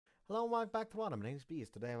Hello and welcome back to Water. My name's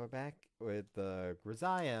Beast. Today we're back with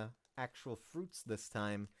Grisaia, actual fruits this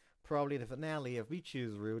time. Probably the finale of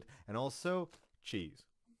Michiru-Route, and also cheese.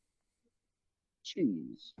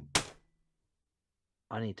 Cheese.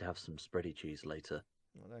 I need to have some spready cheese later.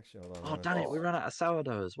 Well, actually, hold on. Oh, damn it, we ran out of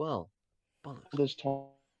sourdough as well. Bollocks. This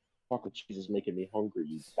talk of cheese is making me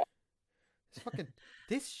hungry.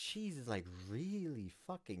 This cheese is like really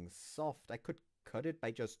fucking soft. I could cut it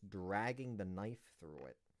by just dragging the knife through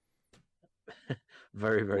it.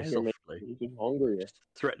 Very, very Now you're making softly. me even hungrier. Just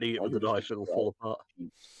threatening it Now with the you're knife, it'll fall apart.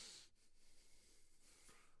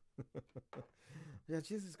 Yeah,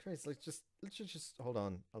 Jesus Christ! Let's just hold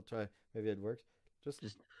on. I'll try. Maybe it works. Just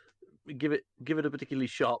give it a particularly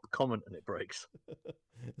sharp comment and it breaks.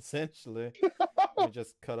 essentially, let me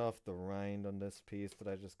just cut off the rind on this piece that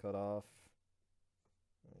I just cut off.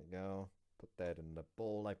 There you go. Put that in the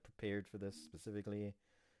bowl I prepared for this specifically.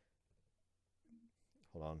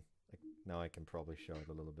 Hold on. Now I can probably show it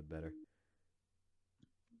a little bit better.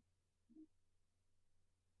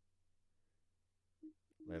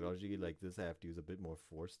 Like, logically, like this, I have to use a bit more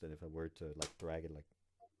force than if I were to like drag it like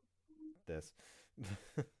this.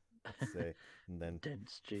 Let's say, and then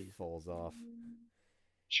dense cheese falls off.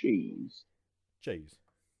 Cheese. Cheese.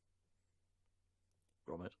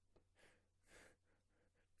 Grommet.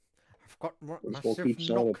 I've got Just massive keep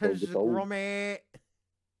saying it, knuckles, though, Grommet.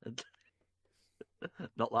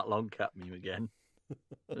 Not that long cat meme again.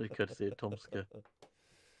 Courtesy of Tomska.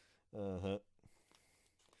 Uh-huh.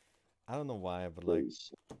 I don't know why, but like,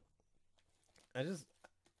 I just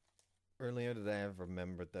earlier today I've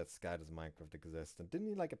remembered that Sky Does Minecraft exists, and didn't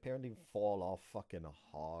he like apparently fall off fucking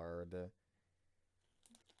hard?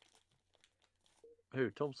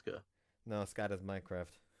 Who, Tomska? No, Sky Does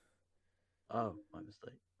Minecraft. Oh, my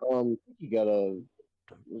mistake. You got a.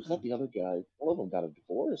 Was that the other guy? One of them got a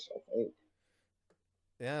divorce, I think.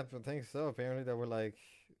 Yeah, I think so. Apparently there were like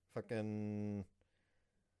fucking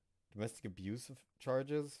domestic abuse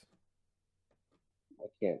charges. I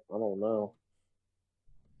don't know.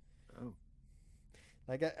 Oh.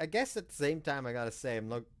 Like, I guess at the same time, I gotta say,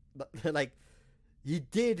 I'm like, he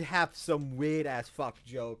did have some weird ass fuck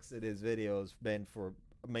jokes in his videos meant for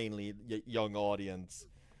mainly young audience.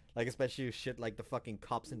 Like, especially shit like the fucking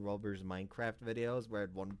Cops and Robbers Minecraft videos, where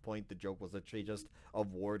at one point the joke was literally just a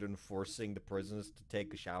warden forcing the prisoners to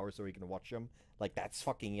take a shower so he can watch them. Like, that's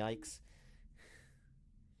fucking yikes.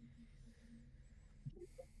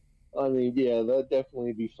 I mean, yeah, that'd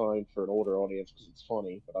definitely be fine for an older audience because it's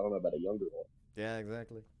funny, but I don't know about a younger one. Yeah,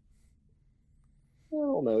 exactly. I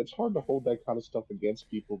don't know. It's hard to hold that kind of stuff against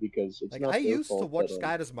people because it's Like, I not their used to fault watch that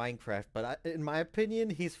Sky Does Minecraft, but in my opinion,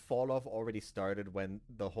 his fall off already started when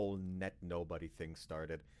the whole net nobody thing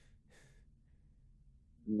started.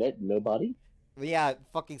 net nobody. Yeah,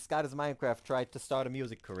 fucking Sky Does Minecraft tried to start a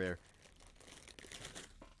music career.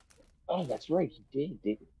 Oh, that's right. He did,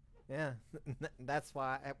 didn't he? Yeah, that's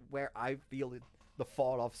where I feel the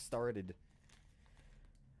fall off started.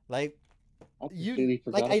 Like, I completely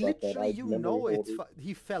forgot I about that. literally, I memory holder.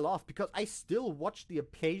 he fell off because I still watch the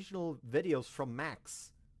occasional videos from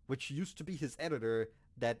Max, which used to be his editor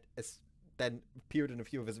that then appeared in a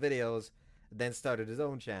few of his videos, then started his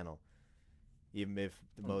own channel. Even if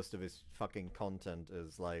most of his fucking content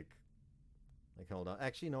is like, hold on,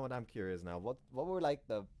 actually, you know what? I'm curious now. What were like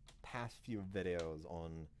the past few videos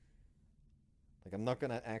on? Like, I'm not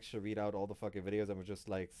gonna actually read out all the fucking videos. I'm just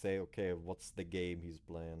like say, okay, what's the game he's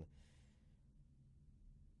playing?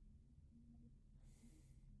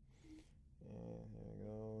 Yeah, here we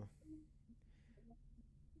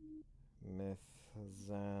go.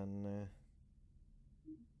 Mythzan.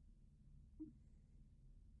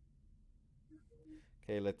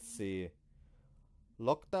 Okay, let's see.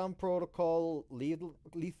 Lockdown Protocol,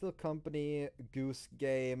 Lethal Company, Goose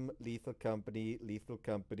Game, Lethal Company, Lethal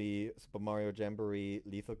Company, Super Mario Jamboree,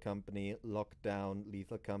 Lethal Company, Lockdown,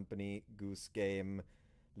 Lethal Company, Goose Game,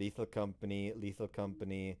 Lethal Company, Lethal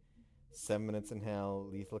Company, 7 Minutes in Hell,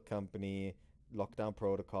 Lethal Company, Lockdown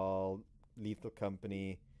Protocol, Lethal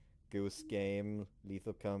Company, Goose Game,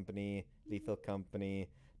 Lethal Company, Lethal Company,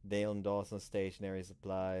 Dale and Dawson Stationary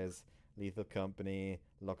Supplies, Lethal Company,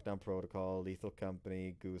 Lockdown Protocol, Lethal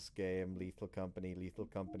Company, Goose Game, Lethal Company, Lethal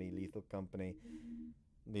Company, Lethal Company,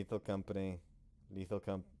 Lethal Company,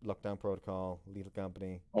 Lockdown Protocol, Lethal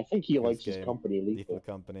Company, I think he Goose likes his Game, company Lethal lethal.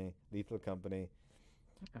 Company, Lethal Company.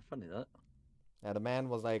 Funny that. And the man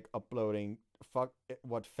was like uploading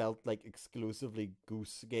what felt like exclusively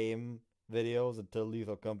Goose Game videos until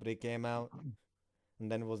Lethal Company came out.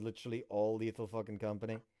 And then it was literally all Lethal fucking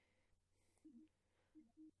Company.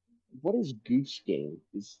 What is Goose Game?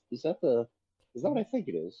 Is that what I think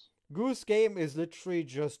it is? Goose Game is literally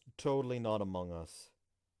just totally not Among Us.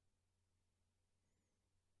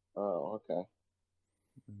 Oh, okay.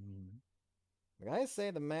 Like I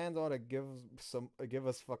say, the man ought to give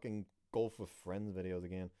us fucking Golf with Friends videos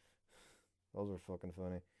again. Those were fucking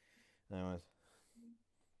funny. Anyways.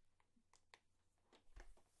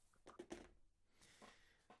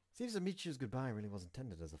 Seems that Michiru's goodbye really was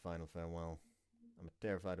intended as a final farewell. I'm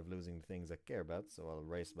terrified of losing the things I care about, so I'll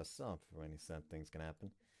erase myself before any sad things can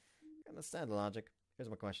happen. I understand the logic. Here's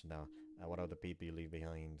my question though. What are the people you leave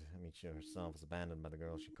behind? Michiru herself was abandoned by the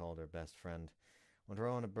girl she called her best friend. Won't her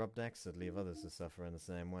own abrupt exit leave others to suffer in the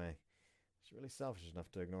same way? She's really selfish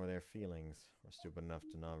enough to ignore their feelings, or stupid enough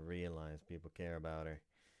to not realize people care about her.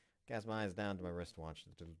 Cast my eyes down to my wristwatch.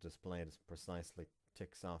 The little display precisely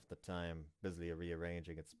ticks off the time, busily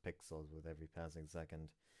rearranging its pixels with every passing second.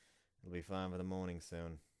 It'll be fine for the morning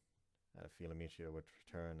soon. I had a feeling Michiru would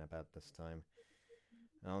return about this time.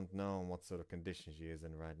 I don't know what sort of condition she is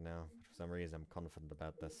in right now, but for some reason I'm confident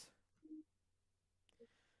about this.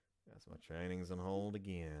 Guess my training's on hold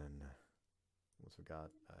again. Almost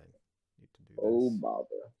forgot I need to do this. Oh,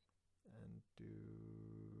 bother. And do...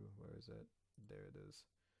 where is it? There it is.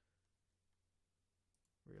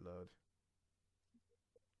 Reload.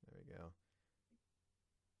 There we go.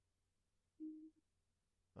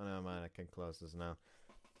 Oh no, man, I can close this now.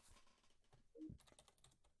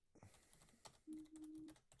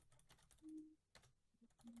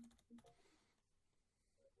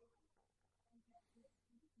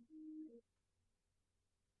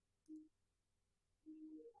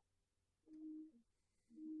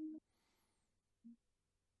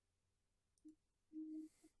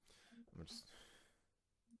 I'm just...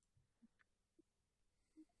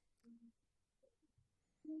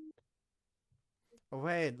 oh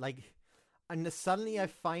wait, like... and suddenly I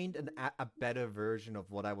find a better version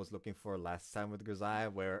of what I was looking for last time with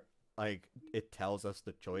Grisaia, where, like, it tells us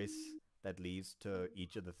the choice that leads to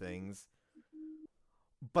each of the things.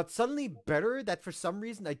 But suddenly better that for some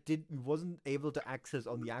reason I wasn't able to access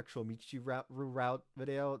on the actual Michiru-Route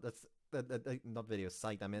video. That's not video,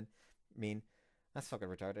 site I mean. That's fucking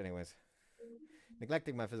retarded anyways.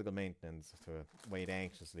 Neglecting my physical maintenance to wait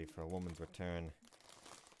anxiously for a woman's return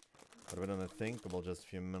would have been unthinkable just a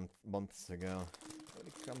few months ago.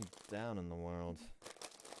 Really come down in the world.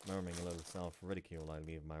 Murmuring a little self-ridicule, I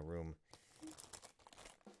leave my room.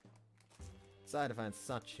 Inside to find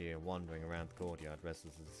Sachi wandering around the courtyard,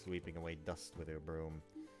 restlessly sweeping away dust with her broom.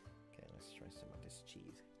 Okay, let's try some of this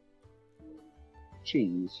cheese.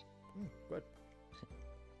 Cheese. Good.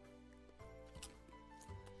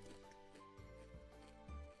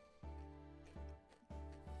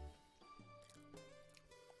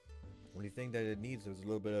 Only thing that it needs is a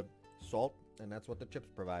little bit of salt, and that's what the chips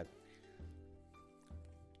provide.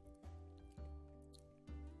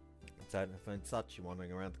 Inside, I find Sachi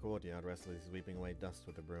wandering around the courtyard, restlessly sweeping away dust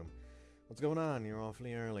with a broom. What's going on? You're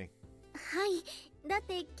awfully early. はい、だっ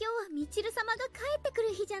て今日はみちる様が帰ってくる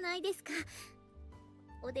日じゃないですか。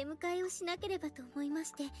お出迎えをしなければと思いま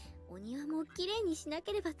して、お庭もきれいにしな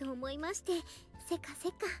ければと思いまして、せかせ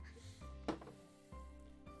か。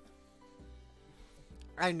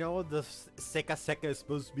I know the Seka Seka is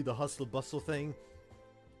supposed to be the hustle bustle thing,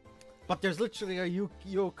 but there's literally a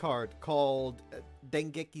Yu-Gi-Oh card called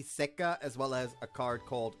Dengeki Seka, as well as a card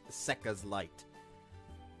called Seka's Light.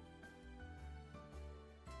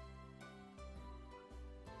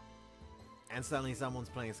 And suddenly someone's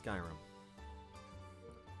playing Skyrim.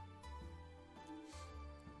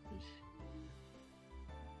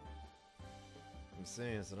 I'm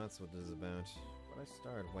serious, so that's what this is about. But I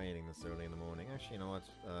started waiting this early in the morning. Actually, you know what?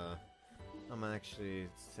 I'm actually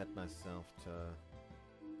set myself to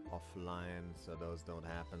offline so those don't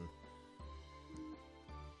happen.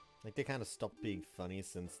 Like, they kind of stopped being funny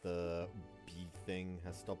since the bee thing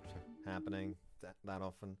has stopped happening that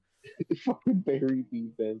often. Fucking Barry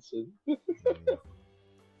B. Benson.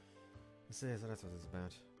 So that's what it's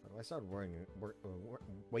about. But I started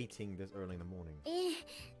waiting this early in the morning.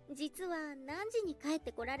 実は何時に帰っ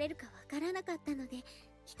てこられるかわからなかったので、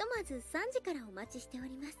ひとまず3時からお待ちしており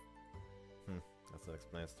ます。That's what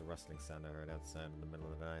explains the rustling sound I heard outside in the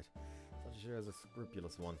middle of the night. Such sure is a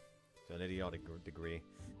scrupulous one, to an idiotic degree.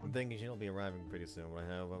 I'm thinking she'll be arriving pretty soon. Will I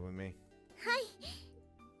have her with me? はい。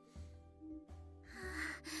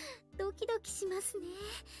ドキドキしますね。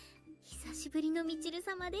久しぶりのみちる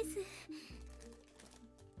様です。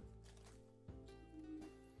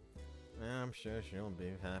I'm sure she'll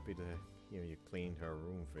be happy to hear you cleaned her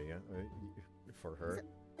room for her.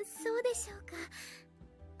 そうでしょうか。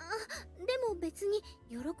でも別に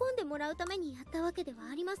喜んでもらうためにやったわけでは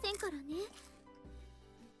ありませんからね。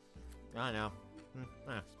I know.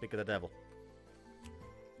 Speak of the devil.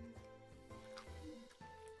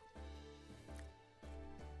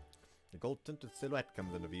 A gold-tinted silhouette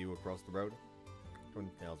comes into view across the road.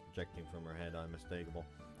 Twin tails projecting from her head, unmistakable.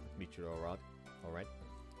 Michiru-Route. Alright.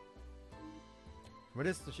 From a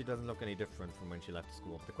distance, she doesn't look any different from when she left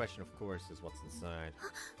school. The question, of course, is what's inside.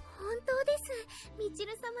 本当です。みち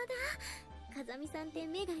る様だ。風見さんって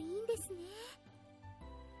目がいいんですね。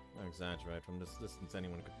Don't exaggerate. From this distance,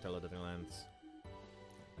 anyone could tell at a glance.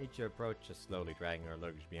 Michiru approaches, slowly dragging her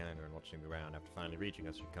luggage behind her and watching the ground. After finally reaching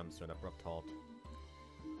us, she comes to an abrupt halt.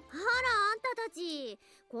 あら、あんたたち。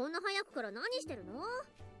こんな早くから何してるの？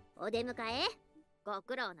お出迎え？ご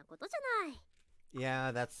苦労なことじゃない。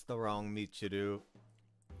Yeah, that's the wrong Michiru.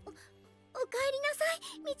 お帰りなさ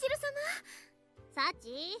い、みちる様。サ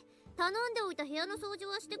チ、頼んでおいた部屋の掃除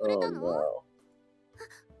はしてくれたの？ no.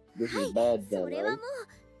 This is はい、 bad そ then, れは right? もう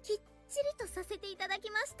きっちりとさせていただ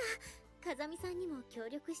きました。風見さんにも協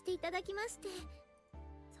力していただきまして。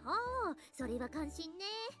そう、それは感心ね。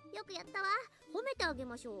よくやったわ。褒めてあげ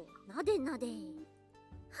ましょう。なでなで。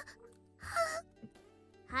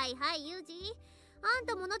はいはい、ユージ。あん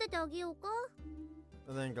たもなでてあげようか。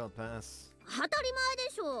I think I'll pass. 当たり前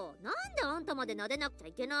でしょ。なんであんたまでなでなくちゃ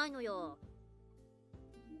いけないのよ。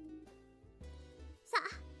さあ、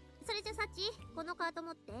それじゃサチ、このカート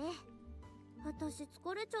持って。私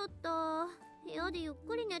疲れちゃった。部屋でゆっ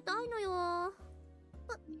くり寝たいのよ。はい、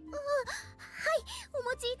お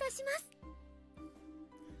持ちいたします。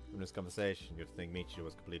 From this conversation, you'd think Michiru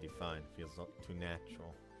was completely fine. Feels not too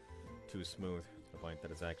natural, too smooth, to the point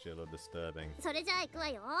that it's actually a little disturbing. それじゃあ行くわ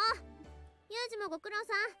よ。ユージもご苦労さ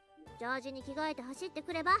ん。ジャージに着替えて走って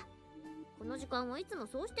くれば。この時間はいつも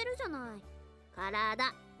そうしてるじゃない。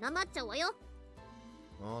体、なまっちゃうわよ。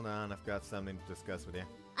Hold on, I've got something to discuss with you.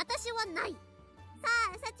 私はない。さ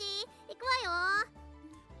あ、サチ、行くわよ。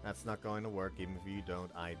 That's not going to work, even if you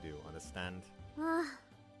don't, I do. Understand? あ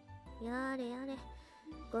あ、やれやれ。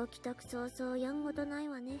ご帰宅早々やんごとない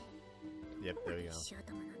わね。Yep, there you go. 石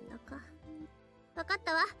頭なんだか。わかっ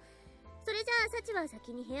たわ。それじゃあ、サチは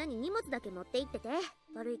先に部屋に荷物だけ持って行ってて。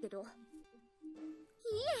悪いけど。いえ、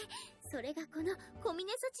それがこの小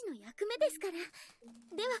峰サチの役目ですから。では、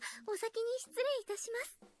お先に失礼いたしま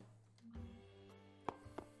す。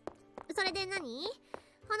それで何？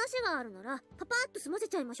話があるなら、パパッと済ませ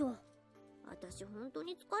ちゃいましょう。私本当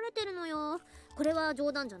に疲れてるのよ。これは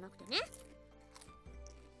冗談じゃなくてね。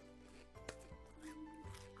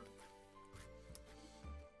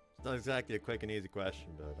It's not exactly a quick and easy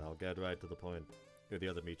question, but I'll get right to the point. You're the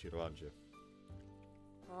other Michiru-Route.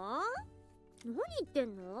 はあ？何言って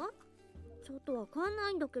んの？ちょっとわかん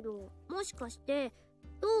ないんだけど、もしかして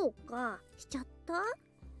どうかしちゃった？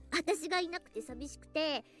私がいなくて寂しく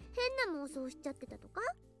て変な妄想しちゃってたとか？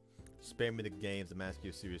 Spare me the games and ask you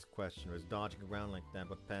a serious question, or is dodging around like that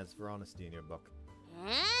what pass for honesty in your book?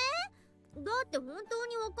 だって本当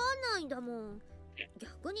にわかんないんだもん。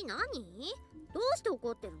逆に何？どうして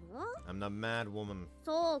怒ってるの？ I'm not mad, woman.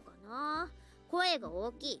 そうかな。声が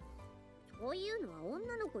大きい。そういうのは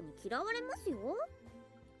女の子に嫌われますよ。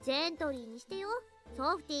ジェントリーにしてよ。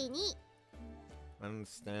ソフティーに。I don't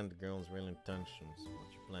understand the girl's real intentions.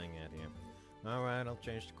 What you're playing at here. Alright, I'll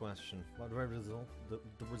change the question. What were the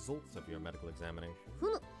results of your medical examination? ふ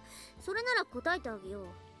む。それなら答えてあげよう。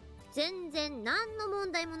全然何の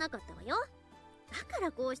問題もなかったわよ。だか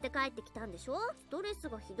らこうして帰ってきたんでしょ。ストレス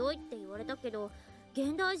がひどいって言われたけど、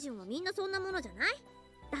現代人はみんなそんなものじゃない？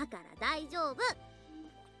だから大丈夫。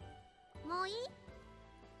もういい？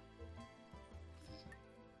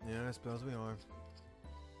 Yeah, I suppose we are.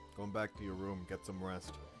 Going back to your room, get some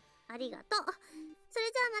rest. ありがとう。それ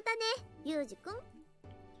じゃあまたね、ユージくん。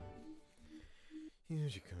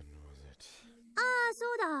Yuji-kun, was it? ああ、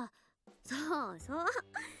そうだ。そうそう。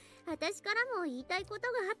私からも言いたいことが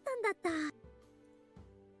あったんだった。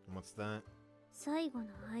What's that? 最後の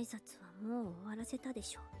挨拶はもう終わらせたで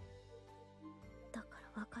しょ。だか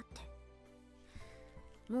ら分かって。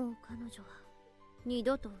もう彼女は二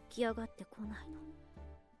度と浮き上がってこないの。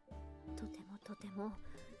とてもとても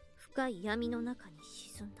深い闇の中に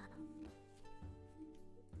沈んだの。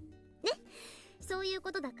ね、そういう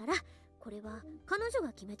ことだから、これは彼女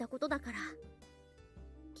が決めたことだから。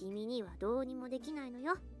君にはどうにもできないの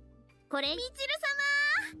よ。これ、みちる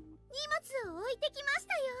様、荷物を置いてきまし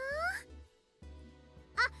たよ。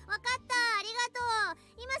あ、わかった、ありがとう。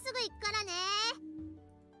今すぐ行くからね。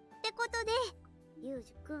ってことで、ユー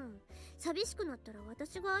ジくん、寂しくなったら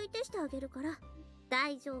私が相手してあげるから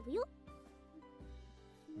大丈夫よ。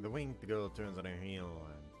 The winged girl turns on her heel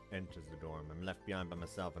and enters the dorm. I'm left behind by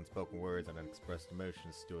myself, unspoken words and unexpressed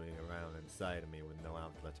emotions stewing around inside of me with no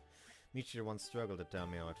outlet. Michiru once struggled to tell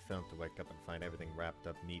me how it felt to wake up and find everything wrapped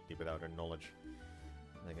up neatly without her knowledge.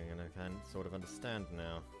 I think I'm gonna sort of understand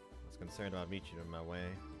now. I was concerned about Michiru in my way,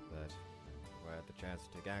 but where I had the chance to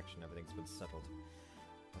take action, everything's been settled.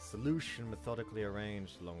 A solution methodically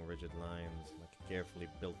arranged along rigid lines, like a carefully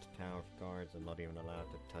built tower of cards I'm not even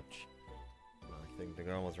allowed to touch. Well, I think the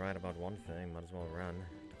girl was right about one thing, might as well run,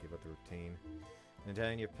 to keep up the routine.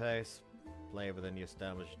 Maintain your pace, play within the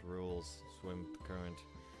established rules, swim with the current.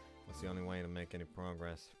 That's the only way to make any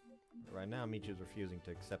progress. But right now, Michiru's refusing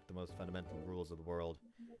to accept the most fundamental rules of the world.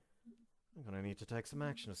 I'm gonna need to take some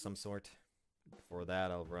action of some sort. Before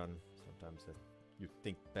that, I'll run. Sometimes you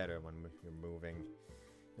think better when you're moving.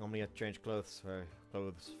 Normally I change clothes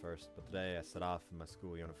first, but today I set off in my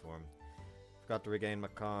school uniform. Forgot to regain my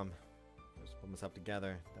calm. Just put myself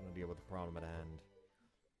together, then I'll deal with the problem at hand.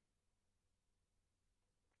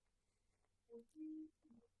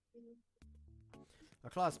 Our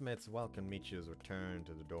classmates welcomed Michiru's return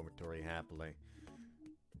to the dormitory happily.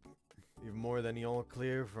 Even more than the all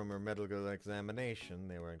clear from her medical examination,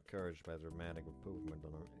 they were encouraged by the dramatic improvement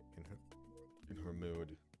in her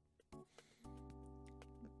mood.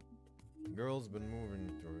 The girl's been moving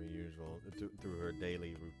through her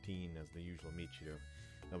daily routine as the usual Michiru.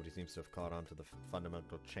 Nobody seems to have caught on to the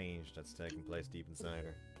fundamental change that's taken place deep inside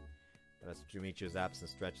her. But as Michiru's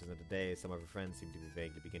absence stretches into days, some of her friends seem to be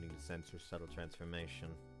vaguely beginning to sense her subtle transformation.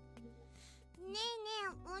 ねえね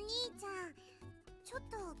えお兄ちゃん、ちょっ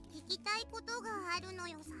と聞きたいことがあるの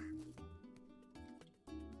よさ。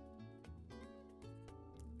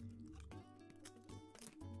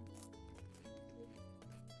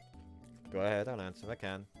Go ahead, I'll answer if I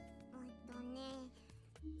can.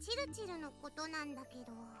 チルチルのことなんだけど、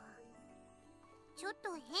ちょっ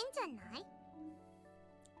と変じゃない？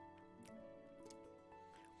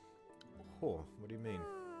 Oh, what do you mean?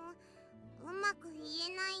 うまく言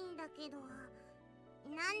えないんだけど、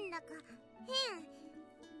なんだか変。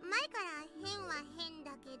前から変は変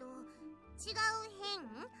だけど、違う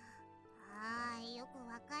変？ああ、よく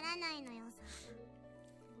わからないのよさ。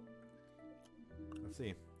I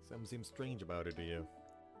see. Something seems strange about it to you.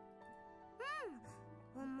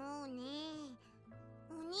 思うね。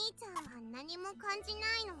お兄ちゃんは何も感じな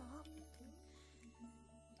いの？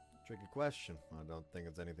 Tricky question. I don't think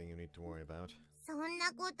it's anything you need to worry about. そん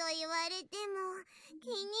なこと言われても気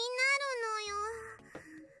になるのよ。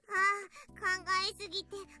ああ、考えすぎ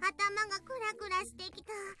て頭がクラクラしてき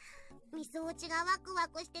た。みそおちがワクワ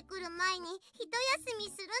クしてくる前に一休み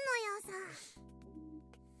するのよさ。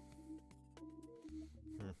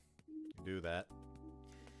You do that.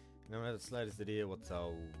 You don't have the slightest idea what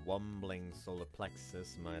a wobbling solar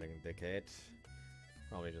plexus might indicate.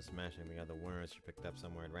 Probably just smashing together words she picked up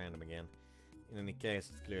somewhere at random again. In any case,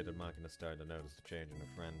 it's clear that Makina started to notice the change in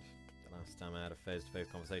her friend. The last time I had a face-to-face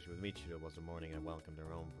conversation with Michiru was the morning I welcomed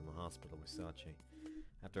her home from the hospital with Sachi.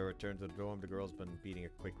 After her return to the dorm, the girl's been beating a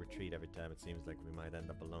quick retreat every time it seems like we might end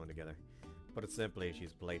up alone together. Put it simply,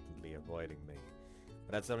 she's blatantly avoiding me.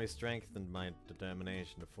 But that's only strengthened my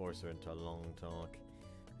determination to force her into a long talk.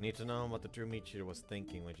 I need to know what the true Michiru was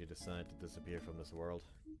thinking when she decided to disappear from this world.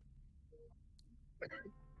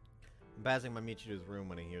 I'm passing by Michiru's room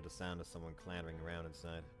when I hear the sound of someone clattering around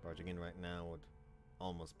inside. Barging in right now would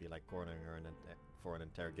almost be like cornering her for an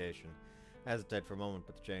interrogation. I hesitate for a moment,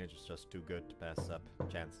 but the change is just too good to pass up.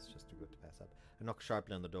 Chance is just too good to pass up. I knock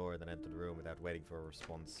sharply on the door, then enter the room without waiting for a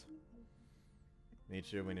response.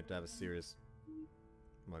 Michiru, we need to have a serious...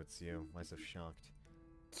 What, it's you. Why so shocked?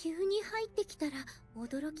 急に入ってきたら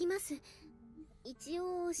驚きます。一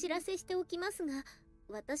応お知らせしておきますが、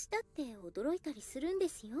私だって驚いたりするんで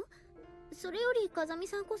すよ。それより風見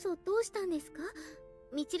さんこそどうしたんですか？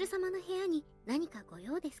みちる様の部屋に何かご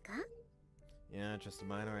用ですか？ Yeah, just a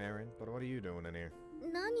minor errand, but what are you doing in here?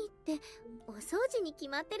 何ってお掃除に決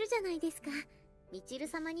まってるじゃないですか。みちる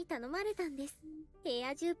様に頼まれたんです。部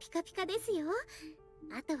屋中ピカピカですよ。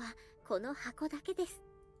あとはこの箱だけです。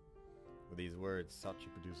 With these words, Sachi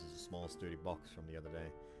produces a small sturdy box from the other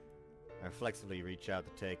day. I reflexively reach out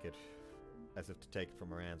to take it, as if to take it from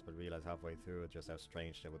her hands, but realize halfway through just how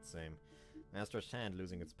strange that would seem. My outstretched hand,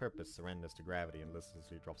 losing its purpose, surrenders to gravity and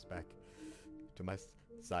listlessly drops back to my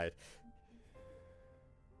side.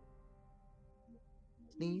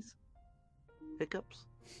 Sneeze? Hiccups?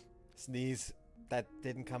 Sneeze. That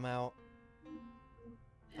didn't come out.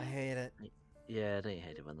 I hate it. Yeah, I don't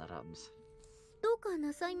hate it when that happens. どうか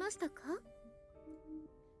なさいましたか？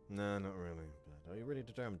 No, not really. But are you really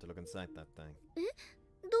determined to look inside that thing?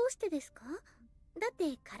 どうしてですか？だっ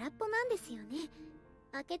て空っぽなんですよね。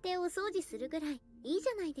開けてお掃除するぐらいいいじ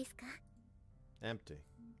ゃないですか。 Empty.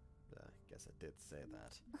 I guess I did say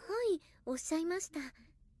that. はい、おっしゃいました。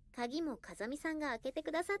鍵も風見さんが開けて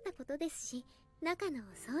くださったことですし、中のお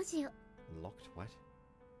掃除を。Locked? What?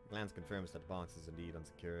 Glance confirms that the box is indeed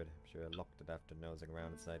unsecured. I'm sure I locked it after nosing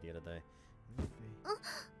around inside the other day.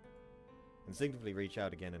 Instinctively reach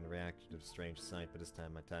out again and react to the strange sight, but this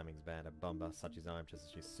time my timing's bad. I bump out Sachi's arm just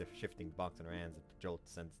as she's shifting the box in her hands, and the jolt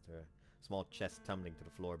sends her small chest tumbling to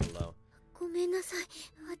the floor below. ごめんなさい、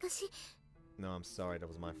私。No, I'm sorry, that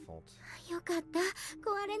was my fault. よかった、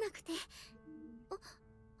壊れなくて。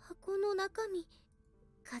箱の中身、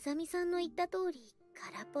風見さんの言った通り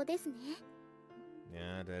空っぽですね。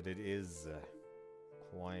Yeah, that it is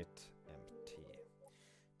quite empty.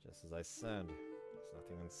 Just as I said, there's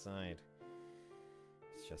nothing inside.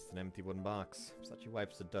 It's just an empty wooden box. Sachi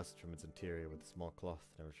wipes the dust from its interior with a small cloth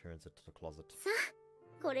and returns it to the closet. さ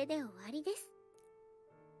あ、これで終わりです。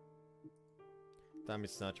Damn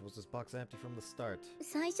it, Sachi, was this box empty from the start?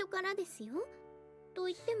 最初からですよ。と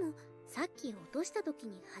言っても、さっき落とした時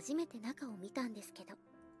に初めて中を見たんですけど。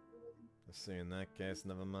I see, in that case,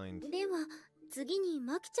 never mind. では、次に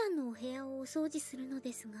マキちゃんのお部屋をお掃除するの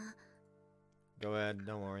ですが。Go ahead,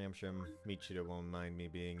 don't worry, I'm sure Michiru won't mind me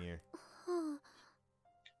being here. はあ、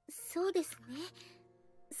そうですね。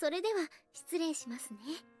それでは失礼しますね。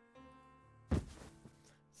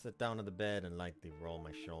Sit down on the bed and lightly roll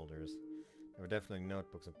my shoulders. There were definitely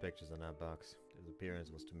notebooks and pictures in that box. His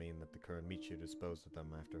appearance was to mean that the current Michiru disposed of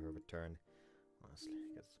them after her return. Honestly,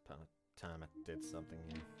 I guess it's about time I did something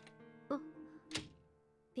here.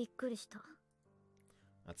 びっくりした。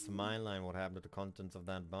 That's my line, what happened to the contents of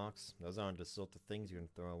that box? Those aren't the sort of things you can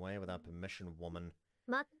throw away without permission, woman.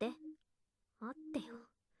 待って。待ってよ。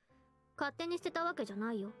勝手に捨てたわけじゃ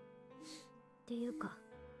ないよ。っていうか、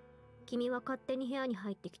君は勝手に部屋に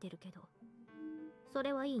入ってきてるけど、そ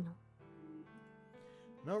れはいいの？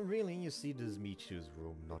 Not really, you see, this is Michiru's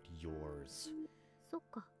room, not yours. そっ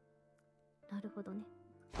か。なるほどね。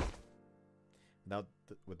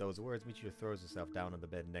With those words, Michiru throws herself down on the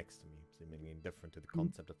bed next to me. Seemingly indifferent to the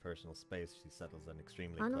concept of personal space, she settles in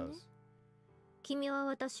extremely close. 君は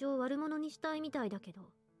私を悪者にしたいみたいだけど、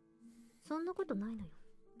そんなことないのよ。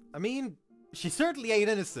I mean, she certainly ain't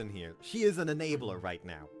innocent here. She is an enabler right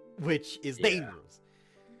now, which is dangerous.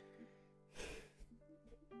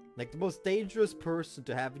 Like, the most dangerous person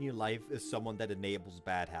to have in your life is someone that enables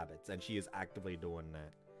bad habits, and she is actively doing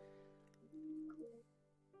that.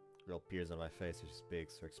 Girl peers on my face as she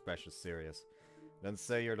speaks, her expression serious. Then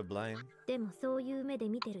say you're to blame. でもそういう目で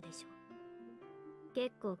見てるでしょ。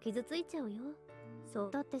結構傷ついちゃうよ。そ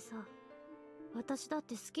う。だってさ、私だっ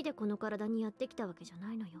て好きでこの体にやってきたわけじゃ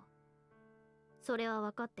ないのよ。それは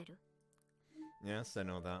分かってる？ Yes, I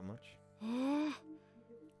know that much.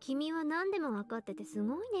 君は何でも分かっててす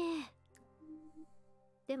ごいね。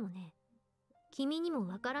でもね、君にも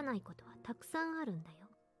分からないことはたくさんあるんだよ。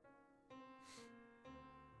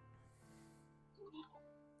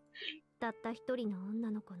たった一人の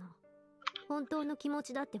女の子の本当の気持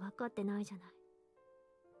ちだって分かってないじゃない。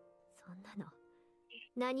そんなの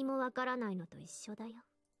何も分からないのと一緒だよ。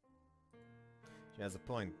 She has a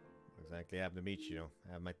point. Exactly happened to Michiru.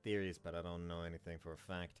 I have my theories, but I don't know anything for a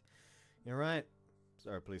fact. You're right.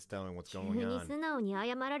 Sir, please tell me what's going 急に on. 素直に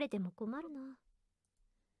謝られても困るな。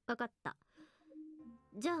分かった。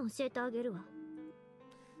じゃあ教えてあげるわ。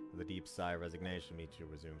With a deep sigh of resignation,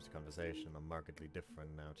 Michiru resumes the conversation on a markedly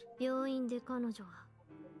different note. 病院で彼女は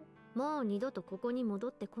もう二度とここに戻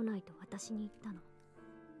ってこないと私に言ったの。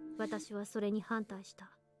私はそれに反対した。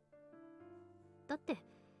だって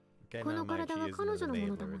Okay, この now, Mike, 体 she は isn't 彼 an 女のも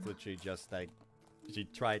のだ enabler. も It's の。 literally just like she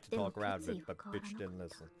tried to talk her out of it, but bitch didn't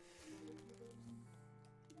listen.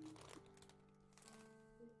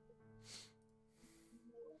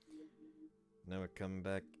 Now we're coming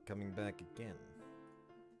back again.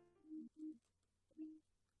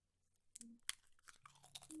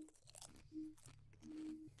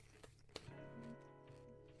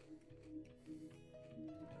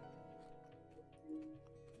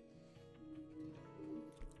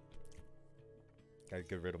 Gotta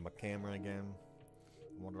get rid of my camera again.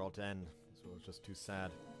 I want it all to end, so it's just too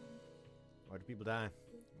sad. Why do people die?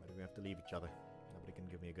 Why do we have to leave each other? Nobody can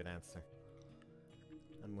give me a good answer.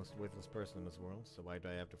 I'm the most worthless person in this world, so why do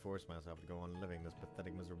I have to force myself to go on living this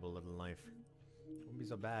pathetic, miserable little life? It wouldn't be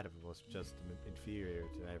so bad if it was just inferior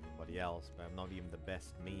to everybody else, but I'm not even the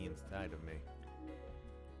best me inside of me.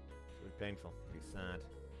 It's really painful, really sad.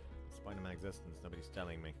 In spite of my existence, nobody's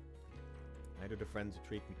telling me. Why do the friends who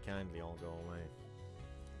treat me kindly all go away?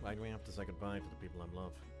 Why do we have to say goodbye to the people I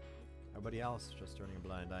love? Everybody else is just turning a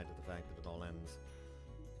blind eye to the fact that it all ends.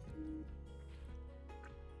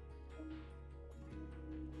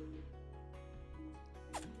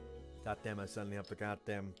 Goddamn, I suddenly have to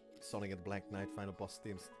goddamn Sonic and the Black Knight final boss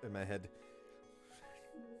themes in my head.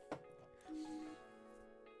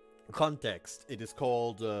 Context. It is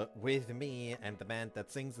called With Me, and the band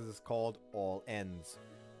that sings this is called All Ends.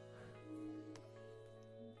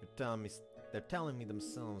 They're telling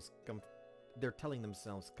themselves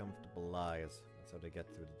comfortable lies. That's how they get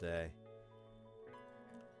through the day.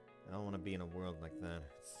 I don't want to be in a world like that.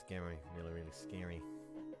 It's scary. Really, really scary.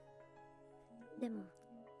 でも、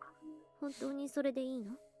本当にそれでいい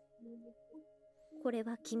の？これ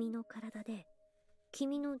は君の体で、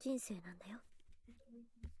君の人生なんだよ。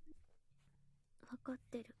わかっ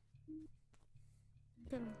てる。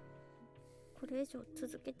でも、これ以上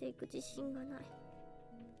続けていく自信がない。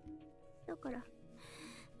だから、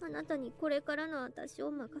あなたにこれからの私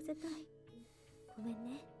を任せたい。ごめん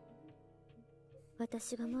ね。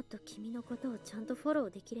私がもっと君のことをちゃんとフォロ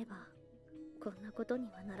ーできれば、こんなこと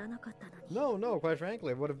にはならなかったのに。No, no, quite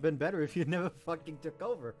frankly, it would have been better if you never fucking took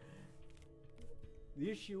over.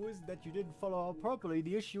 The issue is that you didn't follow up properly.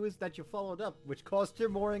 The issue is that you followed up, which caused you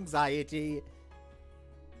more anxiety.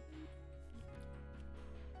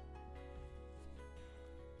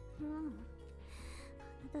 あ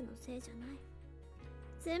なたのせいじゃない。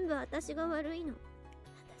全部私が悪いの。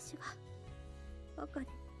私はバカで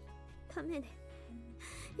ダメで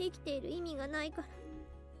生きている意味がないから。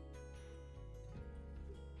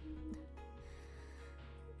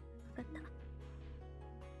分かった。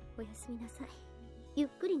おやすみなさい。ゆっ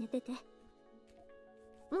くり寝てて。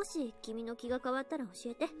もし君の気が変わったら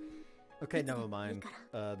教えて。Okay, never mind.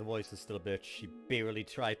 The voice is still a bitch. She barely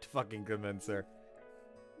tried to fucking convince her.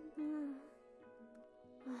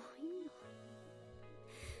 もういいの。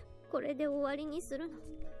これで終わりにするの。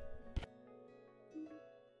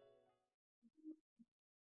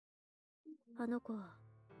あの子は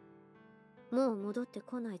もう戻って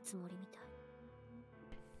こないつもりみたい。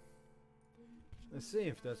Let's see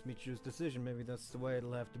if that's Michiru's decision. Maybe that's the way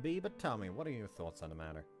it'll have to be. But tell me, what are your thoughts on the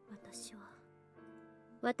matter?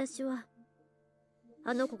 私は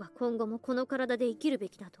あの子が今後もこの体で生きるべ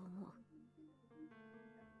きだと思う。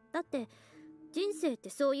だって人生っ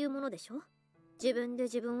てそういうものでしょ？自分で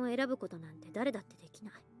自分を選ぶことなんて誰だってでき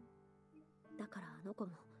ない。だからあの子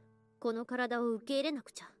もこの体を受け入れな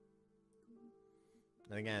くちゃ。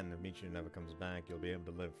And again, if Michiru never comes back, you'll be able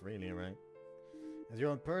to live freely, right? As your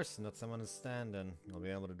own person, not someone who's standing, you'll be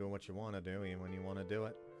able to do what you want to do, even when you want to do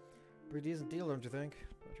it. Pretty decent deal, don't you think?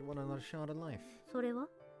 Don't you want another shot at life? それは?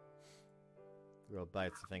 The girl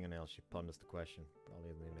bites the fingernail. She ponders the question.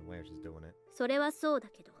 Probably isn't even aware she's doing it. それはそうだ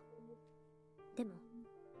けど。でも、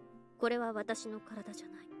これは私の体じゃ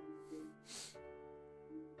ない。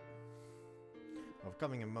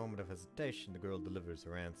Overcoming a moment of hesitation, the girl delivers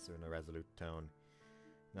her answer in a resolute tone.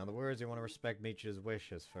 In other words, you want to respect Michiru's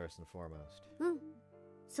wishes first and foremost.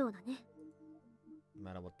 そうだね。No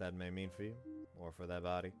matter what that may mean for you, or for that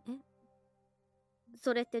body.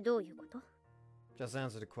 それってどういうこと？ Just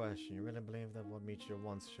answer the question. You really believe that what Michiru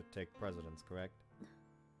wants should take precedence, correct?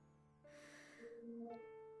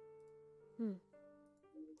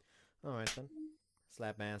 Alright then.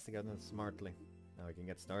 Slap my ass together smartly. Now we can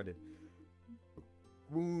get started.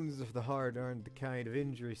 Wounds of the heart aren't the kind of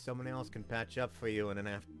injury someone else can patch up for you in an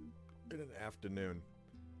afternoon.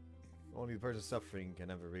 Only the person suffering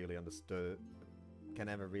can ever really understand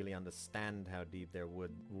how deep their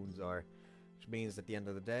wounds are. Which means at the end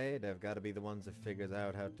of the day, they've got to be the ones that figures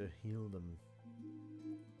out how to heal them.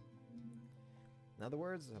 In other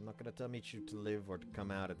words, I'm not gonna tell Michiru to live or to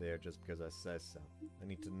come out of there just because I say so. I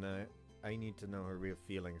need to know her real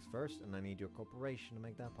feelings first, and I need your cooperation to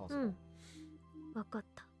make that possible. わかっ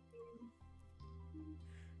た。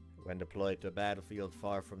 When deployed to a battlefield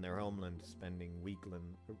far from their homeland, spending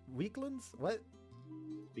weeklands? What?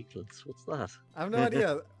 Weeklands? What's that? I have no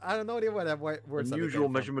idea. I have no idea where that word's Unusual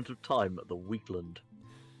measurement of time at the weekland.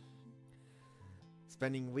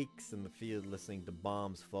 Spending weeks in the field listening to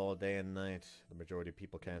bombs fall day and night. The majority of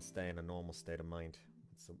people can't stay in a normal state of mind.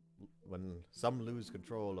 So when some lose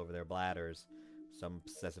control over their bladders, some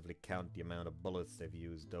obsessively count the amount of bullets they've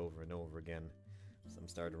used over and over again. Some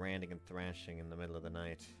start ranting and thrashing in the middle of the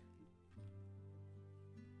night.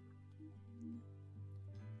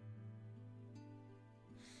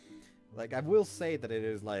 Like, I will say that it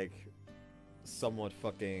is, like, somewhat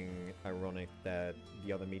fucking ironic that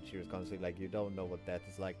the other Michiru is constantly like, you don't know what death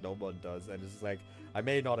is like, no one does. And it's like, I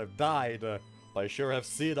may not have died, but I sure have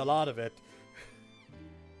seen a lot of it.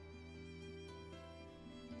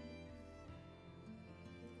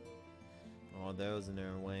 All those in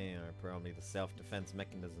their way are probably the self-defense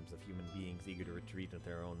mechanisms of human beings eager to retreat into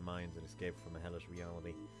their own minds and escape from a hellish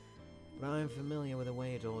reality. But I'm familiar with a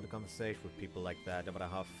way to hold a conversation with people like that, no matter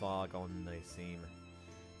how far gone they seem.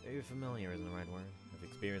 Maybe familiar isn't the right word. I've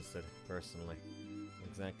experienced it personally. It's not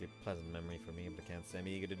exactly a pleasant memory for me, but I can't say I'm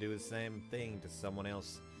eager to do the same thing to someone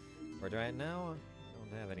else. But right now, I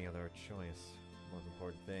don't have any other choice. The most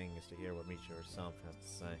important thing is to hear what Michiru herself has to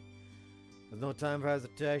say. There's no time for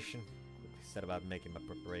hesitation. Quickly set about making my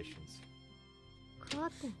preparations. カー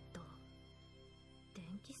テンと電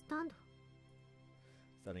気スタンド。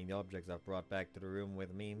 Studying the objects I've brought back to the room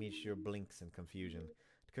with me, Michiru blinks in confusion.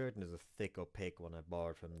 The curtain is a thick, opaque one I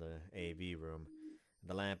borrowed from the AV room.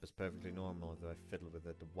 The lamp is perfectly normal, though I fiddled with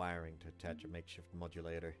the wiring to attach a makeshift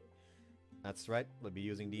modulator. That's right, we'll be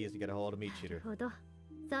using these to get a hold of な Michiru. るほど。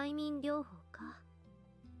催眠療法か。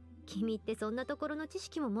君ってそんなところの知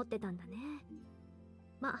識も持ってたんだね。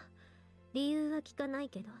まあ、理由は聞かない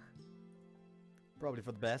けど。 Probably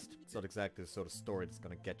for the best. It's not exactly the sort of story that's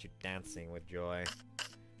gonna get you dancing with joy.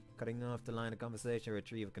 Cutting off the line of conversation, I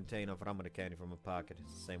retrieve a container of Ramada candy from my pocket.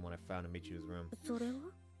 It's the same one I found in Michiru's room. それは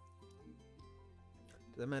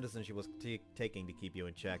The medicine she was taking to keep you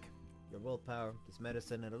in check. Your willpower, this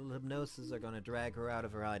medicine, and a little hypnosis are gonna drag her out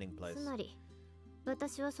of her hiding place. つまり、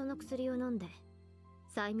私はその薬を飲んで、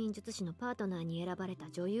催眠術師のパートナーに選ばれ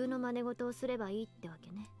た女優の真似事をすればいいってわ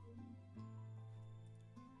けね。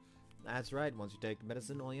 That's right, once you take the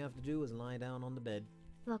medicine, all you have to do is lie down on the bed.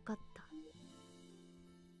 わかった。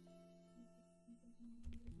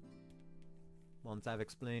 Once I've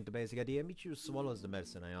explained the basic idea, Michiru swallows the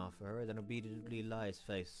medicine I offer her, then obediently lies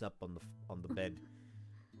face up on the bed.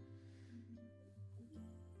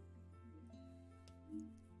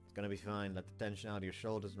 It's gonna be fine. Let the tension out of your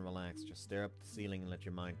shoulders and relax. Just stare up at the ceiling and let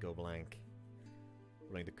your mind go blank.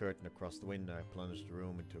 Pulling the curtain across the window, I plunge the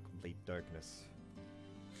room into complete darkness.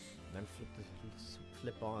 Then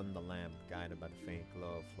flip on the lamp, guided by the faint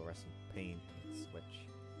glow of fluorescent paint and switch.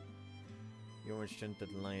 The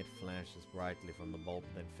orange-tinted light flashes brightly from the bulb,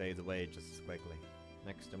 then fades away just as quickly.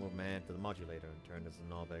 Next, I move my hand to the modulator and turn this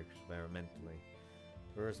knob experimentally.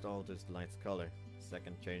 First alters the light's color.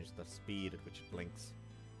 Second, changes the speed at which it blinks.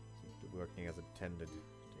 Seems to be working as intended.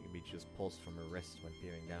 Taking Michiru's pulse from her wrist when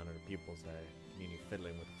peering down at her pupils, I continue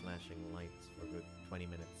fiddling with the flashing lights for a good 20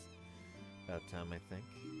 minutes. About time, I think.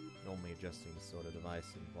 Normally adjusting this sort of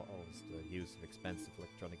device involves the use of expensive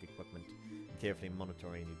electronic equipment and carefully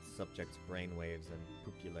monitoring the subject's brainwaves and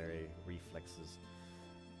pupillary reflexes.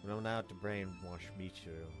 When I'm out to brainwash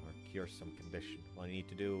Michiru or cure some condition, all I need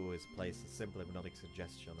to do is place a simple hypnotic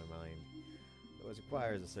suggestion on her mind. It always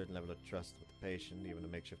requires a certain level of trust with the patient. Even a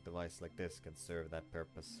makeshift device like this can serve that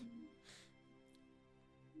purpose.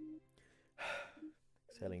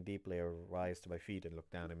 Exhaling deeply, I rise to my feet and look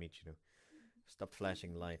down at Michiru. Stop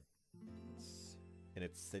flashing light. In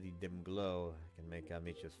its steady dim glow, I can make out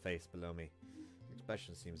Michiru's face below me. The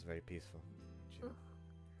expression seems very peaceful.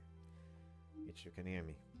 Michiru can hear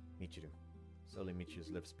me. Michiru. Slowly Michiru's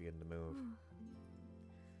lips begin to move.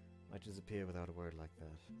 Might disappear without a word like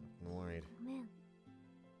that. I'm worried. ごめん。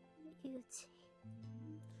ユージ。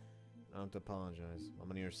 I don't apologize. I'm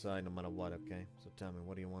on your side no matter what, okay? So tell me,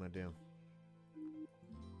 what do you want to do?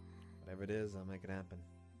 Whatever it is, I'll make it happen.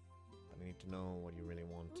 But I need to know what you really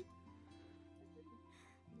want.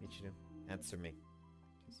 Michiru, answer me.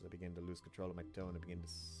 As I begin to lose control of my tone, I begin to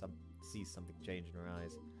see something change in her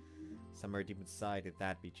eyes. Somewhere deep inside it,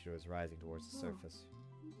 that Michiru is rising towards the surface.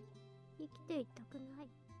 生きていたくない。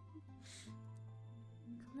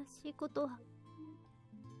悲しいことはも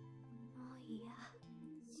ういいや。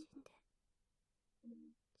死んで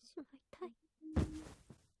しまいたい。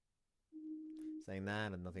 Saying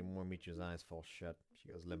that, and nothing more, Michiru's eyes fall shut. She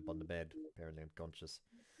goes limp on the bed, apparently unconscious.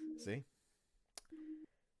 See?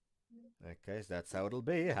 Okay, so that's how it'll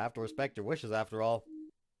be. I have to respect your wishes after all.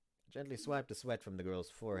 I gently swipe the sweat from the girl's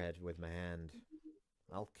forehead with my hand.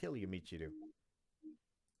 I'll kill you, Michiru.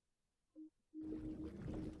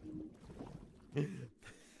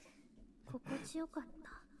 心地よかっ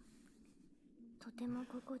た。とても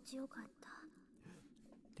心地よかった。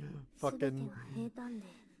すべてが Fucking 平坦で、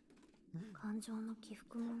感情の起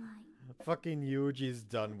伏もない。 fucking Yuji's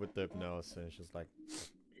done with the hypnosis, and she's like,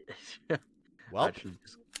 well, Actually,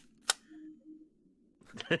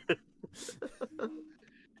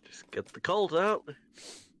 just get the cold out.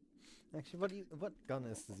 actually, what gun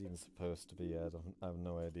is this even supposed to be? I have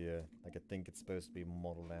no idea. Like, I think it's supposed to be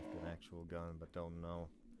modeled after an actual gun, but don't know.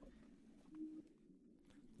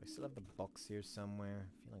 Do I still have the box here somewhere?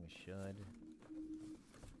 I feel like I should.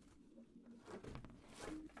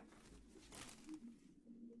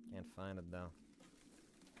 Can't find it though.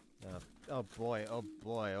 Oh boy, oh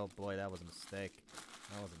boy, oh boy, that was a mistake.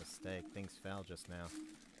 That was a mistake. Things fell just now.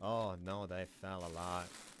 Oh no, they fell a lot.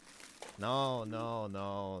 No, no,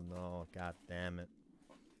 no, no. God damn it.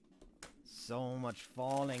 So much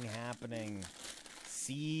falling happening.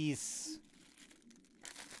 Cease.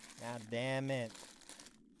 God damn it.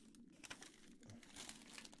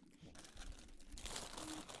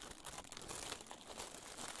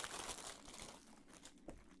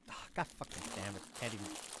 Oh, God fucking damn it. Can't even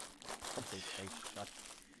put his face shut.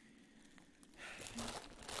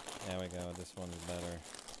 There we go. This one's better.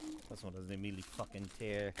 This one doesn't immediately fucking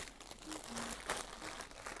tear.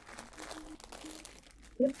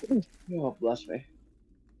 Oh, bless me.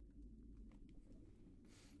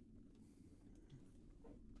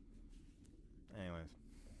 Anyways.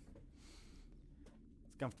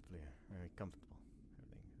 It's comfortably here. Very comfortable.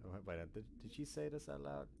 Everything. Oh, wait, did she say this out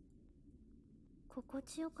loud? 心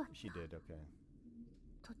地よかった。 She did, okay.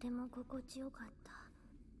 とても心地よかった。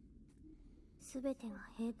すべてが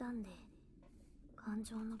平坦で、感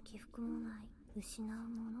情の起伏もない、失う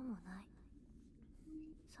ものもない。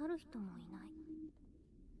去る人もいない。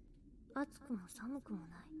暑くも寒くも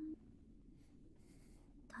ない。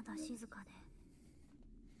ただ静かで、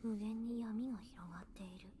無限に闇が広がって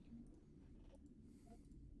いる。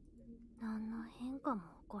何の変化も起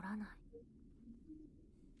こらない。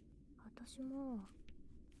私も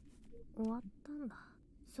う終わったんだ。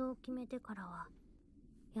そう決めてからは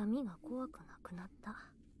闇が怖くなくなった。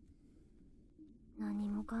何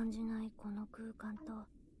も感じないこの空間と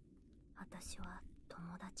私は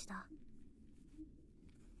友達だ。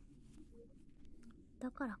だ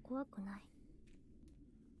から怖くない。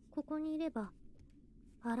ここにいれば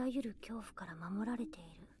あらゆる恐怖から守られてい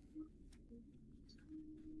る。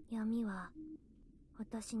闇は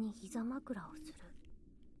私に膝枕をする。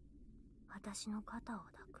私の肩を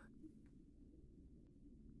抱く。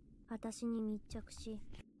私に密着し、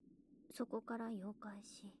そこから溶解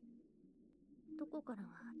し、どこからが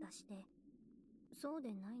私で、そう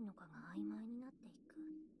でないのかが曖昧になっていく。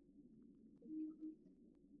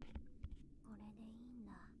これでいいん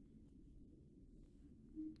だ。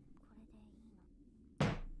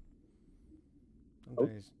これ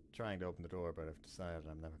でいいの。Somebody's trying to open the door, but I've decided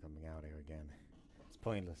I'm never coming out here again. It's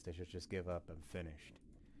pointless. They should just give up. I'm finished.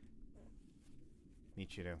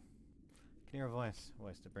 Michiru. Can hear a voice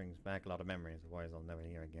that brings back a lot of memories of voices I'll never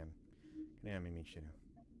hear again. Can you hear me, Michiru?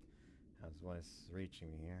 How's his voice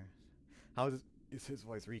reaching me here? How is his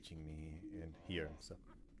voice reaching me in here, so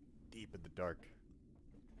deep in the dark?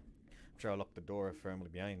 I'm sure I locked the door firmly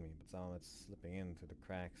behind me, but somehow it's slipping in through the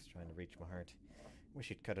cracks, trying to reach my heart. Wish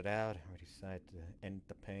he'd cut it out, or decide to end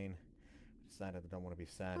the pain. Decided I don't want to be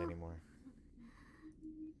sad anymore.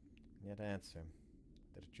 You had to answer him.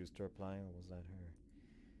 Did I choose to reply, or was that her?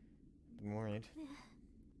 I'm worried.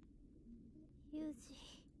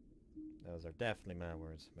 Yuji. Those are definitely my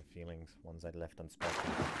words, my feelings, ones I'd left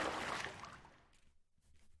unspoken.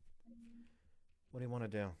 What do you want to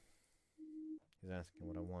do? He's asking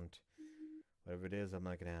what I want. Whatever it is, I'll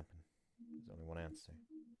make it happen. There's only one answer.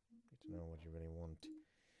 You need to know what you really want.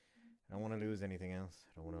 I don't want to lose anything else.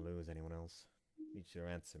 I don't want to lose anyone else. You should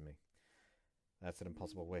answer me. That's an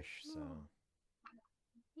impossible wish, so...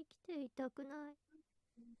 生きていたくない。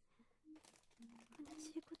悲し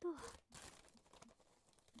いことは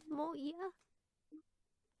もう嫌。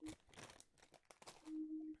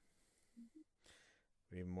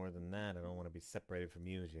But even more than that, I don't want to be separated from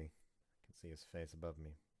Yuji. I can see his face above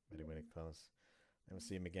me, really, really close. Never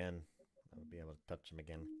see him again. I would be able to touch him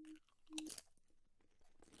again.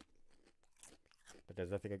 But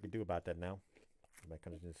there's nothing I can do about that now. My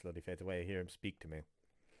consciousness slowly fades away. I hear him speak to me.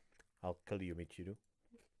 I'll kill you, Michiru.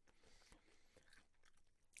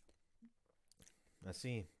 I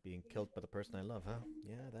see. Being killed by the person I love, huh?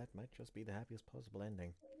 Yeah, that might just be the happiest possible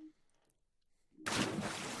ending.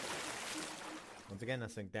 Once again, I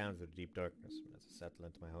sink down to the deep darkness. As I settle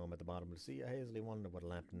into my home at the bottom of the sea, I hazily wonder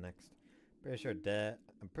what'll happen next.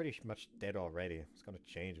 I'm pretty much dead already. It's gonna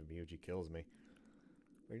change when Yuji kills me.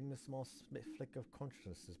 Reading a small flick of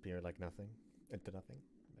consciousness disappear like nothing. Into nothing.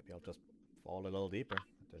 Maybe I'll just fall a little deeper.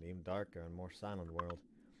 Into an even darker and more silent world.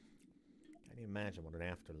 Can't you imagine what an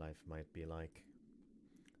afterlife might be like?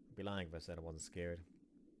 I'd be lying if I said I wasn't scared.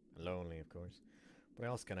 And lonely, of course. What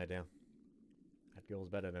else can I do? That girl's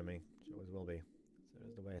better than me. She always will be. So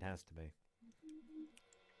it's the way it has to be.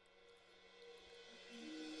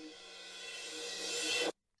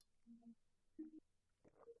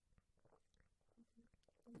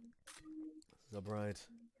 So bright.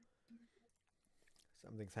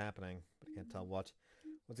 Something's happening, but I can't tell what.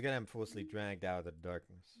 Once again, I'm forcibly dragged out of the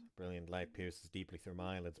darkness. Brilliant light pierces deeply through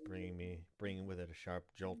my eyelids, bringing with it a sharp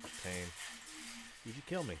jolt of pain. Did you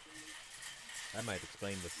kill me? That might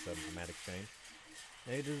explain this dramatic change.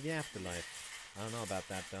 Maybe this is the afterlife. I don't know about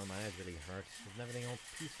that though. My eyes really hurt. Isn't everything all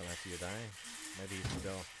peaceful after you die? Maybe you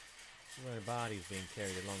still When her body's being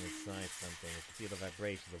carried along inside something, you can feel the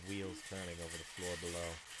vibrations of wheels turning over the floor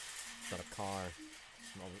below. It's not a car,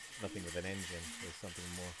 nothing with an engine. There's something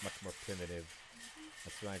much more primitive.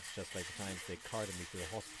 That's right, it's just like the times they carted me through the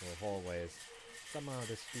hospital hallways. Somehow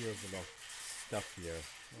this feels a lot stuffier.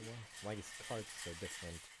 Why these carts so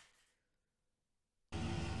different?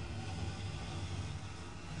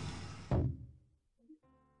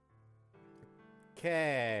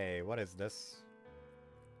 Okay, what is this?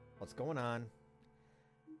 What's going on?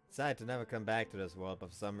 Decided to never come back to this world,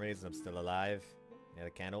 but for some reason I'm still alive. Yet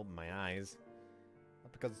I can't open my eyes.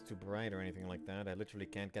 Not because it's too bright or anything like that. I literally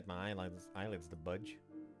can't get my eyelids to budge.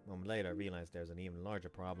 A moment later I realized there's an even larger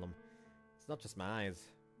problem. It's not just my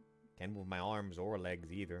eyes. Can't move my arms or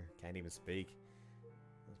legs either. Can't even speak.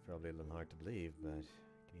 That's probably a little hard to believe, but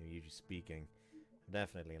usually speaking, I'm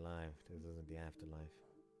definitely alive. This isn't the afterlife.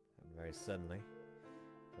 And very suddenly,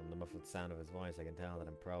 from the muffled sound of his voice, I can tell that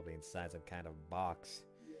I'm probably inside some kind of box.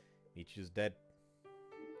 Michiru's dead.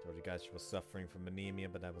 Told you guys she was suffering from anemia,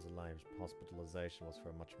 but that was a lie. Hospitalization was for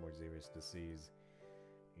a much more serious disease.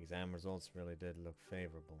 Exam results really did look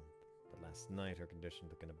favorable, but last night her condition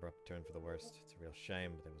took an abrupt turn for the worst. It's a real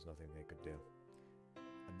shame, but there was nothing they could do.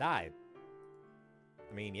 I died.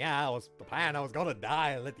 I mean, yeah, it was the plan. I was gonna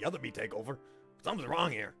die and let the other me take over. Something's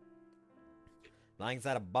wrong here. Lying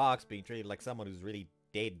inside a box, being treated like someone who's really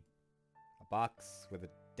dead. A box with a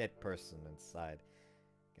dead person inside.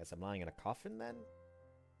 Guess I'm lying in a coffin then?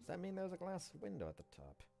 Does that mean there's a glass window at the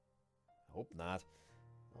top? I hope not.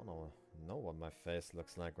 I don't know what my face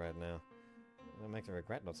looks like right now. That makes me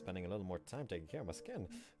regret not spending a little more time taking care of my skin.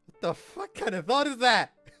 What the fuck kind of thought is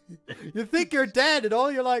that? You think you're dead and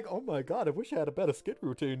all you're like, oh my god, I wish I had a better skin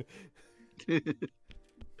routine.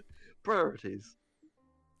 Priorities.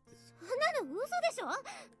 そんなの嘘でしょ？だっ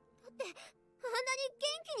てあんなに元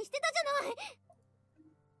気にしてたじゃない。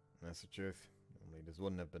 That's the truth. Only this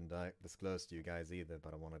wouldn't have been disclosed to you guys either,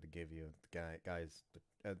 but I wanted to give you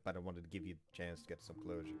but I wanted to give you the chance to get some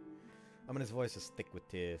closure. I mean, his voice is thick with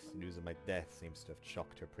tears. The news of my death seems to have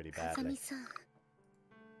shocked her pretty badly. さん、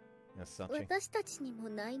 Yes, Sachi. 私たちにも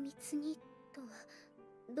内密にとは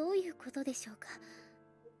どういうことでしょうか。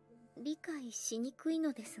理解しにくい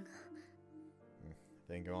のですが。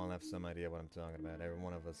 I think you all have some idea what I'm talking about. Every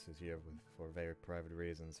one of us is here for very private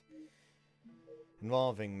reasons,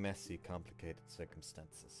 involving messy, complicated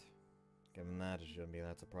circumstances. Given that, it shouldn't be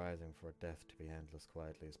that surprising for a death to be handled as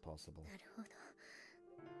quietly as possible. なるほど。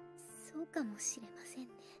そうかもしれませんね。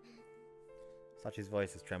 Sachi's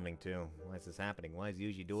voice is trembling too. Why is this happening? Why is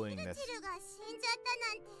Yuji doing this? チルが死んじゃった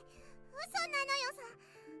なんて嘘なのよさ。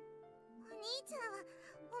お兄ちゃんは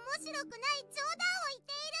面白くない冗談を言っ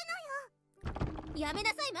ているのよ。やめ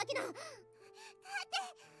なさい、マキナ。だって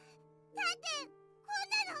こん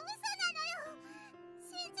なの嘘なのよ。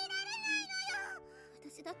信じられないのよ。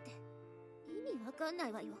私だって意味わかんな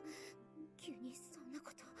いわよ。急にそんな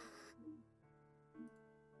こと。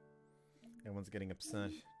 Everyone's getting upset.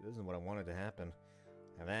 This isn't what I wanted to happen.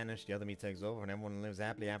 I vanished, the other me takes over, and everyone lives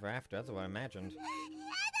happily ever after. That's what I imagined.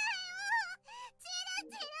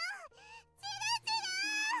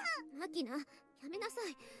 マキナ、やめなさ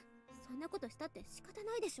い。そんなことしたって仕方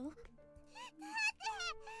ないでしょ。だってこ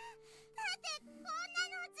んな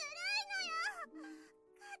のずるいのよ。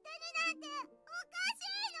勝手になんておかしい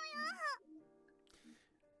のよ。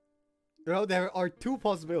 You know, there are two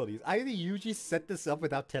possibilities. Either Yuji set this up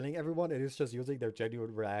without telling everyone and is just using their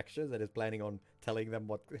genuine reactions and is planning on telling them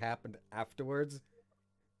what happened afterwards.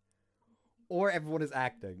 Or everyone is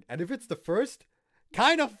acting. And if it's the first,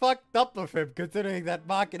 kind of fucked up of him, considering that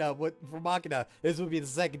for Machina, this would be the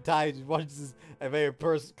second time he watches a very a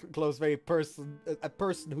person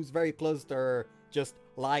who's very close to her just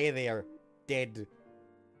lying there, dead.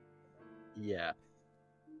 Yeah.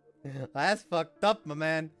 That's fucked up, my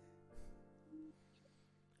man.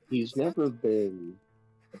 He's never been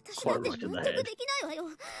Quite right in the head.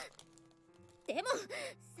 でも、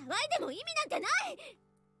騒いでも意味なんてない。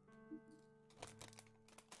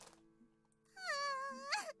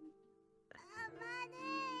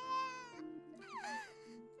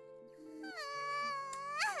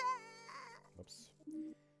Oops.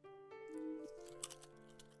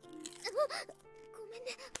 ごめん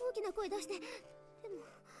ね、大きな声出して。でも。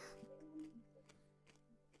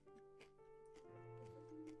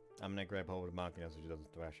 I'm gonna grab hold of Machina so she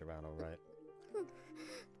doesn't thrash around, alright?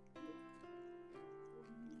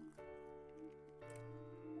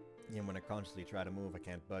 And when I consciously try to move, I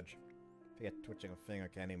can't budge. If I get twitching a finger, I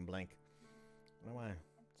can't even blink. I don't know why.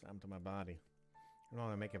 It's happened to my body. I don't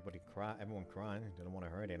want to make everyone cry. I didn't want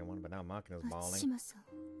to hurt anyone, but now Machina's bawling. 松島さん、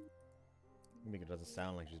Mika doesn't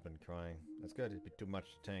sound like she's been crying. That's good, it'd be too much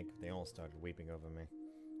to take if they all started weeping over me.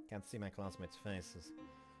 Can't see my classmates' faces.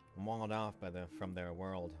 I'm walled off from their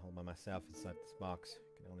world, all by myself inside this box.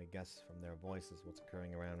 Can only guess from their voices what's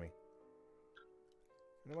occurring around me.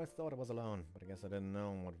 I always thought I was alone, but I guess I didn't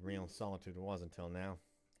know what real solitude was until now.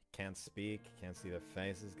 Can't speak, can't see their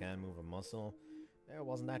faces, can't move a muscle. There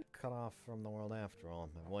wasn't that cut off from the world after all.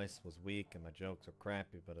 My voice was weak and my jokes were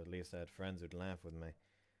crappy, but at least I had friends who'd laugh with me.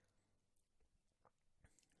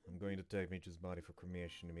 I'm going to take Michi's body for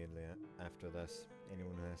cremation immediately after this.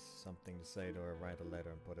 Anyone who has something to say to her, write a letter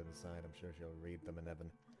and put it inside. I'm sure she'll read them in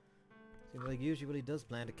heaven. Seems like Yuji really does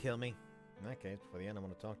plan to kill me. In that case, before the end I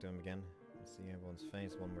want to talk to him again. I'll see everyone's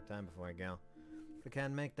face one more time before I go. If I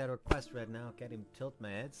can't make that request right now, can't even tilt my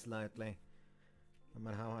head slightly. No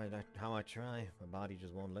matter how I try, my body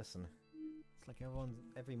just won't listen. It's like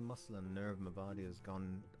every muscle and nerve in my body has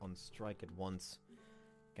gone on strike at once.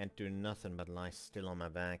 Can't do nothing but lie still on my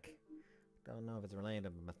back. Don't know if it's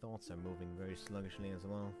related, but my thoughts are moving very sluggishly as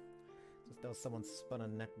well. It's as though someone spun a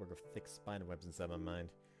network of thick spiderwebs inside my mind.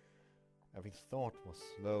 Every thought will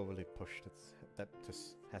slowly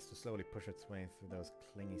has to slowly push its way through those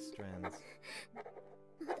clingy strands.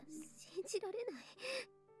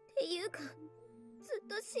 You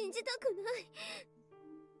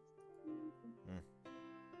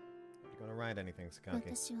gonna write anything,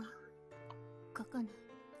 Sakaki?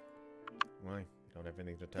 Why? You don't have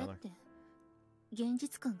anything to tell her? 現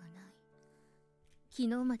実感がない。昨日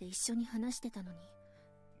まで一緒に話してたのに、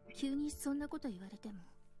急にそんなこと言われても、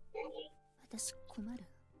私困る。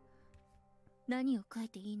何を書い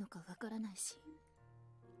ていいのかわからないし。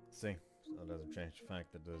See, so it doesn't change the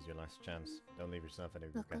fact that this is your last chance. Don't leave yourself any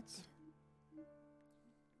regrets. わかってる。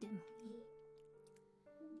でもいい。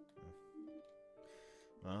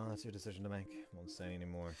Well, that's your decision to make. Won't say any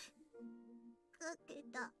more. 書け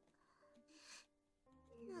た。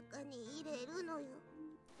中に入れるのよ。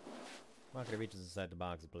Margaret reaches inside the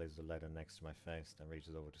box and places a letter next to my face, then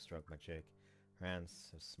reaches over to stroke my cheek. Her hands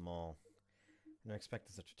so small. I never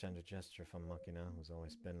expected such a tender gesture from Makina, who's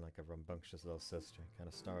always been like a rambunctious little sister. Kind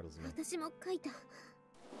of startles me. 私も書いた。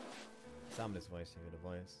 Sound this voice,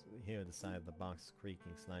 hear the side of the box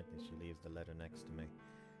creaking slightly as she leaves the letter next to me.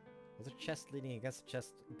 Was her chest leaning against the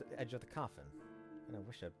edge of the coffin? And I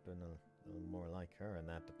wish I'd been a little more like her in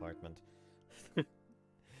that department.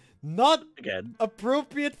 Not Again.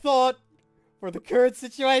 appropriate thought for the current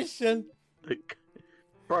situation.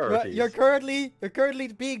 Priorities. You're currently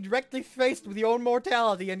being directly faced with your own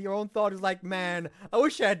mortality, and your own thought is like, man, I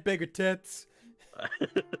wish I had bigger tits.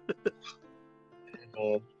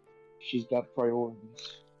 She's got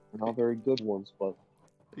priorities. Not very good ones, but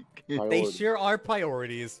They priorities. sure are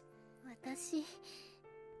priorities. 私、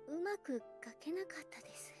うまく書けなかった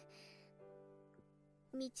です。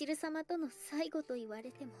みちる様との最後と言わ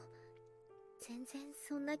れても、全然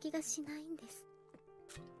そんな気がしないんです。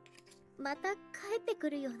また帰ってく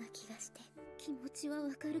るような気がして、気持ちは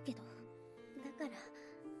わかるけど、だから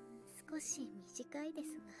少し短いで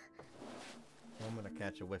すが。I'm gonna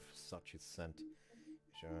catch a whiff of such a scent.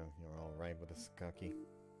 Sure, you're all right with this, Sakaki.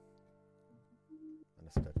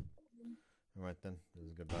 Understood. All right then, this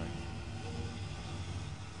is goodbye.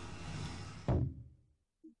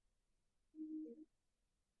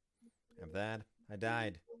 And that, I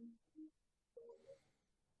died.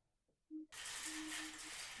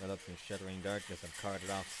 I looked in shuddering darkness and carted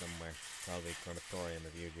off somewhere. Probably crematorium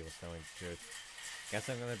if Yuji was telling the truth. Guess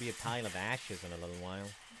I'm gonna be a pile of ashes in a little while.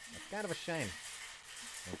 That's kind of a shame.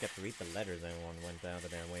 I don't get to read the letters everyone went out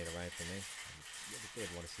of their way to write for me. I really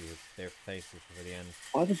did want to see their faces before the end.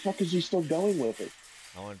 Why the fuck is he still going with it?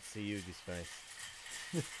 I wanted to see Yuji's face.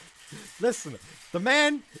 Listen, the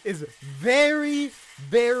man is very,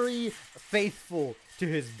 very faithful to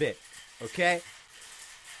his bit, okay?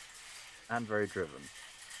 And very driven.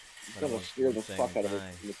 He's But I gonna was scare the saying fuck out of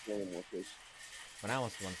goodbye. his McLaren with this. When I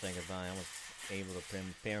was the one saying goodbye, I was able to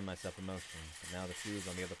prepare myself emotionally. But now the shoe's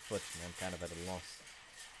on the other foot, and I'm kind of at a loss.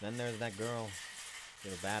 Then there's that girl. I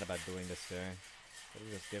feel bad about doing this to her. But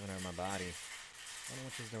I'm just giving her my body. I don't know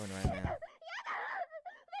what she's doing right now.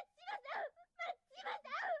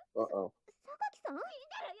 Uh-oh.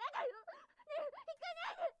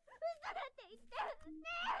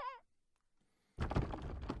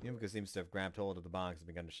 Yumika seems to have grabbed hold of the box and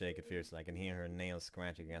begun to shake it fiercely. I can hear her nails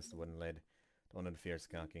scratching against the wooden lid. Don't interfere,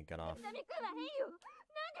 Sakaki. Cut off.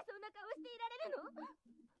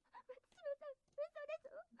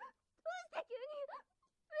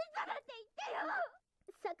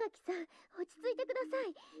 榊さん、落ち着いてくださ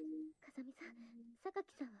い。風見さん、榊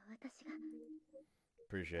さんは私が。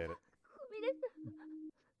 Appreciate it. ごめんなさい。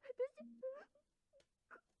私、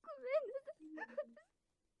ごめんなさい。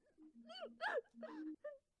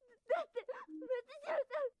だって松代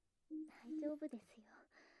さん。大丈夫ですよ。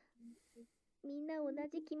みんな同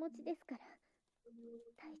じ気持ちですから。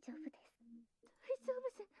大丈夫です。大丈夫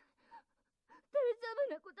じゃない。大丈夫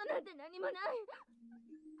なことなんて何もない。なん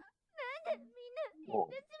でみんな言っ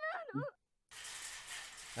てしまうの？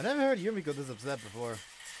 I never heard Yumiko this upset before.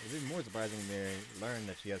 It's even more surprising to learn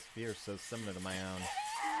that she has fears so similar to my own.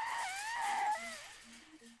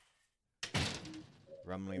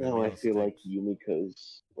 Rumbling the Now I wheels feel like takes-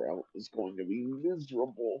 Yumiko's route is going to be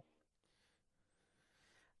miserable.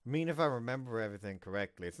 I mean, if I remember everything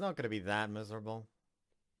correctly, it's not going to be that miserable.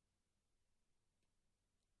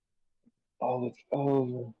 Oh, it's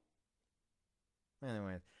over.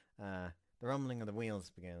 Anyway, the rumbling of the wheels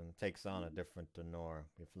takes on a different tenor.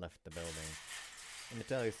 We've left the building. Let me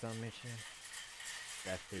tell you something, Michiru.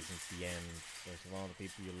 Death isn't the end. There's a lot of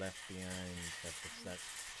people you left behind that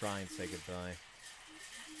try and say goodbye.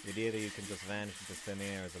 The idea that you can just vanish into thin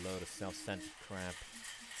air is a load of self-centered crap.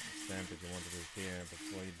 Understand that you want to disappear.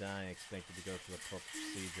 Before you die, I expect you to go through a proper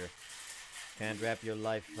procedure. Can't wrap your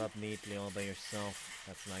life up neatly all by yourself.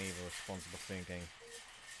 That's naive or responsible thinking.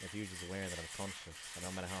 Refuge is aware that I'm conscious, and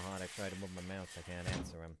no matter how hard I try to move my mouth, I can't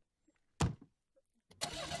answer him.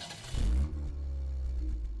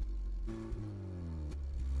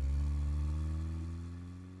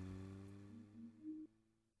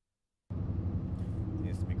 It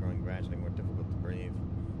used to be growing gradually more difficult to breathe.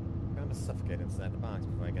 I'm going to suffocate inside the box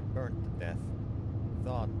before I get burnt to death. The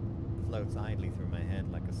thought floats idly through my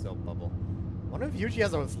head like a soap bubble. I wonder if Yuji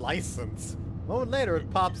has a license. A moment later, it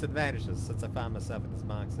pops and vanishes. Since I found myself in this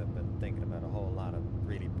box, I've been thinking about a whole lot of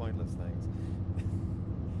really pointless things.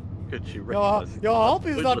 Could you Yo, recognize I hope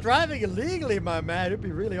he's not driving illegally, my man. It'd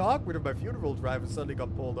be really awkward if my funeral driver suddenly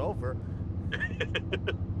got pulled over.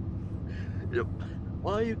 Yep.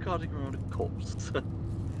 Why are you carting around a corpse?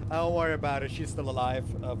 Don't worry about it. She's still alive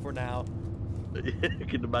for now. You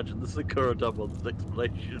can imagine the Sakura Double's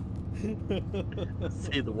explanation.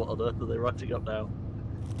 See the what on earth are they writing up now?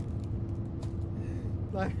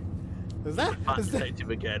 Like, is that Detective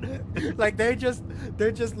again? like they're just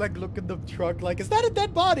like looking the truck like, is that a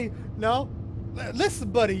dead body? No.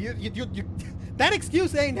 Listen, buddy, you that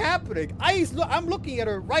excuse ain't happening. I'm looking at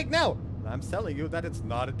her right now. And I'm telling you that it's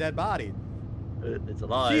not a dead body. It's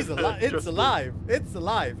alive. She's alive. It's alive. It's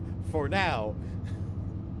alive for now.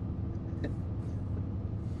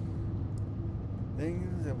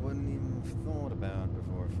 Things I wouldn't even have thought about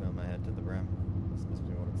before I filled my head to the brim. This must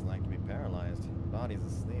be what it's like to be paralyzed. The body's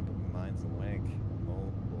asleep, but my mind's awake.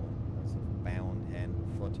 Mobile, as if bound hand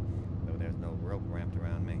and foot, though there's no rope wrapped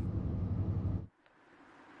around me.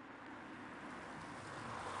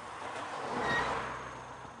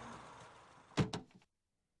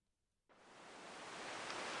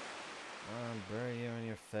 I'll bury you in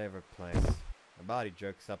your favorite place. My body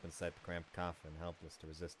jerks up inside the cramped coffin, helpless to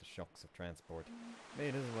resist the shocks of transport.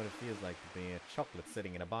 Maybe this is what it feels like to be a chocolate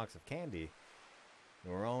sitting in a box of candy.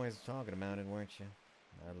 You were always talking about it, weren't you?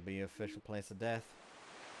 That'll be your official place of death.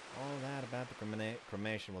 All that about the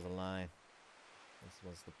cremation was a lie. This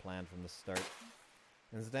was the plan from the start.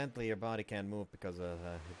 Incidentally, your body can't move because of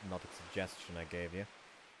the hypnotic suggestion I gave you.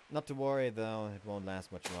 Not to worry, though, it won't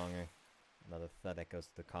last much longer. Another thud echoes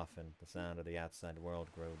to the coffin. The sound of the outside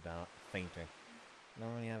world grew fainter. I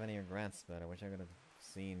don't really have any regrets, but I wish I could have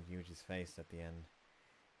seen Yuji's face at the end.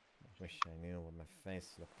 I wish I knew what my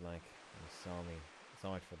face looked like when he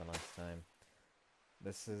saw it for the last time.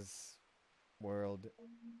 This is world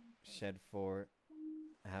shed for.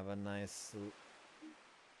 Have a nice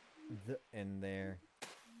th in there.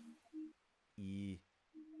 Me.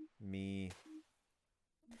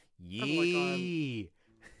 Yee.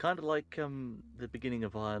 Kind of like the beginning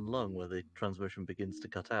of Iron Lung, where the transmission begins to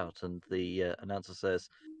cut out, and the announcer says,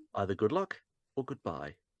 "Either good luck or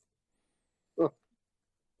goodbye."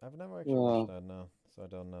 I've never actually watched that, no, so I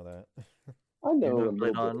don't know that. I know You've a never little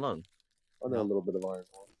played bit. Iron Lung? I know a little bit of Iron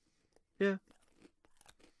Lung. Yeah.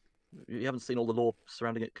 You haven't seen all the lore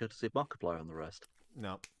surrounding it, courtesy of Markiplier and the rest.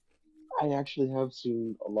 No. I actually have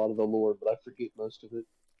seen a lot of the lore, but I forget most of it.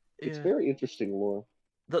 It's Yeah. very interesting lore.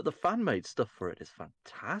 The fan-made stuff for it is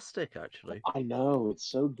fantastic, actually. I know, it's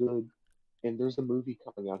so good. And there's a movie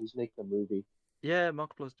coming out. He's making a movie. Yeah,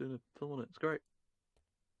 Markiplier's doing a film on it. It's great.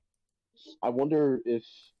 I wonder if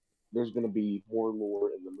there's going to be more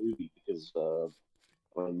lore in the movie because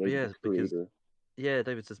maybe the creator. Yeah,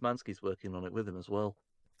 David Szymanski's working on it with him as well.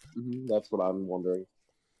 That's what I'm wondering.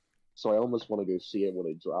 So I almost want to go see it when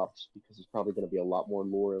it drops because there's probably going to be a lot more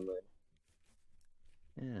lore in there.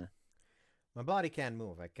 Yeah. My body can't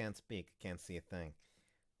move. I can't speak. I can't see a thing.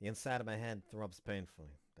 The inside of my head throbs painfully.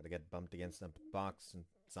 That I get bumped against a box and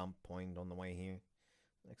some point on the way here.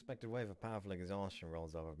 An unexpected wave of powerful exhaustion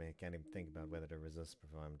rolls over me. I can't even think about whether to resist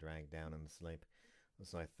before I'm dragged down into sleep.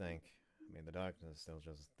 So I think. I mean, the darkness is still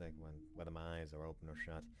just as thick whether my eyes are open or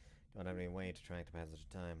shut. Don't have any way to track the passage of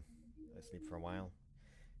time. Did I sleep for a while?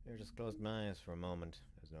 I just closed my eyes for a moment.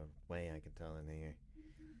 There's no way I can tell in here.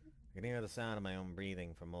 I can hear the sound of my own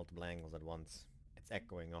breathing from multiple angles at once. It's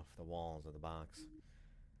echoing off the walls of the box.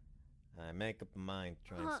 I make up my mind to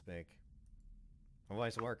try and speak. My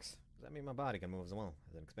voice works. Does that mean my body can move as well?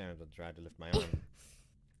 As an experiment with tried to lift my arm.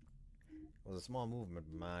 It was a small movement,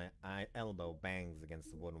 but my elbow bangs against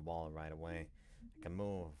the wooden wall right away. I can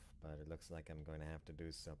move, but it looks like I'm going to have to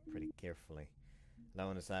do so pretty carefully.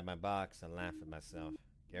 Alone inside my box, I laugh at myself.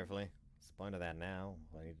 Carefully? What's the point of that now?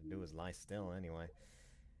 All I need to do is lie still anyway.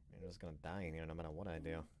 I'm just gonna die in here no matter what I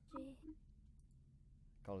do.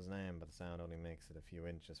 I call his name, but the sound only makes it a few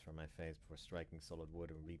inches from my face before striking solid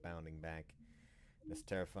wood and rebounding back. In this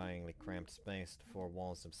terrifyingly cramped space, the four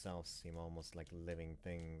walls themselves seem almost like living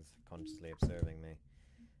things, consciously observing me.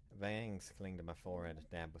 Bangs cling to my forehead,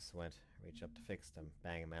 damp with sweat. I reach up to fix them,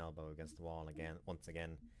 banging my elbow against the wall once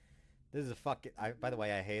again. This is a fucking... by the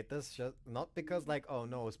way, I hate this. Not because, like, oh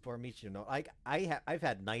no, it's poor Michiru. No, I've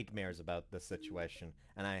had nightmares about this situation,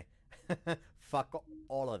 and I... fuck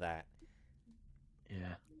all of that.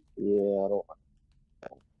 Yeah. Yeah, I don't.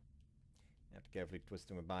 After carefully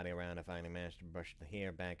twisting my body around, I finally managed to brush the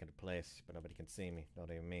hair back into place, but nobody can see me,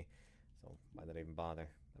 not even me. So why did I even bother?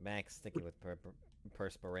 My back's sticky with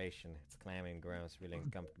perspiration. It's clammy and gross, really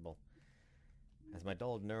uncomfortable. As my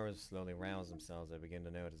dulled nerves slowly rouse themselves, I begin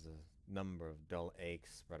to notice a number of dull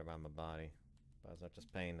aches spread around my body. But it's not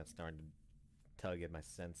just pain that started to tug at my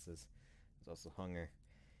senses. There's also hunger.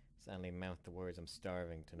 I suddenly mouth the words I'm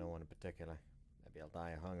starving to no one in particular. Maybe I'll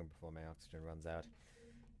die of hunger before my oxygen runs out.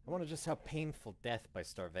 I wonder just how painful death by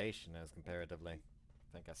starvation is comparatively.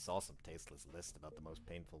 I think I saw some tasteless list about the most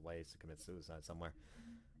painful ways to commit suicide somewhere.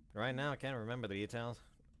 But right now I can't remember the details.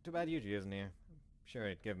 Too bad Yuji isn't here. I'm sure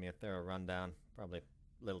he'd give me a thorough rundown. Probably a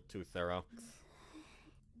little too thorough.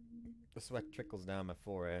 The sweat trickles down my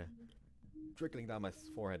forehead. Trickling down my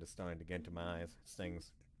forehead is starting to get into my eyes. It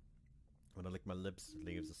stings. When I lick my lips, it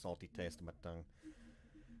leaves a salty taste in my tongue.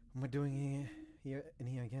 What am I doing here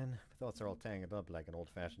again? My thoughts are all tangled up like an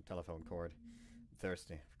old-fashioned telephone cord. I'm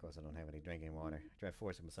thirsty. Of course I don't have any drinking water. I try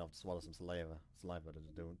forcing myself to swallow some saliva.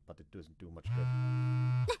 But it doesn't do much good.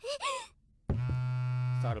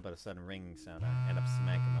 Startled by the sudden ringing sound, I end up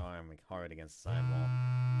smacking my arm hard against the sidewall.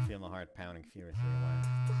 I feel my heart pounding furiously away.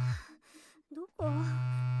 ど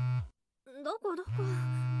こ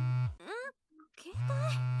携帯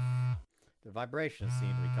The vibrations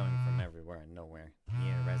seem to be coming from everywhere and nowhere. The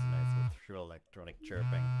air resonates with shrill electronic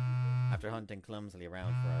chirping. After hunting clumsily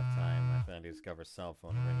around for a time, I finally discover a cell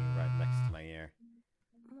phone ringing right next to my ear.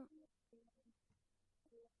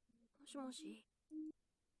 もしもし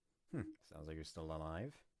Sounds like you're still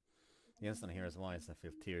alive. The instant I hear his voice, I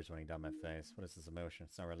feel tears running down my face. What is this emotion?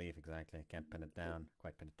 It's not relief exactly. I can't quite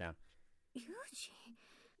pin it down. ユージ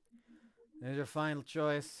There's your final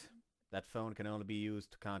choice. That phone can only be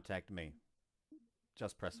used to contact me.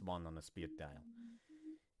 Just press 1 on the speed dial.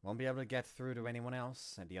 Won't be able to get through to anyone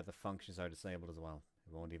else, and the other functions are disabled as well.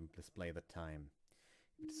 It won't even display the time.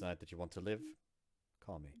 If you decide that you want to live,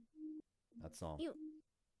 call me. That's all.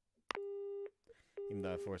 Even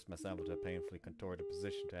though I forced myself into a painfully contorted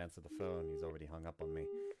position to answer the phone, he's already hung up on me.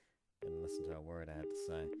 Didn't listen to a word I had to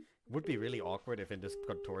say. It would be really awkward if in this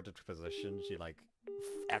contorted position she like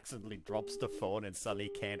accidentally drops the phone and suddenly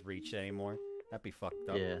can't reach anymore. That'd be fucked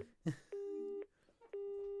up. Yeah.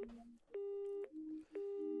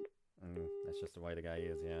 That's just the way the guy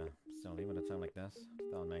is, yeah. Still, even at a time like this, the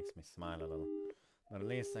thought makes me smile a little. But at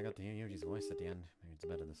least I got to hear Yuji's voice at the end. Maybe it's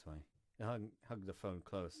better this way. I hug the phone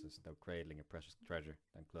close as though cradling a precious treasure,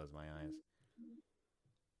 then close my eyes.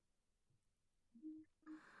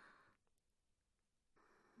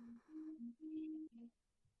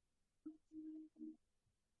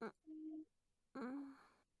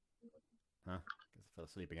 Huh? Guess I fell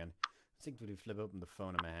asleep again. Instinctively flip open the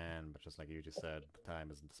phone in my hand, but just like you just said, the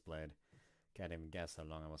time isn't displayed. Can't even guess how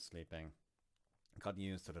long I was sleeping. I got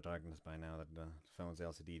used to the darkness by now that the phone's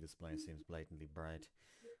LCD display seems blatantly bright.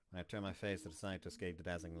 When I turn my face to the side to escape the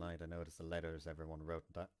dazzling light, I notice the letters everyone wrote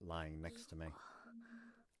lying next to me.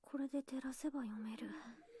 これで照らせば読める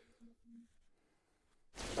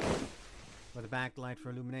With a backlight for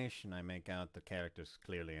illumination, I make out the characters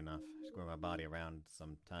clearly enough. I squirm my body around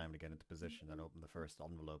some time to get into position, then open the first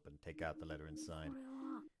envelope and take out the letter inside. これ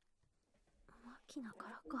はマキナか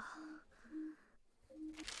らか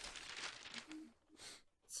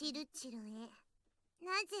チルチルへ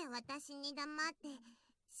なぜ私に黙って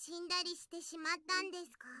死んだりしてしまったんで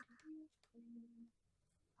すか？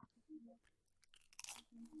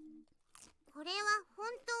これは本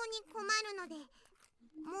当に困るので、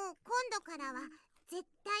もう今度からは絶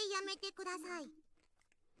対やめてください。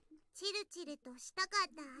チルチルとしたか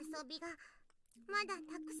った遊びがまだ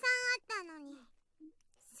たくさんあったのに、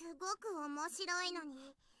すごく面白いの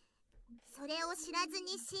に、それを知らず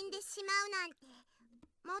に死んでしまうなんて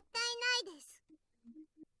もったいないです。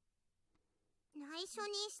内緒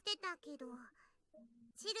にしてたけど、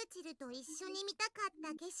チルチルと一緒に見たかっ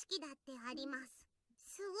た景色だってあります。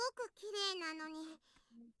すごく綺麗なのに、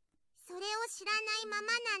それを知らないまま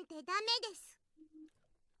なんてダメです。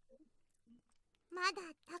まだ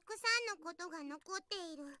たくさんのことが残って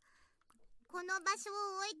いるこの場所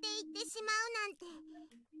を置いていってしまうなんて。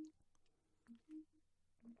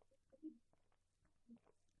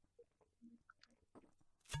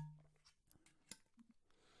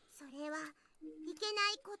それはいけ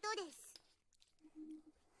ないことです。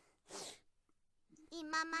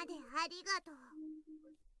今までありがとう。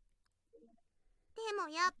でも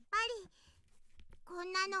やっぱりこ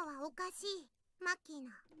んなのはおかしい、マキ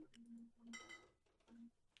ナ。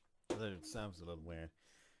It sounds a little weird.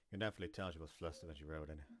 You can definitely tell she was flustered when she wrote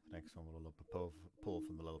it. The next one will pull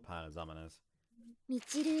from the little pile is ominous. み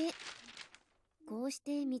ちるへ。こうし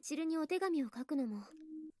てみちるにお手紙を書くのも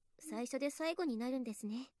最初で最後になるんです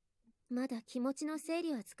ね。まだ気持ちの整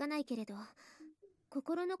理はつかないけれど、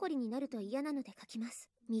心残りになると嫌なので書きます。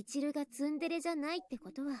みちるがツンデレじゃないって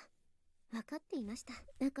ことは分かっていました。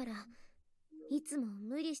だからいつも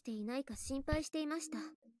無理していないか心配していました。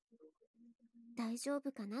大丈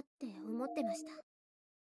夫かなって思ってました。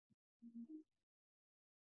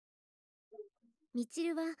みち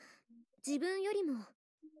るは自分よりも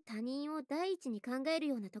他人を第一に考える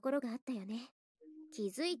ようなところがあったよね。気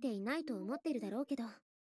づいていないと思ってるだろうけど、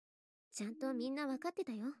ちゃんとみんな分かって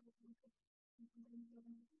たよ。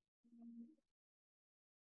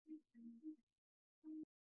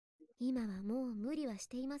今はもう無理はし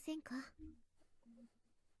ていませんか？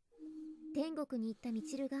天国に行ったみ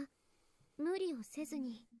ちるが無理をせず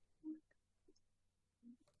に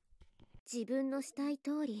自分のしたい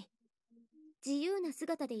通り自由な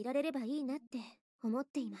姿でいられればいいなって思っ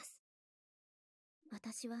ています。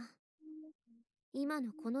私は今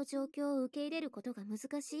のこの状況を受け入れることが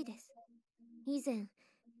難しいです。以前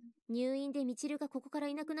入院でみちるがここから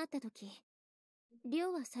いなくなった時、り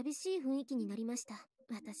ょうは寂しい雰囲気になりました。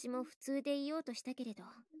私も普通でいようとしたけれど、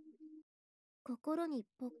心に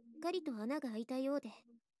ぽっかりと穴が開いたようで、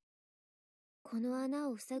この穴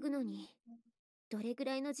を塞ぐのにどれぐ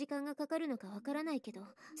らいの時間がかかるのかわからないけど、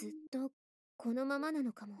ずっとこのままな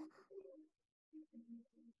のかも。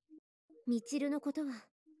みちるのことは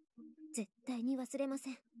絶対に忘れま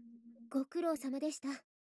せん。ご苦労様でした。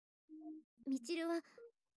みちるは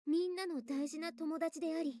みんなの大事な友達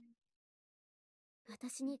であり、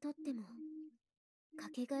私にとってもか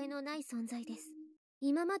けがえのない存在です。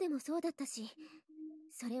今までもそうだったし、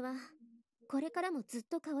それはこれからもずっ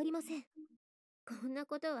と変わりません。こんな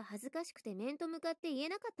ことは恥ずかしくて面と向かって言え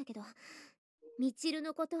なかったけど、みちる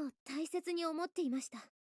のことを大切に思っていました。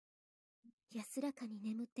安らかに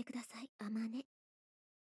眠ってください、あまね。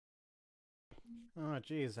Oh,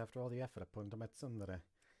 geez, after all the effort I put into my tsundere.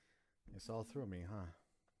 It's all through me, huh?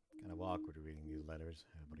 Kind of awkward reading these letters.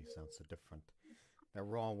 Everybody sounds so different. They're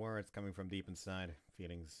raw words coming from deep inside.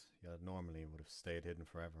 Feelings that normally would have stayed hidden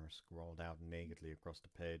forever, scrawled out nakedly across the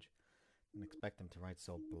page. Didn't expect them to write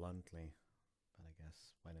so bluntly. But I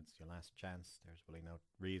guess when it's your last chance, there's really no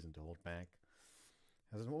reason to hold back.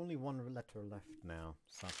 There's only one letter left now.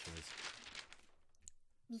 Sachi's.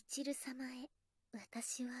 みちる様へ。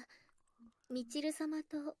私はみちる様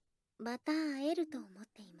とまた会えると思っ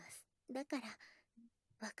ています。だから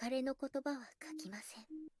別れの言葉は書きません。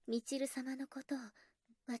みちる様のことを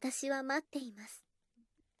私は待っています。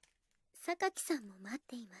榊さんも待っ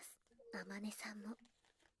ています。あまねさんも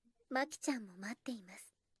まきちゃんも待っていま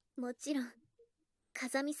す。もちろん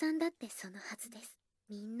風見さんだってそのはずです。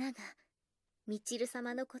みんながみちる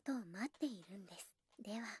様のことを待っているんです。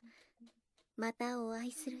ではまたお会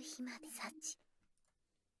いする日まで。サチ。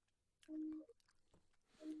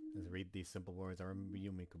 As I read these simple words, I remember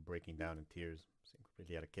Yumiko breaking down in tears. Seemed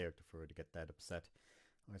completely out of character for her to get that upset.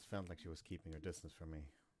 I always felt like she was keeping her distance from me.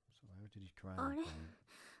 So why did you cry? あれ、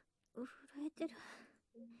震えてる。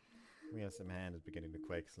Yes, my hand is beginning to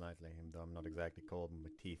quake slightly, even though I'm not exactly cold and my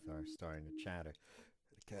teeth are starting to chatter.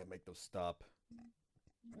 I can't make those stop.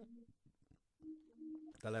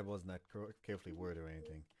 The letter wasn't that carefully worded or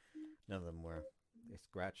anything. None of them were. They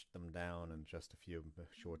scratched them down in just a few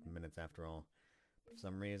short minutes after all. For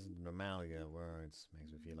some reason, the normality of words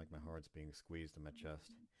makes me feel like my heart's being squeezed in my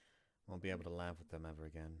chest. Won't be able to laugh with them ever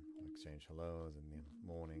again, or exchange hellos in the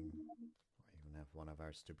morning, or even have one of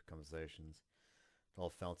our stupid conversations. It all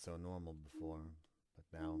felt so normal before, but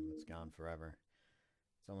now it's gone forever.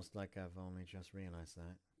 It's almost like I've only just realized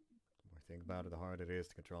that. The more I think about it, the harder it is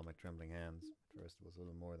to control my trembling hands. At first it was a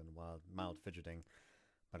little more than mild fidgeting,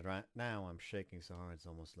 but right now I'm shaking so hard it's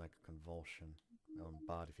almost like a convulsion. My own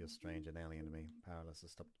body feels strange and alien to me. Powerless to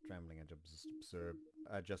stop trembling,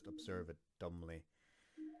 I just observe it dumbly.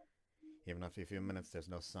 Even after a few minutes, there's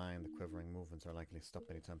no sign the quivering movements are likely to stop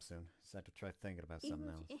anytime soon. Decided to try thinking about something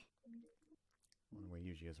else. I wonder where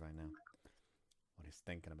Yuji is right now. What he's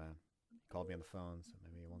thinking about. He called me on the phone, so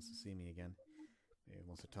maybe he wants to see me again. Maybe he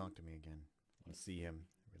wants to talk to me again. I want to see him.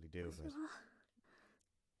 I really do, but...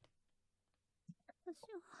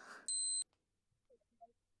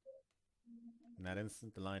 In that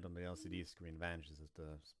instant, the light on the LCD screen vanishes as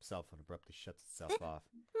the cell phone abruptly shuts itself off.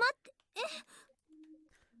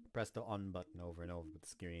 Press the on button over and over, but the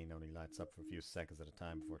screen only lights up for a few seconds at a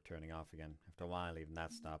time before turning off again. After a while, even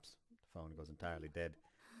that stops. The phone goes entirely dead.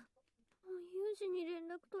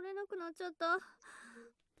 The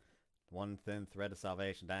one thin thread of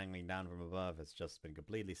salvation dangling down from above has just been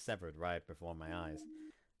completely severed right before my eyes.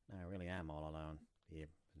 Now I really am all alone, here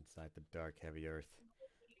inside the dark, heavy earth.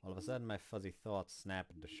 All of a sudden, my fuzzy thoughts snap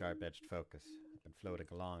into sharp-edged focus. I've been floating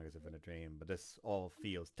along as if in a dream, but this all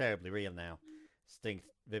feels terribly real now. Distinct,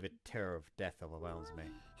 vivid terror of death overwhelms me.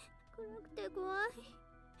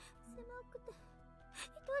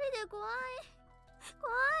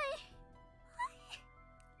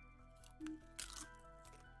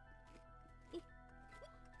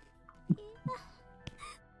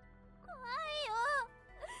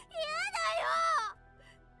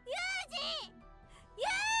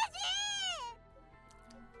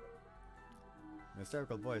 The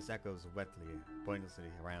hysterical voice echoes wetly,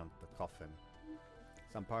 pointlessly around the coffin.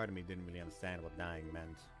 Some part of me didn't really understand what dying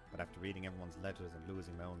meant, but after reading everyone's letters and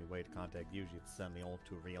losing my only way to contact Yuji, it's suddenly all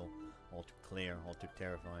too real, all too clear, all too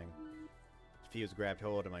terrifying. The fuse grabbed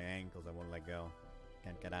hold of my ankles, I won't let go.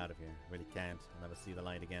 Can't get out of here, really can't. I'll never see the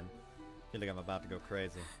light again. Feel like I'm about to go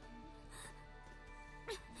crazy.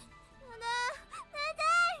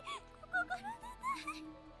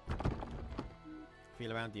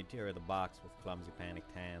 Feel around the interior of the box with clumsy,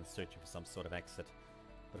 panicked hands, searching for some sort of exit.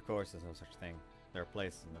 But of course, there's no such thing. There are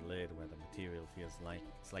places in the lid where the material feels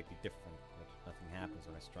slightly different, but nothing happens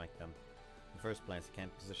when I strike them. In the first place, I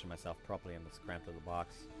can't position myself properly in this cramped little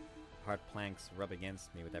box. Hard planks rub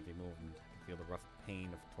against me with every movement. I can feel the rough pain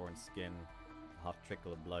of torn skin, the hot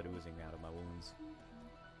trickle of blood oozing out of my wounds.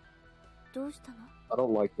 I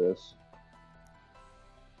don't like this.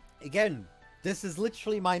 Again, this is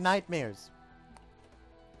literally my nightmares.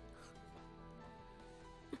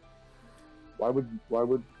 Why would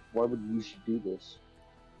you should do this?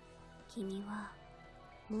 He's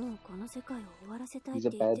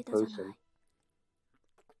a bad person.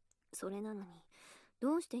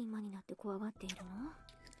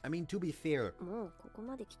 I mean, to be fair,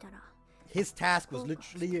 his task was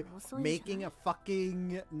literally making a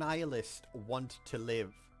fucking nihilist want to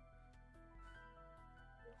live.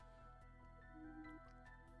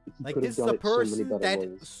 Like, this is a person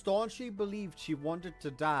that staunchly believed she wanted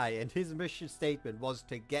to die, and his mission statement was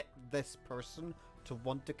to get this person to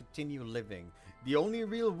want to continue living. The only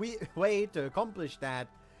real way to accomplish that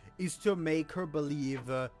is to make her believe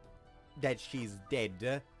that she's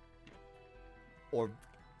dead or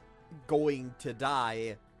going to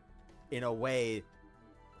die in a way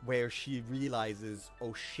where she realizes,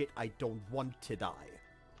 oh shit, I don't want to die.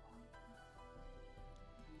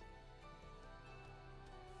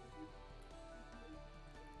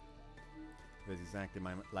 It was exactly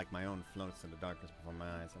like my own floats in the darkness before my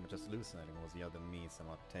eyes. I'm just hallucinating, or was the other me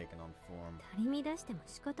somewhat taken on form?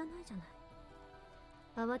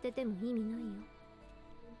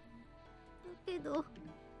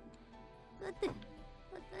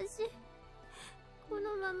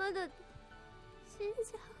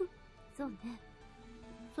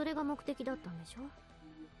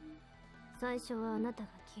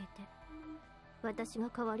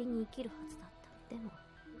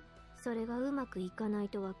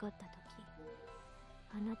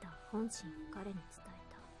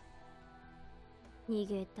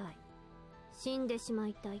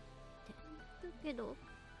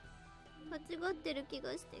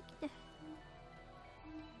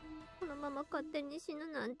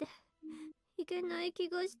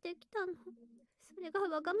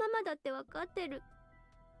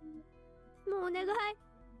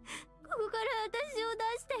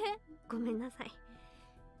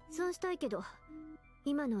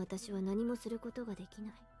 今の私は何もすることができな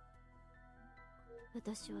い。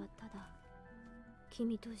私はただ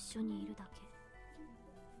君と一緒にいるだけ。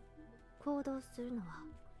行動するのは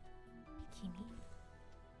君。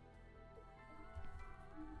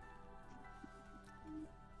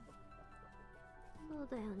そう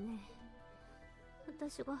だよね。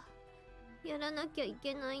私がやらなきゃい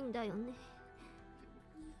けないんだよね。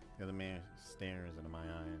 The other man stares into my eyes,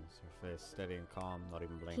 her face steady and calm, not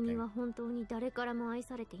even 君 blinking. は本当に誰からも愛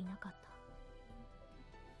されていなかった。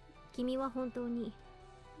君は本当に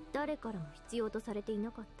誰からも必要とされてい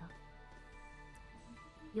なかった。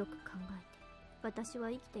よく考えて、私は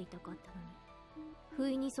生きていたかったのに、不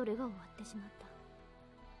意にそれが終わってしまった。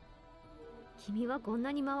君はこん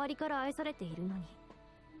なに周りから愛されているのに、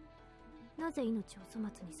なぜ命を粗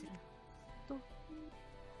末にするの？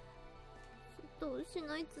ずっと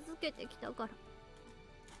失い続けてきたから。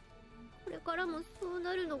これからもそう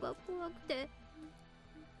なるのが怖くて。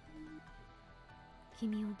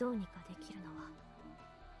君をどうにかできるのは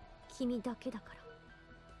君だけだから。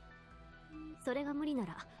それが無理な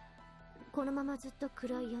らこのままずっと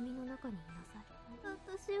暗い闇の中にいなさい。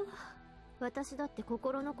私だって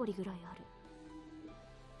心残りぐらいある。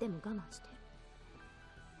でも我慢してる。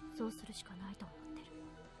そうするしかないと思ってる。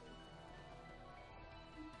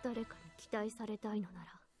誰かに期待されたいのなら、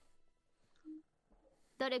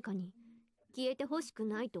誰かに消えてほしく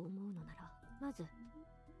ないと思うのなら、まず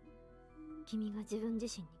君が自分自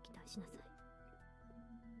身に期待しなさい。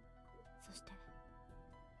そして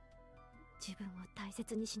自分を大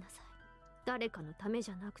切にしなさい。誰かのため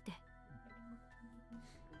じゃなくて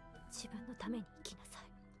自分のために生きなさい。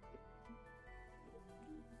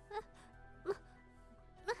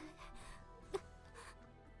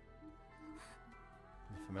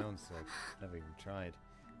For my own sake, I've never even tried.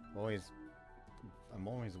 I'm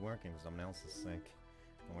always working for someone else's sake.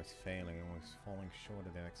 Always failing, always falling short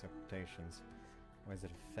of their expectations. Always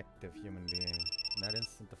an effective human being. In that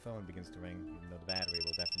instant, the phone begins to ring, even though the battery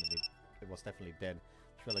was definitely dead.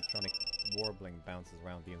 Shrill electronic warbling bounces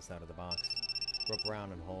around the inside of the box. Grope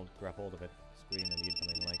around and grab hold of it. Screen and the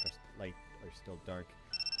incoming light are still dark.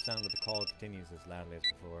 The sound of the call continues as loudly as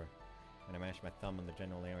before. And I mash my thumb on the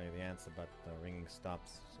general area of the answer, but the ringing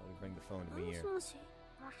stops, so I bring the phone to my ear. もしもし。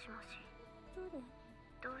誰？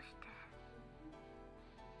ど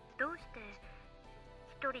うして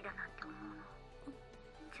一人だなんて思うの？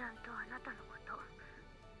ちゃんとあなたのこと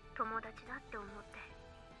友達だって思って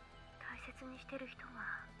大切にしてる人が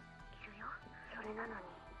いるよ。それなのに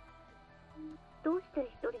どうして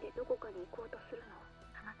一人でどこかに行こうとするの？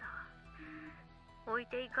あなたは置い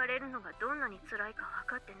ていかれるのがどんなに辛いか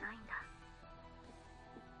分かってないんだ。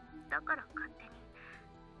だから勝手に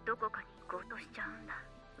どこかに行こうとしちゃうんだ。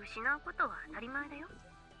失うことは当たり前だよ。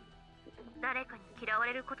誰かに嫌わ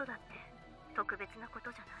れることだって特別なこ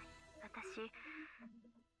とじゃない。私、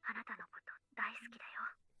あなたのこと大好きだよ。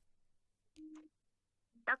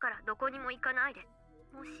だからどこにも行かないで。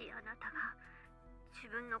もしあなたが自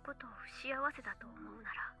分のことを不幸せだと思う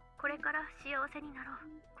なら、これから幸せになろう。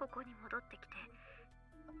ここに戻ってきて、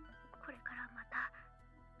これからまた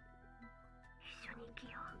一緒に生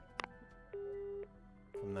きよう。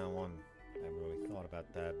From now on, I haven't really thought about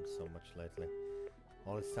that so much lately.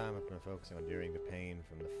 All this time I've been focusing on enduring the pain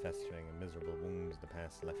from the festering and miserable wounds the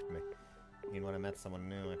past left me. Even when I met someone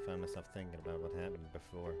new, I found myself thinking about what happened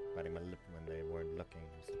before, biting my lip when they weren't looking.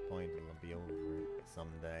 What's the point? It'll be over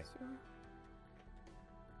someday.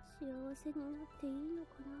 幸せになっていいの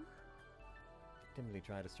かな。 Timidly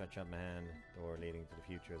try to stretch out my hand. The door leading to the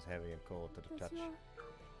future is heavy and cold to the touch. 私は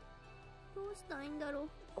どうしたいんだろう。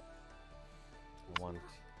 I want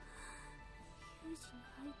ユージに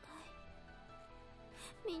会いたい。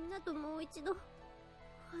みんなともう一度お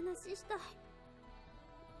話ししたい。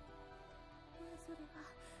それが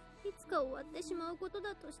いつか終わってしまうこと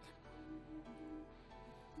だとしても、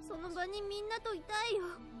その場にみんなといたいよ。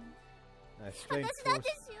 I 私だって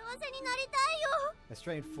幸せになりたいよ。 I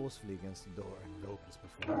strained forcefully against the door and it opens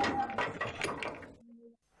before me.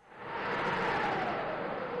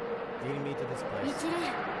 Leading me to this ミ place. チル、よ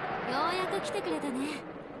うやく来てくれたね。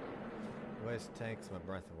 The voice takes my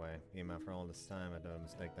breath away. Even after all this time, I don't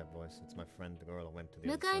mistake that voice. It's my friend, the girl who went to the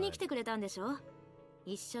迎えに来 other て side. くれたんでしょ。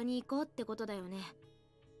一緒に行こうってことだよね。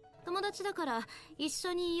友達だから一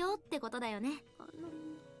緒にいようってことだよね。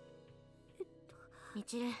み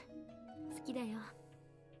ちる、好きだよ。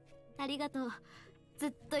ありがとう。ず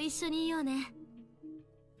っと一緒にいようね。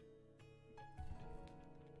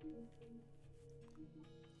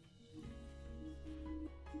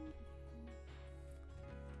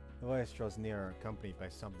The voice draws nearer, accompanied by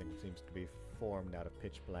something that seems to be formed out of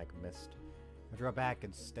pitch black mist. I draw back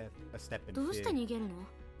and a step in どうして fear. 逃げるの？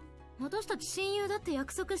私たち親友だって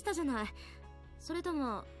約束したじゃない。それと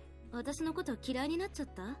も私のこと嫌いになっちゃっ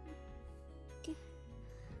た？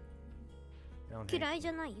 Don't hate 嫌いじ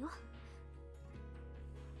ゃないよ。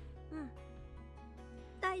うん。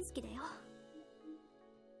大好きだよ。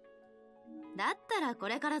だったらこ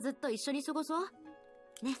れからずっと一緒に過ごそう。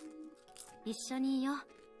ね。一緒にいよう。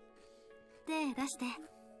手出して。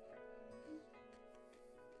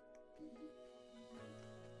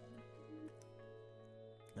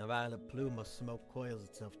A violet plume of smoke coils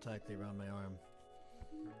itself tightly around my arm.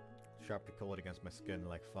 Sharply cold against my skin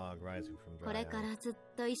like fog rising from こ dry れから eyes. ずっ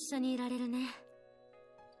と一緒にいられるね。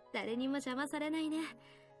誰にも邪魔されないね。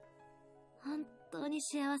本当に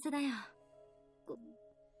幸せだよ。ごめ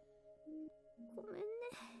んね。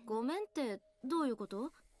ごめんってどういうこ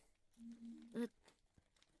と？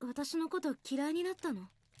私のこと嫌いになったの？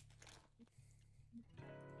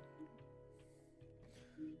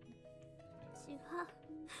違う。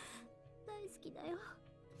大好きだよ。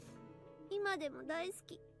今でも大好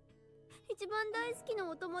き。一番大好きな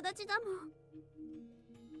お友達だもん。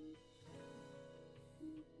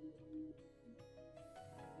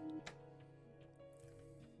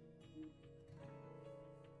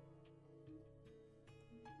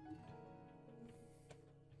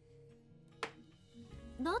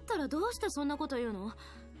だったらどうしてそんなこと言うの？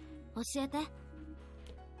教えて。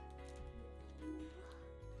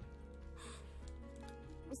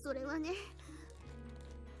それはね、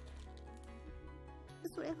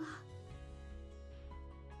それは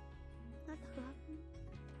あなたが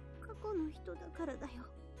過去の人だからだよ。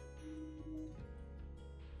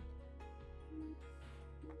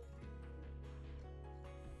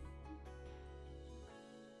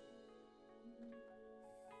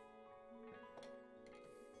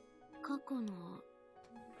過去の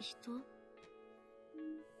人？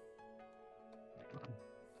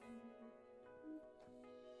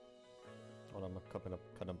 Hold on, I'm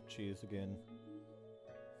cut up cheese again.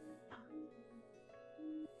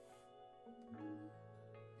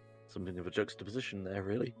 Something of a juxtaposition there,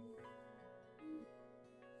 really.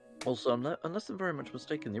 Also, unless I'm very much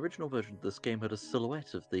mistaken, the original version of this game had a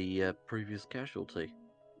silhouette of the previous casualty.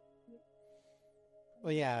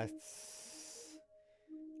 Well, yeah,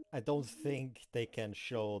 I don't think they can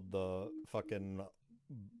show the fucking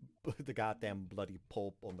the goddamn bloody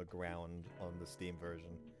pulp on the ground on the Steam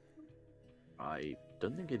version. I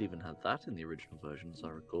don't think it even had that in the original version, as I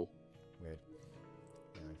recall. Weird.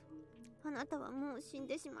 Nice. あなたはもう死ん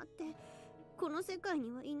でしまって、この世界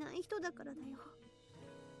にはいない人だからだよ。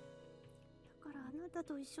だからあなた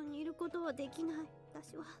と一緒にいることはできない。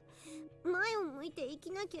私は前を向いて生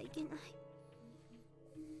きなきゃいけな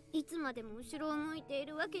い。いつまでも後ろを向いてい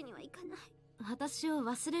るわけにはいかない。私を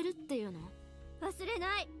忘れるっていうの？忘れ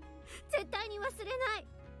ない。絶対に忘れない。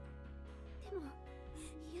でも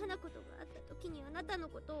嫌なことがあった時にあなたの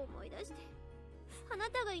ことを思い出して、あな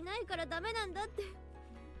たがいないからダメなんだって、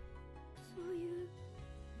そういう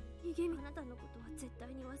逃げ道。あなたのことは絶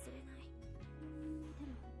対に忘れない。で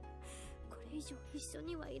もこれ以上一緒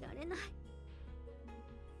にはいられない。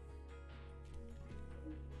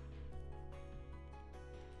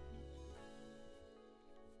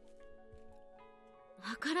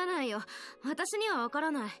わからないよ。私にはわか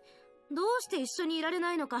らない。どうして一緒にいられ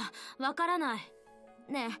ないのかわからない。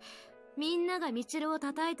ねえ、みんながミチルを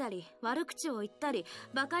叩いたり悪口を言ったり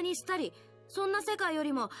バカにしたり、そんな世界よ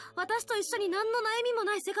りも私と一緒に何の悩みも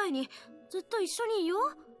ない世界にずっと一緒にいよう。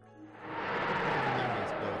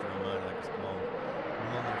 Memories blow through my mind like a small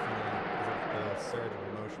moment feeling as if a surge of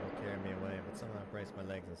emotion will carry me away, but somehow I brace my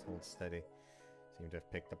legs and hold steady. Seem to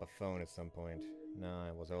have picked up a phone at some point. No,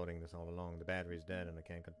 I was holding this all along. The battery's dead and it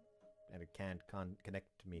can't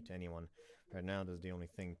connect me to anyone. Right now, this is the only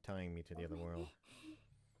thing tying me to the other world.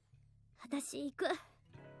 私行く。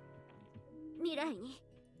未来に。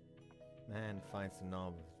 Man finds the knob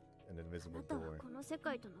of an あ invisible なたは door. この世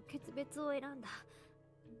界との決別を選んだ。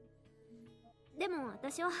でも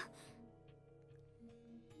私も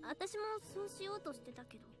そうしようとしてた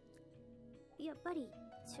けど、やっぱり違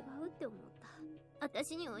うって思った。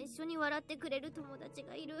私には一緒に笑ってくれる友達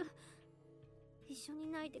がいる。一緒に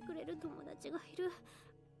泣いてくれる友達がいる。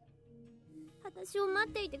私を待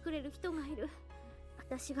っていてくれる人がいる。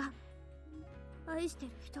私が愛して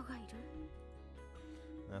る人がいる。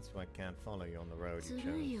 That's why I can't follow you on the road ず you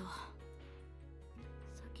るい chose. よ。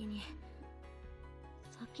先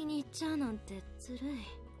に行っちゃうなんてずるい。ごめん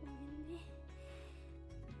ね。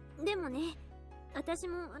でもね、私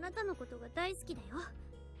もあなたのことが大好きだよ。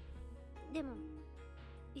でも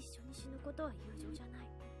一緒に死ぬことは友情じゃない。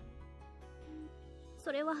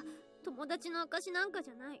それは友達の証なんかじ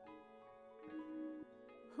ゃない。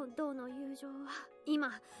本当の友情は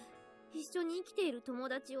今一緒に生きている友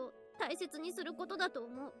達を大切にすることだと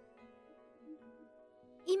思う。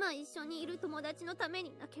今一緒にいる友達のため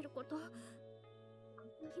に泣けること、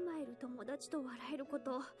今いる友達と笑えるこ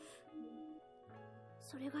と、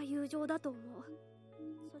それが友情だと思う。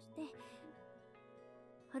そして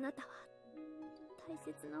あなたは大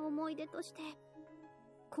切な思い出として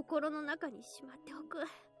心の中にしまっておく。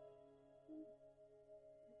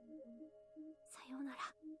さようなら。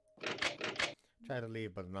 Try to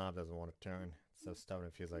leave, but the knob doesn't want to turn. It's so stubborn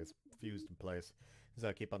it feels like it's fused in place. So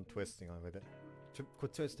I keep on twisting on with it.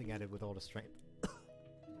 Quit twisting at it with all the strength.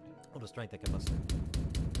 All the strength I can muster.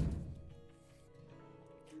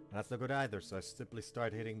 That's no good either, so I simply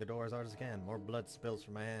start hitting the door as hard as I can. More blood spills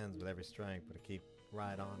from my hands with every strike, but I keep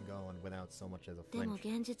right on going without so much as a でも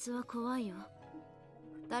flinch. 現実は怖いよ。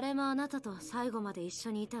誰もあなたと最後まで一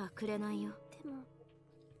緒にいてはくれないよ。でも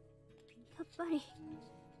やっぱり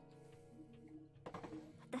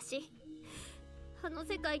私あの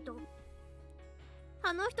世界と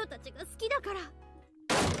あの人たちが好きだから。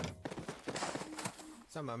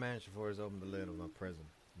 Somehow I managed to force open the lid of my prison.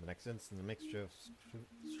 In the next instant, a mixture of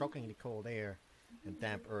strikingly cold air and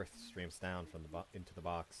damp earth streams down from into the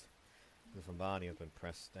box. The different body has been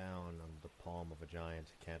pressed down on the palm of a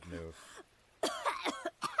giant. Can't move.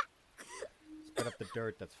 Spit up the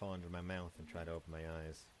dirt that's fallen into my mouth and try to open my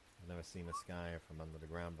eyes. I've never seen the sky from under the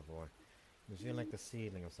ground before. I feel like the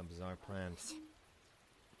seedling of some bizarre plant.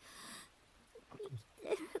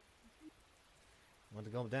 I want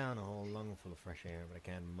to go down a whole lung full of fresh air, but I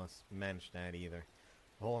can't manage that either.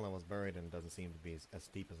 The hole I was buried in doesn't seem to be as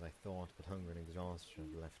deep as I thought, but hunger and exhaustion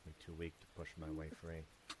have left me too weak to push my way free.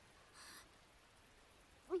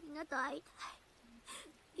 みんなと会いた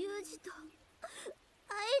い。ユージと会い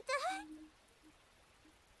たい。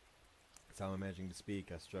 As I'm managing to speak,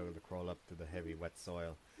 I struggle to crawl up through the heavy, wet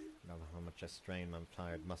soil. No matter how much I strain my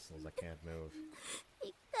tired muscles, I can't move. 行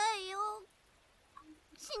きたいよ。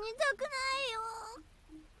死にたくないよ。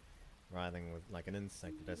 Writhing like an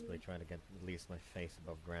insect, I desperately try to get at least my face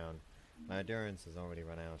above ground. My endurance has already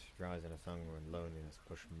run out. Drowsiness, hunger, and loneliness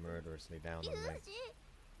push murderously down on me.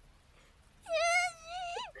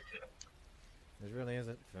 This really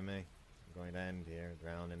isn't for me. I'm going to end here,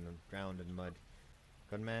 drowned in mud.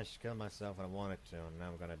 Couldn't manage to kill myself when I wanted to, and now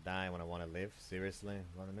I'm gonna die when I want to live? Seriously?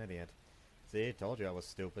 What an idiot. See, told you I was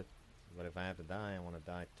stupid. But if I have to die, I want to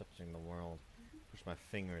die touching the world. Push my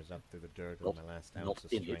fingers up through the dirt with my last ounce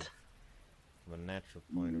of strength. From a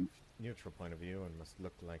neutral point of view, it must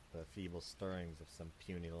look like the feeble stirrings of some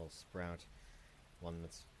puny little sprout. One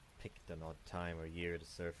that's picked an odd time or year to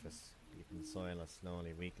surface. Deep in the soil, I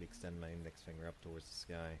slowly, weakly extend my index finger up towards the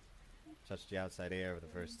sky. Touch the outside air for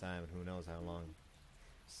the first time in who knows how long.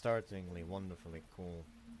 Startlingly, wonderfully cool.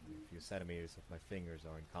 A few centimeters of my fingers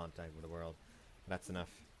are in contact with the world. But that's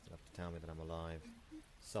enough. It's enough to tell me that I'm alive.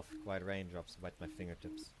 Soft, quiet raindrops wet my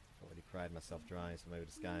fingertips. I've already cried myself dry, so maybe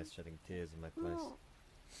the sky is shedding tears in my place.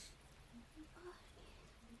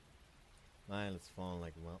 Violets fall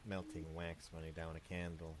like melting wax running down a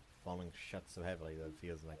candle, falling shut so heavily that it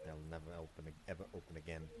feels like they'll never ever open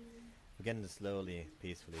again. Beginning to slowly,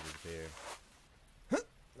 peacefully disappear.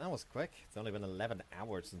 That was quick. It's only been 11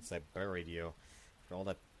 hours since I buried you. For all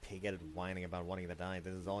that pig-headed whining about wanting to die,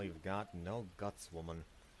 this is all you've got? No guts, woman.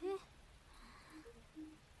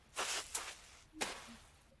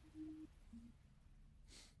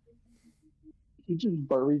 He just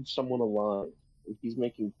buried someone alive. He's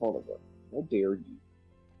making fun of him. How dare you?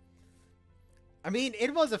 I mean,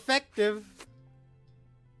 it was effective.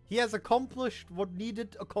 He has accomplished what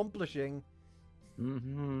needed accomplishing.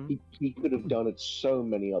 Mm-hmm. He could have done it so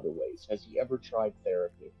many other ways. Has he ever tried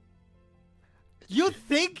therapy? You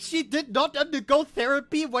think she did not undergo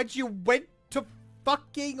therapy when she went to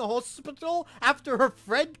fucking hospital after her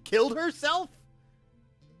friend killed herself?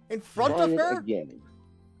 In front Try of it her? again.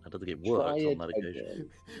 I don't think it works Try on it medication. again.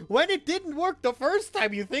 When it didn't work the first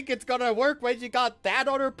time, you think it's gonna work when she got that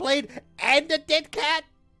on her plate and a dead cat?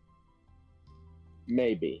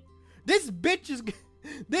 Maybe. This bitch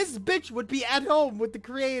would be at home with the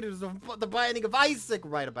creators of The Binding of Isaac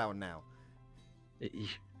right about now. Yeah,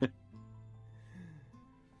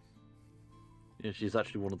 she's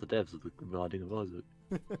actually one of the devs of The Binding of Isaac.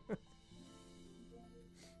 I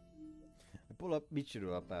pull up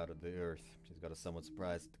Michiru up out of the earth. She's got a somewhat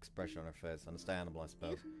surprised expression on her face. Understandable, I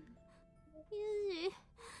suppose. ユ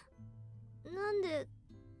ージ、なんで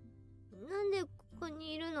ここ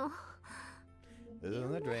にいるの？ This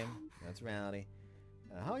isn't a dream. That's reality.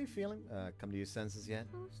 How are you feeling? Come to your senses yet?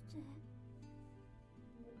 どうして？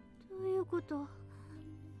どういうこと？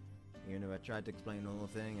 Even if I tried to explain the whole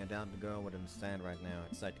thing, I doubt the girl would understand right now. I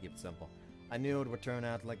decided to keep it simple. I knew it would turn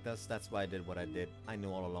out like this, that's why I did what I did. I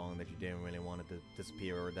knew all along that you didn't really want it to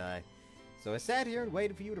disappear or die. So I sat here and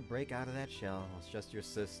waited for you to break out of that shell. It's just your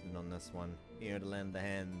assistant on this one, here to lend a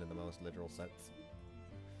hand in the most literal sense.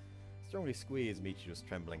 Strongly squeezed Michiru's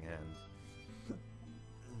trembling hand.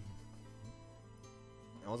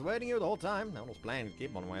 I was waiting here the whole time. I was planning to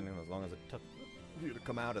keep on waiting as long as it took you to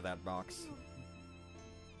come out of that box.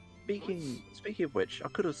 Speaking of which, I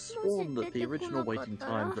could have sworn that the original waiting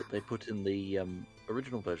time that they put in the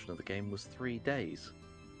original version of the game was 3 days.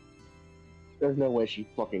 There's no way she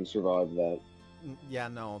fucking survived that. Yeah,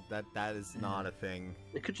 no, that is not a thing.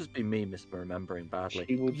 It could just be me misremembering badly.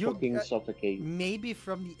 She would fucking suffocate. Maybe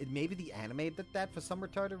the anime did that for some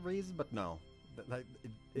retarded reason, but no. Like,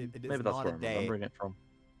 it is Maybe that's not where a I'm day. remembering it from.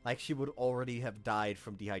 Like, she would already have died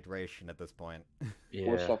from dehydration at this point.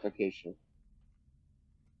 Yeah. Or suffocation.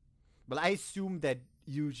 But I assume that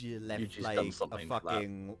Yuji left Yuji's like done a something for that.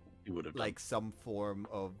 fucking You would have like some form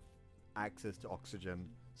of access to oxygen,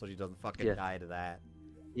 so she doesn't fucking Yeah. die to that.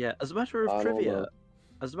 Yeah, as a matter I of don't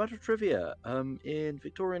trivia, know. in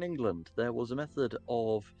Victorian England, there was a method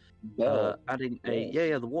of Bell. adding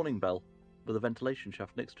Yeah. the warning bell with a ventilation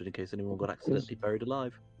shaft next to it in case anyone got accidentally buried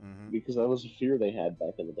alive. Mm-hmm. Because that was a fear they had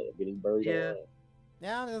back in the day of getting buried Yeah. alive.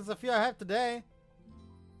 Yeah, there's a few I have today.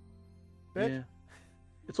 Bitch. Yeah.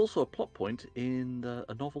 It's also a plot point in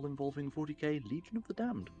a novel involving 40k Legion of the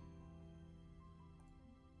Damned.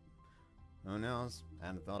 Who knows? I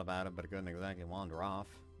hadn't thought about it, but it couldn't exactly wander off.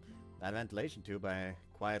 That ventilation tube I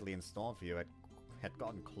quietly installed for you had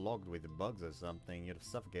gotten clogged with bugs or something. You'd have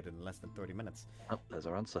suffocated in less than 30 minutes. Oh, there's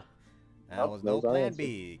our answer. That was no there's our plan answer.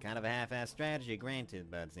 B. Kind of a half-assed strategy, granted,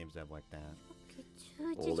 but it seems to have worked out.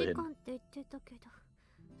 11時間って言ってたけど、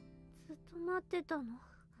ずっと待ってたの。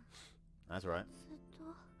 That's right. ずっと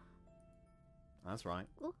That's right.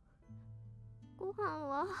 ご飯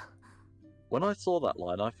は When I saw that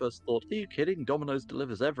line, I first thought, are you kidding? Domino's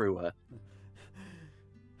delivers everywhere.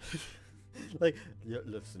 Like,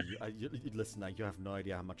 listen, listen, you have no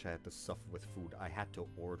idea how much I had to suffer with food. I had to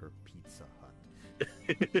order Pizza Hut.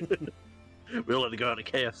 We all had to go out to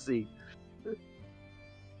KFC.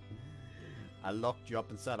 I locked you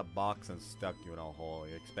up inside a box and stuck you in a hole.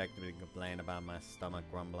 You expected me to complain about my stomach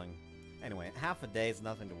grumbling? Anyway, half a day is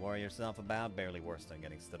nothing to worry yourself about. Barely worse than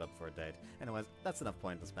getting stood up for a date. Anyways, that's enough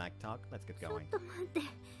pointless back talk. Let's get ちょっ going. と待って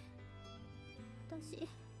私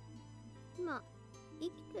今生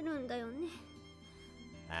きてるんだよね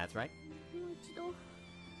That's right. もう一度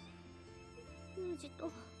ユージ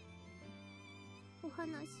とお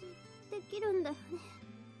話できるんだよね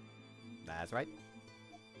That's right.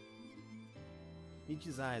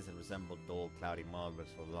 Michi's eyes had resembled dull, cloudy marbles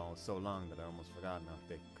for so long that I almost forgot now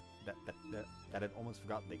that I'd almost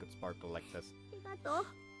forgotten they could sparkle like this. ありがとう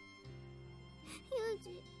ユー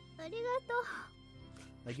ジありがと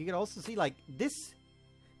う Like, you can also see, like, this...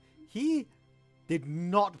 He did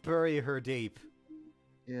not bury her deep.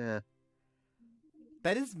 Yeah.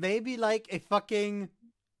 That is maybe, like, a fucking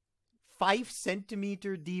 5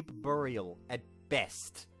 centimeter deep burial at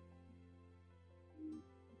best.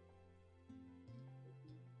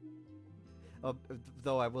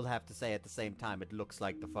 Though I will have to say at the same time, it looks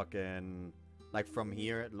like the fucking... Like, from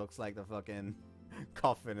here, it looks like the fucking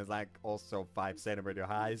coffin is, like, also 5 centimeter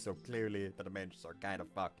high, so clearly the dimensions are kind of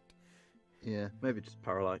fucked. Yeah, maybe just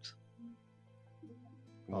parallax.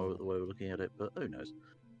 Oh. The way we're looking at it, but who knows?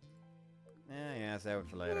 Yeah, save it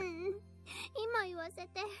for う later. ん今言わせ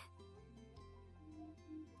て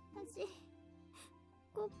私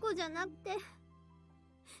ごっこじゃなくてユ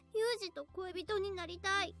ージと恋人になり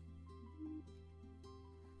たい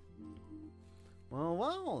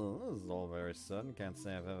Well, this is all very sudden. Can't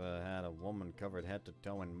say I've ever had a woman covered head to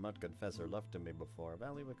toe in mud confess her love to me before. A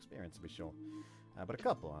valuable experience, to be sure. But a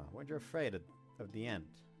couple, weren't you afraid of the end?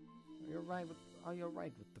 Are you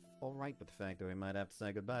all right with the fact that we might have to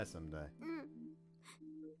say goodbye someday? うん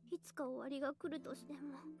いつか終わりが来るとしても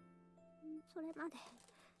それまで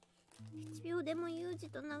1秒でもユージ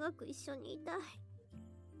と長く一緒にいたい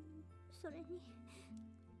それに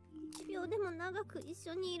1秒でも長く一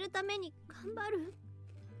緒にいるために頑張る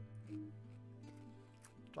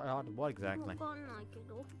Try hard to what わ exactly? かんないけ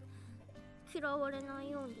ど嫌われな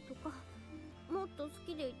いようにとかもっと好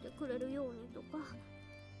きでいてくれるようにとか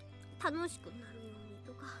楽しくなるように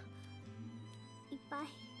とか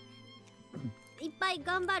いっぱい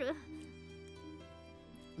頑張る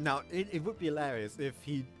Now, it would be hilarious if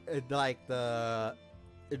he, like, the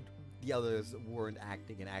others weren't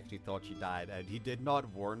acting and actually thought she died, and he did not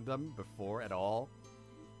warn them before at all.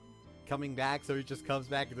 coming back, so he just comes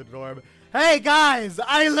back into the dorm. Hey guys,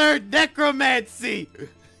 I learned necromancy!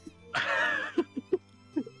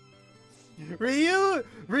 Reduce,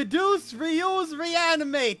 reuse,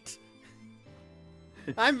 reanimate!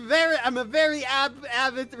 I'm a very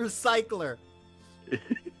avid recycler.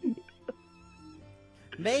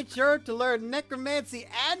 Made sure to learn necromancy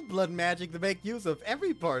and blood magic to make use of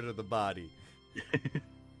every part of the body.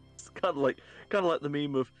 It's kind of like the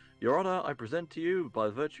meme of, Your Honor, I present to you, by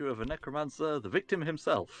virtue of a necromancer, the victim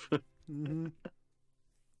himself. Mm-hmm.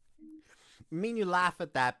 I mean, you laugh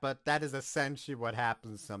at that, but that is essentially what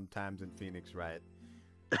happens sometimes in Phoenix Wright.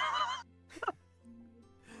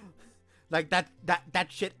 Like that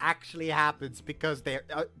shit actually happens because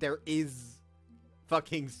there is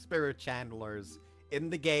fucking spirit channelers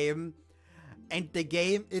in the game, and the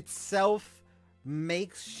game itself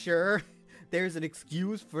makes sure there's an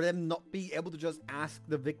excuse for them not being able to just ask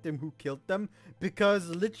the victim who killed them, because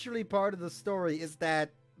literally part of the story is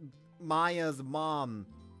that Maya's mom,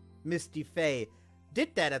 Misty Faye,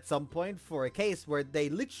 did that at some point for a case where they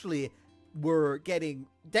literally were getting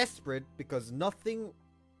desperate because no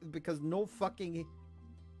fucking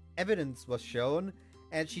evidence was shown,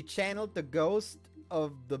 and she channeled the ghost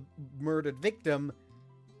of the murdered victim,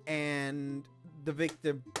 and the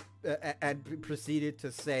victim and proceeded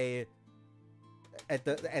to say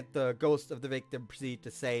the ghost of the victim proceeded to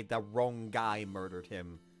say the wrong guy murdered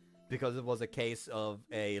him, because it was a case of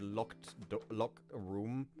a locked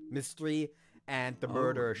room mystery, and the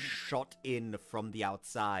murderer shot in from the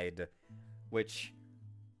outside, which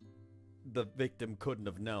the victim couldn't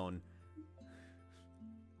have known.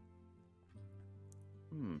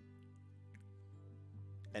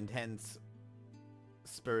 And hence,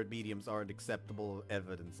 spirit mediums aren't acceptable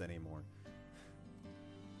evidence anymore.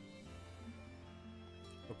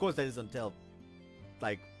 Of course, that is until,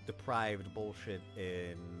 like, deprived bullshit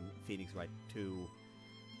in Phoenix Wright 2.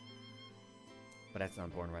 But that's not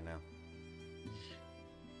important right now.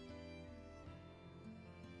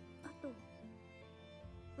 あと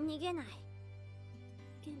逃げない。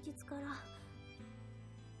現実から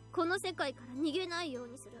この世界から逃げないよう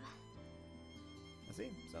にする。I see.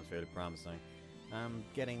 Sounds really promising. I'm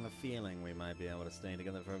getting the feeling we might be able to stay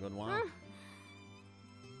together for a good while.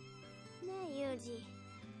 ねえユージ。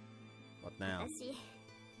 What now? 私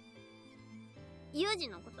ユージ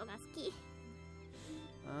のことが好き。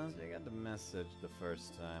 So you got the message the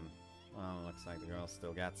first time. Well, looks like the girl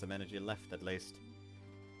still got some energy left at least.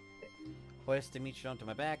 Hoisting Michiru onto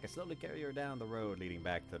my back, I slowly carry her down the road leading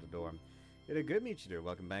back to the dorm. You did good, Michiru.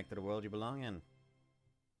 Welcome back to the world you belong in.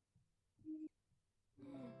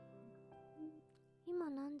 今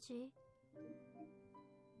何時？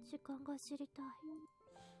時間が知りたい。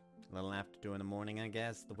 A little after 2 in the morning, I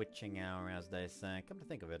guess. The witching hour, as they say. Come to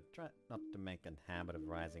think of it, try not to make a habit of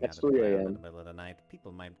rising That's out of the 3 ground in a.m. the middle of the night.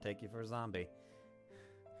 People might take you for a zombie.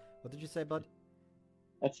 What did you say, bud?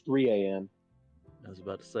 That's 3 a.m. I was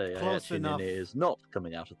about to say, Close enough. Nene is not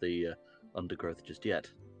coming out of the undergrowth just yet.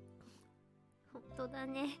 本当だ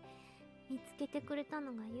ね。見つけてくれた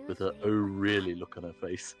のがユー With ジ a oh really look on her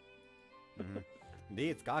face.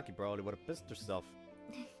 Indeed, Gaki probably would have pissed herself.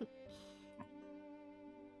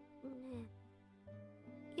 ね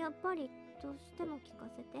え、やっぱりどうしても聞か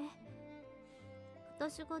せて。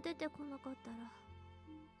私が出てこなかったら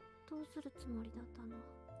どうするつもりだったの？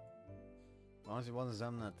 Honestly, wasn't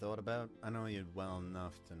something I thought about. I know you well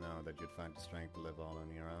enough to know that you'd find the strength to live all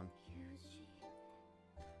on your own. ユージ。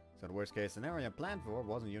 So the worst case scenario I planned for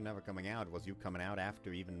wasn't you never coming out, it was you coming out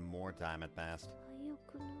after even more time had passed. 最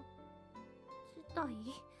悪の事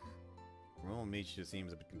態？ Well, Michiru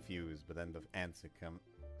seems a bit confused, but then the answer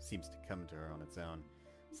seems to come to her on its own.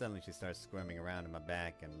 Suddenly she starts squirming around in my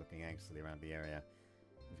back and looking anxiously around the area.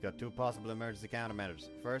 We've got 2 possible emergency countermeasures.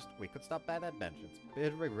 First, we could stop by that bench. It's a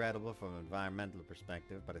bit regrettable from an environmental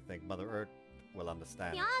perspective, but I think Mother Earth will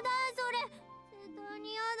understand. やだそれ。絶対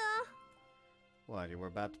にやだ。 What, you were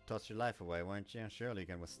about to toss your life away, weren't you? Surely you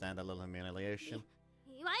can withstand a little humiliation.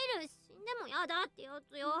 いわゆる死んでもやだってや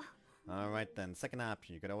つよ。 Alright then, second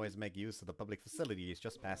option. You could always make use of the public facilities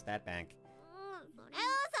just past that bank. それを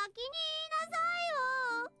先に言いなさい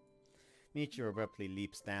よ。 Michiru abruptly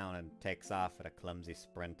leaps down and takes off at a clumsy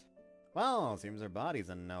sprint. Well, seems her body's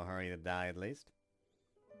in no hurry to die at least.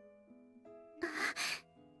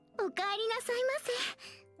 おかえりなさいませ。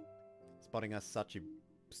 Spotting us, Sachi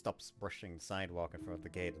stops brushing the sidewalk in front of the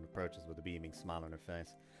gate and approaches with a beaming smile on her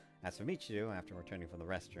face. As for Michiru, after returning from the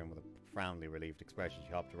restroom with a profoundly relieved expression,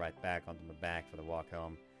 she hopped right back onto my back for the walk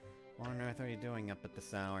home. What on earth are you doing up at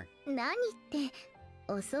this hour? 何って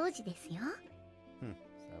お掃除ですよ。 So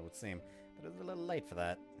it would seem, but it was a little late for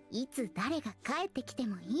that. いつ誰が帰ってきて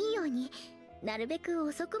もいいようになるべく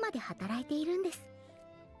遅くまで働いているんです。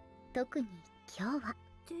特に今日は。っ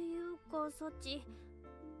ていうかサチ、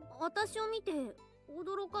私を見て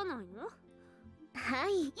驚かないの？は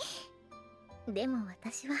い。でも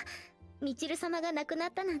私はみちる様が亡くな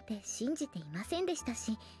ったなんて信じていませんでした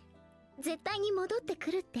し、絶対に戻って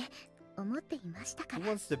くるって思っていましたか Who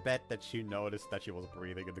ら。 wants to bet that she noticed that she was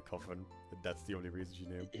breathing in the coffin? And that's the only reason she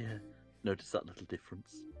knew. Yeah, notice that little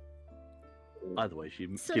difference. Either way, she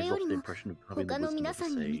gives それよ off り the も impression of having the 他の wisdom 皆 of さ a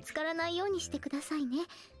んに見 sage. つからないようにしてくださいね。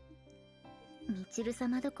みちる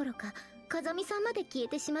様どころか風見さんまで消え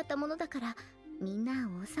てしまったものだから、みんな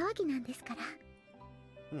大騒ぎなんですから。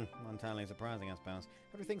Entirely surprising, I suppose.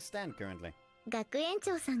 How do things stand currently? 学園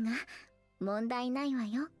長さんが問題ないわ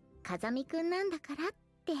よ、風見くんなんだからっ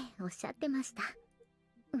ておっしゃってました。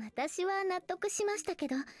私は納得しましたけ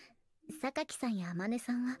ど、榊さんや天音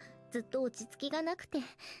さんはずっと落ち着きがなくて、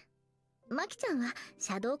マキちゃんは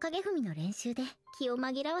シャドウ影踏みの練習で気を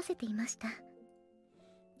紛らわせていました。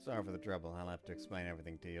 Sorry for the trouble. I'll have to explain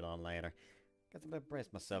everything to you all later. Guess I better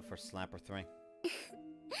brace myself for a slap or three.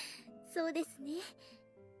 そうですね。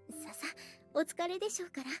ささ、お疲れでしょう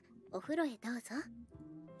からお風呂へどうぞ。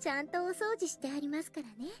ちゃんとお掃除してありますから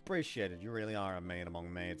ね。 Appreciate it. You really are a maid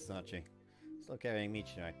among maids, Sachi. Still carrying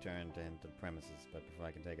Michiru, I turned into the premises, but before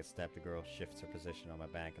I can take a step, the girl shifts her position on my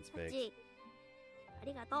back and サ speaks. チ、あ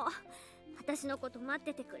りがとう。私のこと待っ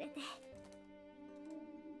ててくれて。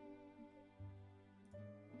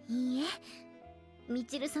いいえ、み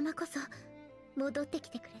ちる様こそ戻って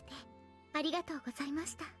きてくれてありがとうございま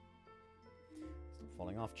した。 Still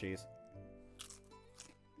falling off, cheese.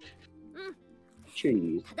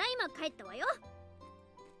 Cheese. ただいま帰ったわよ。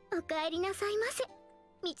おかえりなさいませ、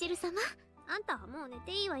みちる様。あんたはもう寝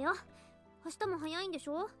ていいわよ。明日も早いんでし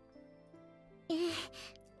ょ？ええ、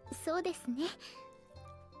そうですね。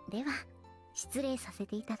では失礼させ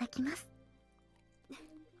ていただきます。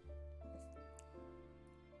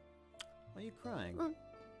 Are you crying?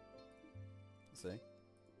 See?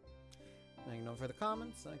 Making no further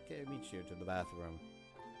comments, I carry Michiru to the bathroom.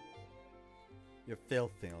 You're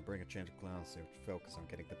filthy. I'll bring a change of clothes so focus on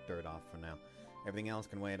getting the dirt off for now. Everything else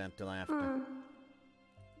can wait until after.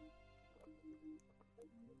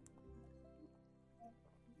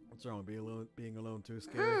 What's wrong? Being alone too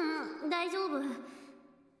scary? 大丈夫。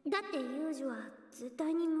だってユージは絶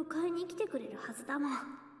対に迎えに来てくれるはずだもん。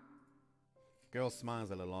 Girl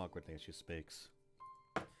smiles a little awkwardly as she speaks.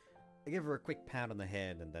 I give her a quick pat on the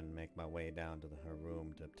head and then make my way down to her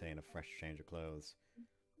room to obtain a fresh change of clothes.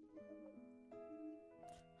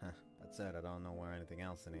 Huh, that said, I don't know where anything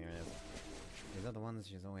else in here is. These are the ones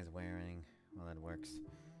she's always wearing. Well, that works.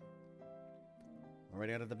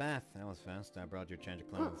 Already out of the bath. That was fast. I brought you a change of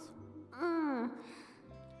clothes.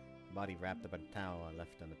 Body wrapped up in a towel I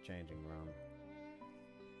left in the changing room.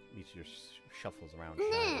 Michiru shuffles around. ね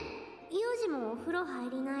え、ユージもお風呂入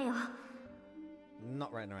りなよ。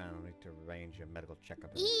 Not right around. I need to arrange your medical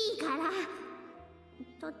checkup. いいから。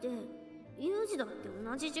だってユージだって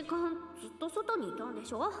同じ時間ずっと外にいたんで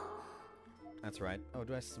しょ？ That's right. Oh,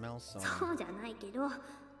 do I smell so? そうじゃないけど、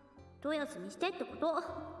一休みしてってこと。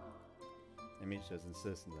 Michiru's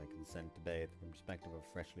insistent I consent to bathe. From the perspective of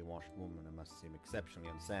a freshly washed woman, I must seem exceptionally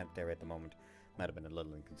unsanitary at the moment. Might have been a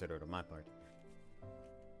little inconsiderate on my part.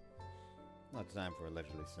 Not time for a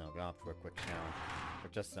leisurely snow. Go off for a quick shower.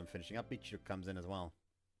 But just as I'm finishing up, Michiru comes in as well.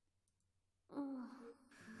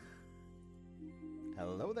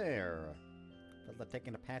 Hello there. Felt like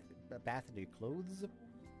taking a bath into your clothes?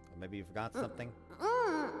 Or maybe you forgot something?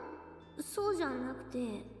 そうじゃなくて、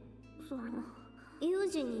そのユー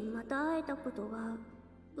ジにまた会えたことが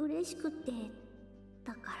嬉しくて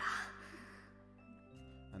だか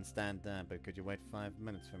ら。 Understand that, but could you wait 5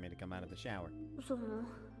 minutes for me to come out of the shower? その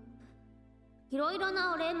いろいろ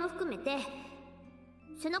なお礼も含めて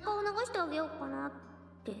背中を流してあげようかなっ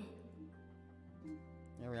て。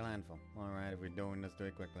 You're a real handful. Alright, if we're doing this, do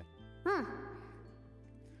it quickly. うん。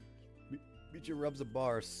 Michiru rubs a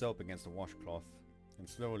bar of soap against the washcloth and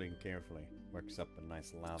slowly and carefully works up a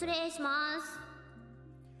nice 失 lather. 礼します。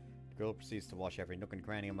 The girl proceeds to wash every nook and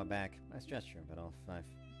cranny on my back. Nice gesture, but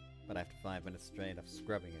after 5 minutes straight of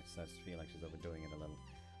scrubbing it, starts to feel like she's overdoing it a little.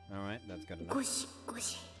 Alright, that's good enough. ゴシゴ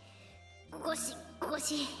シゴシゴ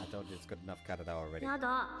シ。 I told you it's good enough. Cut it out already. やだ。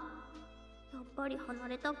やっぱり離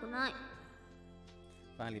れたくない。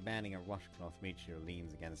 Finally banning her washcloth, Michiru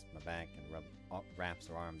leans against my back and wraps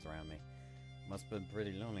her arms around me. Must have been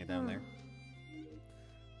pretty lonely down there.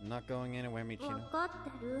 I'm not going anywhere, わ Michiru. かっ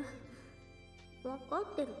てる。わか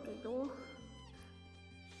ってるけど。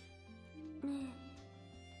ね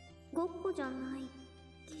え、ごっこじゃない。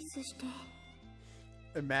キスして。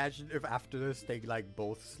imagine if after this they like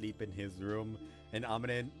both sleep in his room and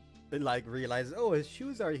Amane like realizes, oh, his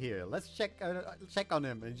shoes are here. Let's check on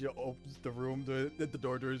him. And she opens the room, the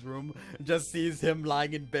door to his room, and just sees him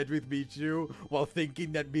lying in bed with Michiru while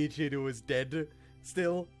thinking that Michiru is dead.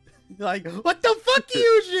 Still, like, what the fuck,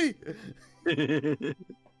 Yuji?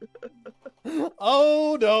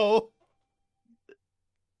 Oh no!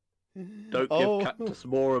 Don't give Cactus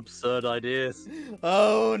more absurd ideas.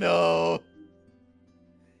 Oh no!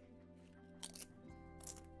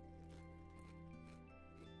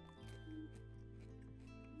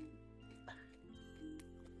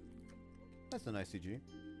 That's a nice CG.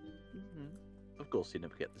 Of course, you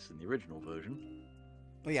never get this in the original version.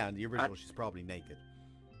 Oh yeah, in the original, she's probably naked.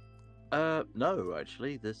 No,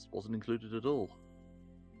 actually, this wasn't included at all.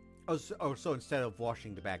 Oh, so instead of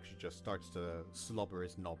washing the back, she just starts to slobber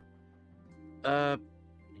his knob.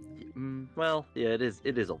 Well, yeah, it is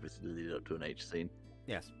obviously leading up to an H scene.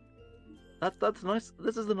 Yes. That's nice.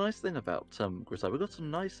 This is the nice thing about Grisaia. We got some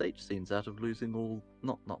nice H scenes out of losing all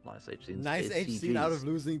not nice H scenes. Nice H scene out of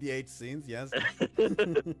losing the H scenes, yes.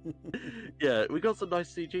 Yeah, we got some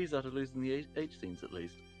nice CGs out of losing the H scenes at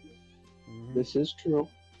least. This is true.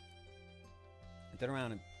 Turn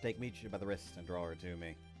around and take Michiru by the wrist and draw her to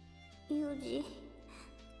me. Yuji.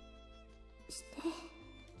 Stay.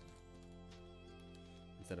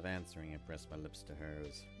 Instead of answering, I pressed my lips to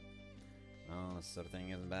hers. Oh, this sort of thing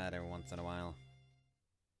isn't bad every once in a while.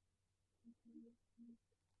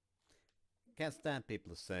 Can't stand people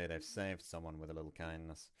who say they've saved someone with a little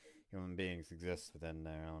kindness. Human beings exist within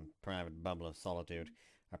their own private bubble of solitude.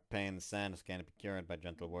 Our pain and sadness can't be cured by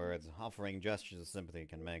gentle words. Offering gestures of sympathy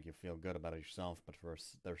can make you feel good about it yourself, but for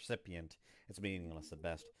the recipient, it's meaningless at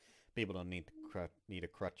best. People don't need a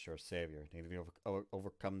crutch or a savior. They need to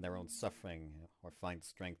overcome their own suffering or find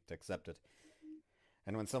strength to accept it.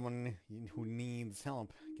 And when someone who needs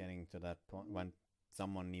help getting to that point,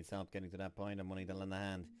 I'm willing to lend a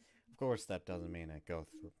hand. Of course, that doesn't mean I go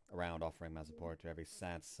around offering my support to every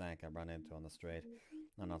sad sack I run into on the street.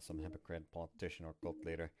 I'm not some hypocrite politician or cult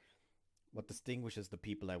leader. What distinguishes the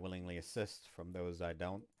people I willingly assist from those I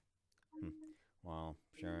don't? Well,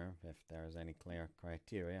 sure, if there's any clear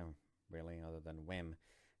criteria, really, other than whim. I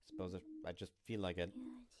suppose I just feel like it.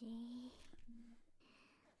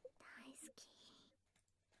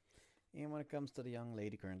 And when it comes to the young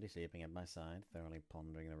lady currently sleeping at my side, thoroughly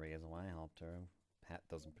pondering the reason why I helped her, Pat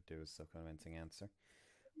doesn't produce a convincing answer.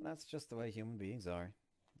 But that's just the way human beings are.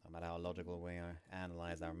 No matter how logical we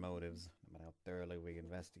analyze our motives, no matter how thoroughly we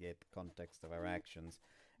investigate the context of our actions,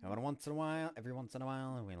 and every once in a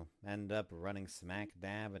while, we'll end up running smack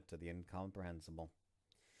dab into the incomprehensible.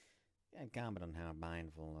 Can't comment on how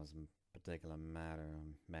mindful as a particular matter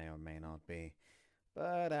may or may not be,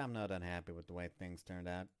 but I'm not unhappy with the way things turned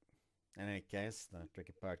out. In any case, the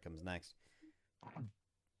tricky part comes next.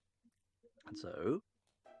 And so?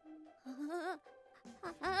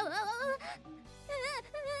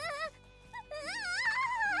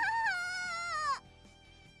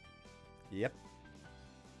 Yep.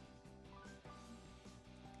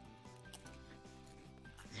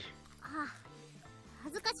 Ah,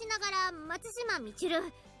 恥ずかしながら松島みちる帰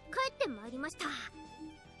ってまいりました。ゾ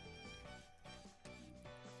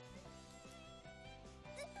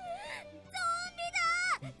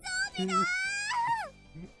ンビだ！ゾン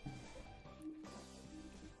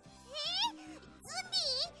ビ？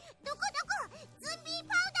どこゾンビ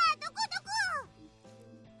パウダーどこ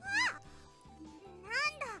あ！なん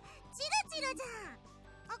だ、チルチルじゃん。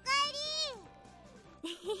おかえ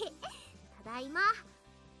り。ただいま。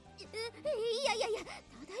いや、ただ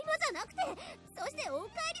いまじゃなくて、そしておか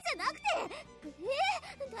えりじゃなくて、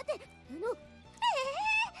だって、ちょっ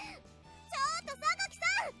と榊さ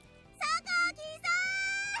ん！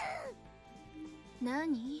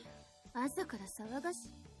何？朝から騒が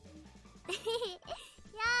し。や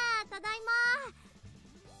あ、ただいま。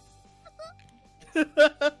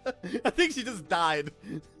 I think she just died.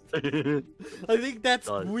 I think that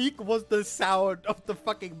squeak was the sound of the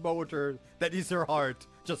fucking motor that is her heart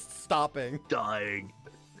just stopping. Dying.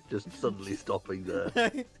 Just suddenly stopping there.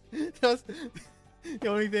 Just the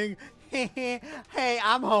only thing, hey,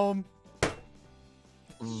 I'm home.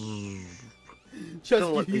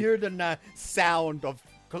 Just you hear the sound of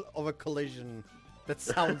a collision that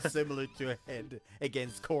sounds similar to a head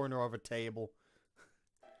against corner of a table.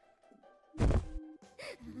 な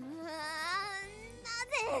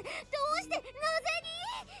ぜ？どうしてなぜに？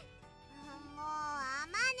もうあ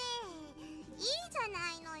まね、いいじゃ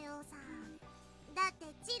ないのよさ。だって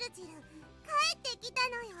チルチル帰ってきた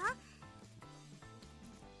のよ。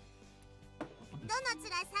どの面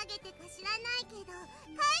下げてか知らないけど帰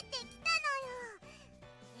ってきたのよ。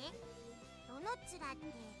って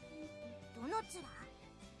どの面？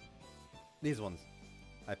 These ones.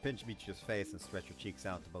 I pinch Michiru's face and stretch her cheeks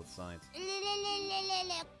out to both sides.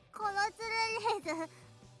 この面です。あ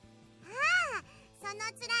あ、その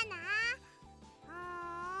面な。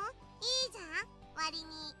いいじゃん、割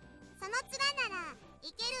に。その面なら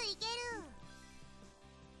いけるいける。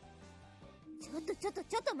ちょっ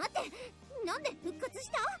と待って。なんで復活し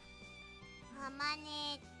た？あま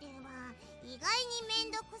ねっては意外にめ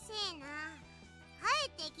んどくせえな。帰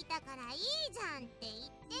ってきたからいいじゃんって言っ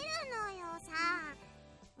てるのよさ。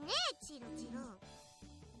ねえチルチル。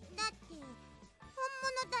だって本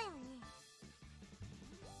物だよね。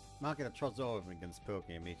Makita trots over and begins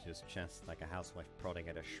poking at Michiru's chest like a housewife prodding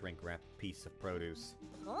at a shrink-wrapped piece of produce.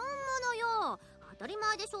 本物よ。当たり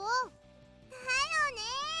前でしょ。だよね。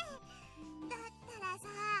だったらさ、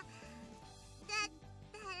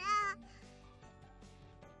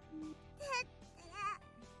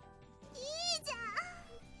いいじゃん。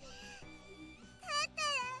だった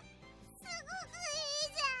らすごくい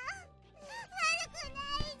いじゃん。悪くな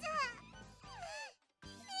いじゃん。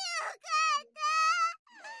よかったの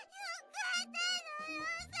よ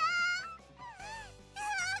さ。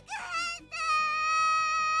よかった。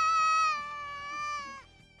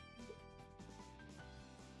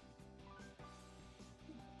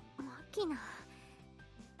マキナ。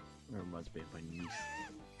That reminds me of my niece.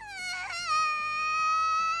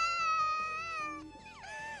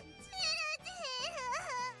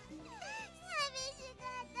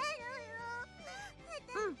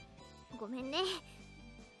 ごめんね。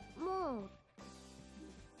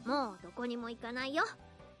もうどこにも行かないよ。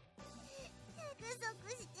約束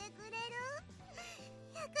してくれる？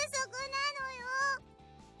約束なの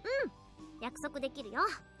よ。約束できるよ。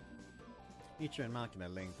Michiru and Makita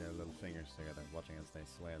link their little fingers together, watching as they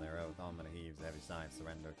swear their oath. Amina heaves a heavy sigh of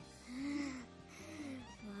surrender.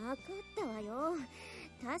 わかったわよ。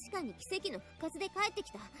確かに奇跡の復活で帰って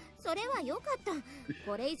きた。それは良かった。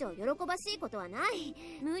これ以上喜ばしいことはない。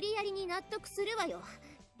無理やりに納得するわよ。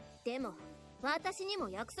でも私にも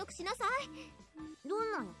約束しなさい。ど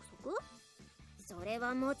んな約束？それ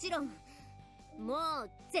はもちろん、もう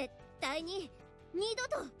絶対に二度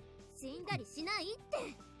と死んだりしないって。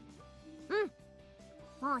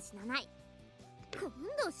もう死なない。今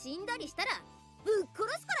度死んだりしたらぶっ殺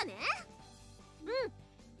すからね。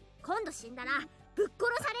今度死んだらぶっ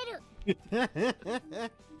殺される。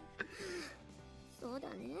そうだ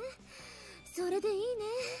ね。それでいいね。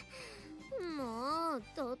もう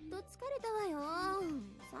とっと疲れたわよ。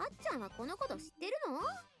さっちゃんはこのこと知ってるの？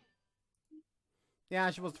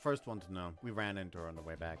 Yeah, she was the first one to know. We ran into her on the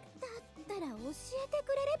way back. だったら教えて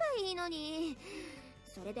くれればいいのに。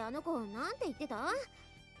それであの子なんて言ってた？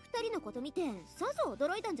二人のこと見てさぞ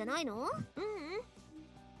驚いたんじゃないの？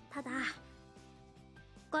ただ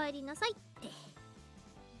帰りなさいって。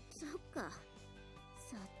そっか、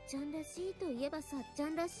さっちゃんらしいといえばさっちゃ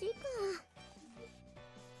んらしいか。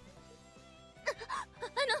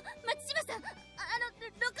松島さん、6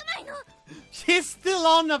枚の。 She's still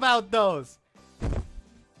on about those!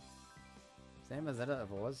 Same as it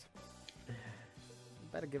ever was.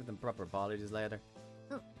 Better give them proper apologies later.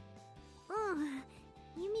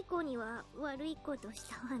 由美子には悪いことし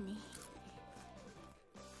たわね。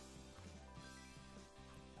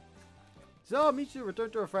So, Michiru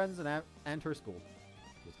returned to her friends and her school.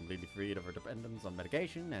 She was completely freed of her dependence on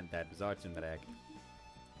medication and that bizarre Tsundere.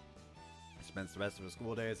 She spends the rest of her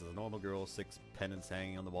school days as a normal girl, 6 pennants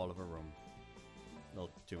hanging on the wall of her room. No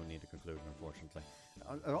two need a conclusion, unfortunately.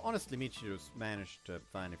 Honestly, Michiru's managed to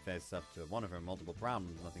finally face up to one of her multiple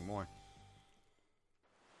problems, nothing more.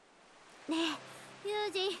 ねえ、ユ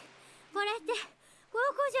ージ、これって高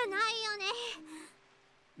校じゃないよね。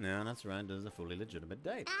No, that's right. This is a fully legitimate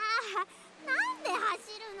date. なんで走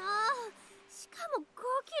るの？しかも5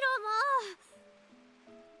キロ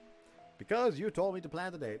も。 Because you told me to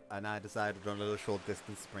plan the date, and I decided to run a little short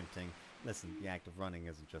distance sprinting. Listen, the act of running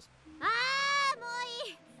isn't just... もう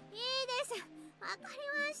いい。いいです。わかり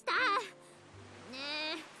ました。ね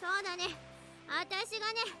え、そうだね。私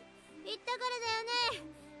がね、言ったからだよ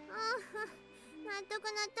ね。納得。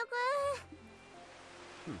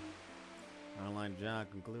Our line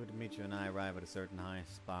Jack concluded Michiru and I arrive at a certain high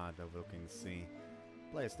spot overlooking the sea.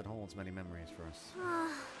 A place that holds many memories for us.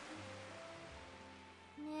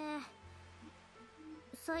 ねえ、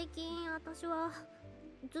最近私は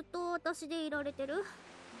ずっと私でいられてる？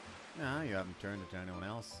 No, you haven't turned it to anyone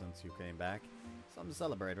else since you came back. Something to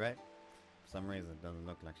celebrate, right? For some reason, it doesn't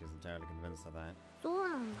look like she's entirely convinced of that. そう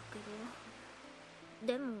なんだけ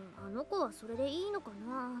ど。でもあの子はそれでいいのか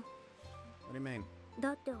な？ What do you mean?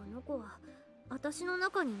 だってあの子は私の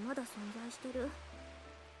中にまだ存在してる。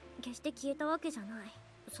決して消えたわけじゃない。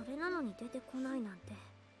それなのに出てこないなんて。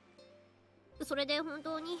それで本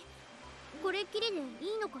当にこれっきりで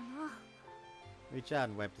いいのかな。 Reached out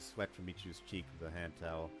and wiped the sweat from Michiru's cheek with a hand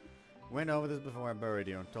towel. Went over this before I buried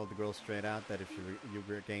you and told the girl straight out that if you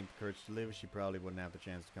regained the courage to live, she probably wouldn't have the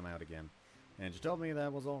chance to come out again. And she told me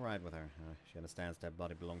that was alright with her. She understands that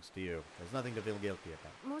body belongs to you. There's nothing to feel guilty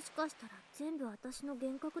about. もしかしたら全部私の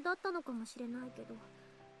幻覚だったのかもしれないけど、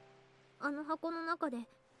あの箱の中で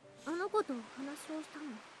あの子とお話をしたの。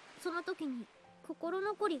その時に心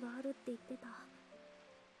残りがあるって言ってた。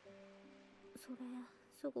それ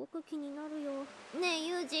すごく気になるよ。ねえ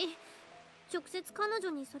ユージ、直接彼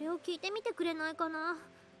女にそれを聞いてみてくれないかな。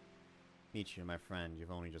 Michiru, my friend,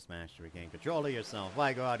 you've only just managed to regain control of yourself.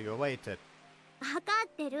 Why go out of your way to... 分かっ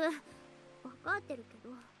てるけど、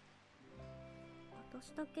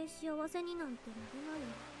私だけ幸せになんてなれないよ。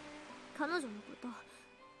彼女のこと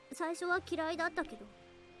最初は嫌いだったけど、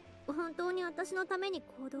本当に私のために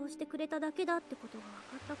行動してくれただけだってことが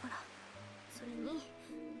分かったから。それに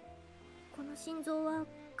この心臓は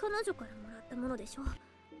彼女からもらったものでしょ。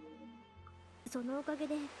そのおかげ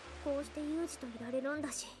でこうしてユージといられるん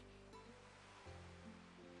だし。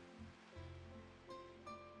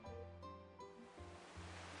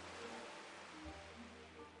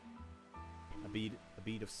A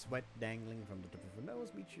bead of sweat dangling from the tip of her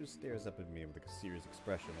nose, Michiru stares up at me with a serious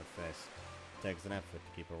expression on her face. It takes an effort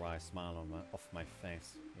to keep a wry smile off my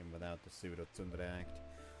face, even without the pseudo-tsundere act.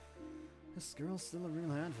 This girl's still a real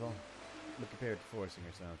handful. But compared to forcing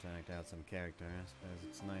herself to act out some character, I suppose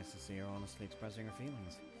it's nice to see her honestly expressing her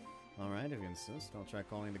feelings. Alright, if you insist, I'll try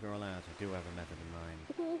calling the girl out. I do have a method in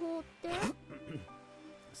mind.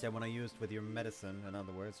 Said when I used with your medicine, in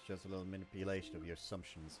other words, just a little manipulation of your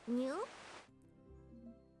assumptions.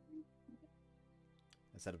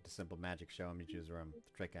 I set up the simple magic show in Michiru's room.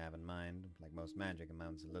 The trick I have in mind, like most magic,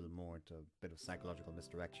 amounts a little more to a bit of psychological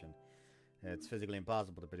misdirection. It's physically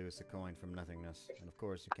impossible to produce a coin from nothingness, and of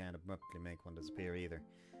course you can't abruptly make one disappear either.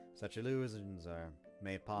 Such illusions are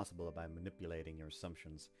made possible by manipulating your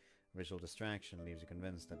assumptions. Visual distraction leaves you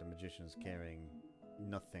convinced that the magician is carrying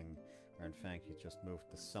nothing, or in fact he's just moved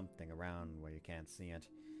the something around where you can't see it.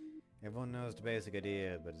 Everyone knows the basic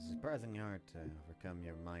idea, but it's surprisingly hard to overcome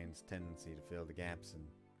your mind's tendency to fill in the gaps and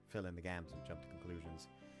jump to conclusions.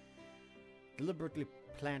 Deliberately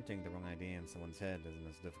planting the wrong idea in someone's head isn't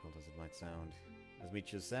as difficult as it might sound. As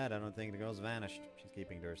Michiru said, I don't think the girl's vanished. She's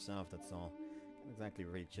keeping to herself, that's all. Can't exactly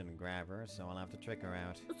reach in and grab her, so I'll have to trick her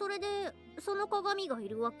out. それでその鏡がい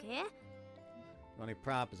るわけ? The only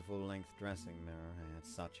prop is a full-length dressing mirror.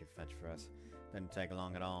 It's such a fetch for us. Didn't take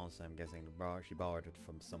long at all, so I'm guessing she borrowed it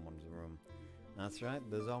from someone's room. That's right,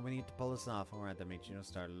 this is all we need to pull this off. Alright then, Michiru,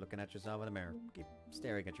 start looking at yourself in the mirror. Keep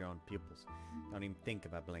staring at your own pupils. Don't even think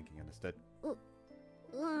about blinking, understood? I'll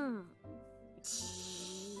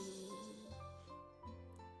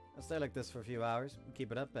stay like this for a few hours.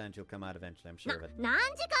 Keep it up and you'll come out eventually, I'm sure of it. 何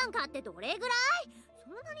時間かってどれぐらい? そ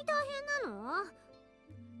んなに大変なの?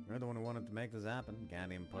 You're the one who wanted to make this happen.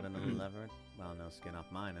 Can't even put in a little effort. Well, no skin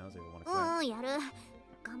off my nose if you want to quit. やる。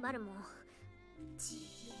頑張るもん。し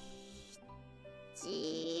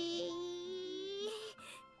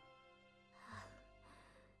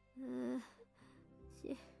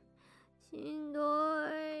んど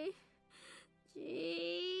い。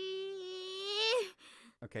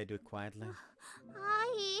Okay, do it quietly. は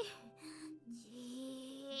い。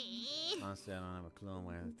Honestly, I don't have a clue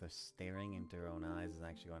whether the staring into her own eyes is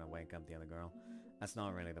actually going to wake up the other girl. That's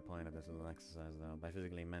not really the point of this little exercise, though. By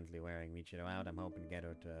physically and mentally wearing Michiru out, I'm hoping to get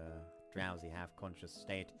her to a drowsy, half-conscious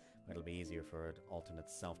state where it'll be easier for her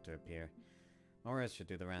alternate self to appear. Morris should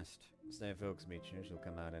do the rest. Stay focused, Michiru. She'll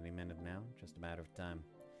come out any minute now. Just a matter of time.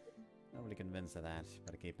 Not really convinced of that,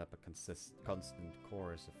 but I keep up a constant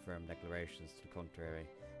chorus of firm declarations to the contrary.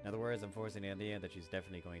 In other words, I'm forcing the idea that she's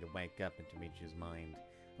definitely going to wake up into Michiru's mind.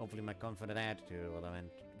 Hopefully my confident attitude will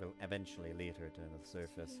eventually lead her to the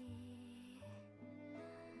surface.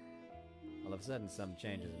 All of a sudden, some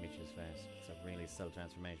changes in Michiru's face. It's a really subtle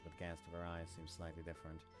transformation, but the cast of her eyes seems slightly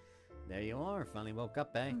different. There you are, finally woke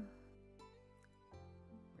up, eh?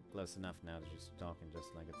 We're close enough now that she's talking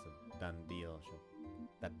just like it's a done deal.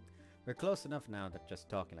 We're close enough now that just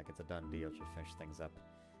talking like it's a done deal should finish things up.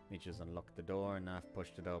 Michiru's unlocked the door and I've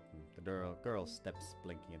pushed it open. The girl steps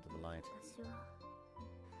blinking into the light.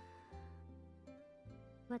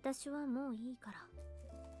 私はもういいから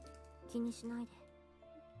気にしないで。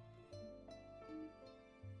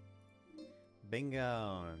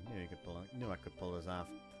Bingo! Knew I could pull this off.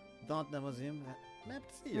 Thought that was him. Glad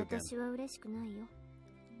to see you again. 私は嬉しくないよ。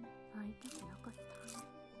会いたくなかった。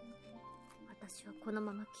私はこの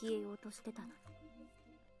まま消えようとしてたのに。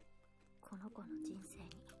この子の人生に。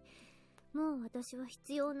もう私は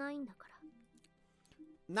必要ないんだか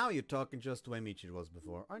ら。 Now you're talking just the way Michiru was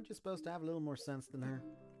before. Aren't you supposed to have a little more sense than her?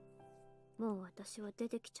 もう私は出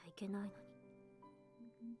てきちゃいけないのに。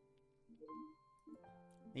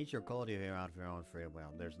 Michiru called you here out of your own free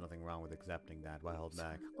will. There's nothing wrong with accepting that. Why hold そん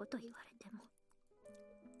back? なこと言われても。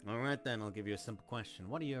 Alright then, I'll give you a simple question.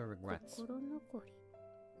 What are your regrets? 心残り。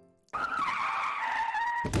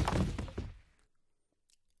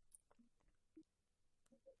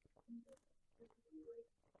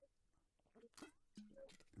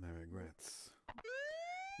 My regrets.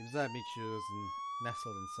 Beside Michiru is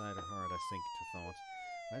nestled inside her heart, I sink to thought.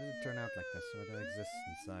 Why did it turn out like this? Why do I exist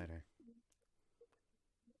inside her?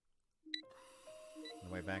 On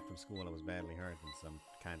the way back from school, I was badly hurt in some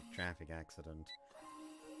kind of traffic accident.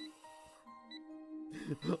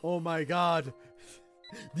 Oh my god!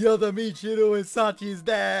 The other Michiru is Sachi's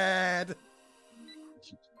dad!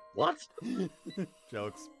 What?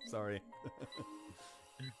 Jokes, sorry.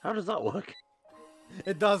 How does that work?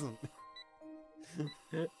 It doesn't! On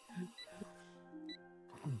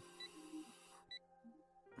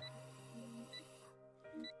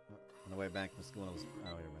the way back from school, I was... Oh,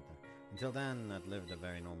 you're right there. Until then, I'd lived a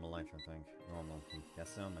very normal life, I think. Normal. Guess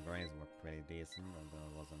so, my grades were pretty decent, although I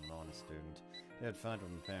wasn't an honest student. I had fight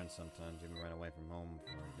with my parents sometimes, even ran away from home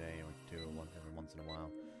for a day or two every once in a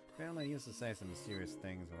while. Apparently, I used to say some mysterious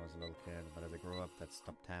things when I was a little kid, but as I grew up, that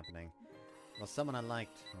stopped happening. Well, someone I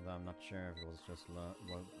liked, although I'm not sure if it was just love,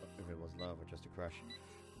 or just a crush.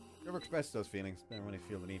 Never expressed those feelings. Didn't really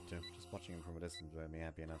feel the need to. Just watching him from a distance made me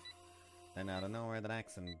happy enough. Then out of nowhere, that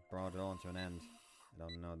accident brought it all to an end. I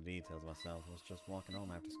don't know the details myself. I was just walking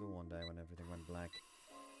home after school one day when everything went black.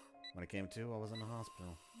 When I came to, I was in the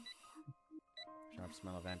hospital. Sharp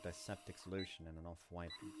smell of antiseptic solution and an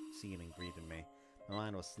off-white ceiling greeted me. My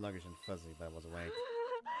mind was sluggish and fuzzy, but I was awake.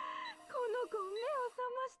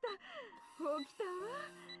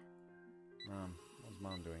 Mom, what's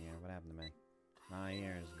Mom doing here? What happened to me? My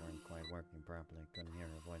ears weren't quite working properly. Couldn't hear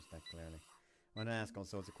her voice that clearly. I wanted to ask all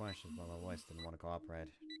sorts of questions, but my voice didn't want to cooperate.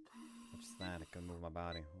 What's that? I couldn't move my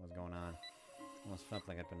body. What was going on? I almost felt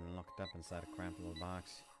like I'd been locked up inside a cramped little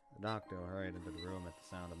box. The doctor hurried into the room at the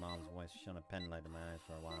sound of Mom's voice, shone a pen light in my eyes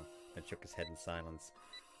for a while, then shook his head in silence.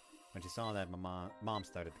 When she saw that, my mom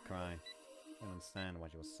started to cry. I didn't understand why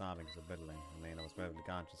she was sobbing so bitterly. I mean, I was perfectly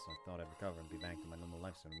conscious, so I thought I'd recover and be back to my normal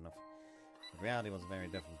life soon enough. But reality was very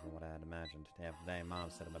different from what I had imagined. Day after day,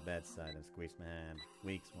 Mom sat at my bedside and squeezed my hand.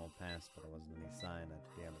 Weeks won't pass, but there wasn't any sign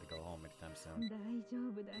I'd be able to go home anytime soon.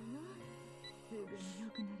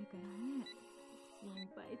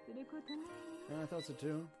 I thought so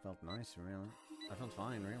too. Felt nice, really. I felt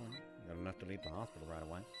fine, really. Got enough to leave the hospital right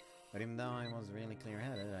away. But even though I was really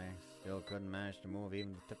clear-headed, I still couldn't manage to move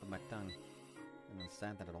even the tip of my tongue. I didn't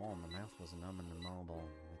understand that at all. My mouth was numb and immobile.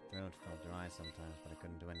 My throat felt dry sometimes, but I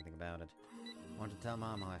couldn't do anything about it. I wanted to tell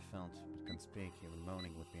Mom how I felt, but couldn't speak. Even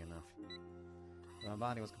moaning would be enough. But my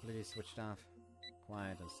body was completely switched off.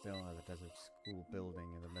 Quiet and still as a desert school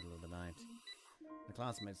building in the middle of the night. My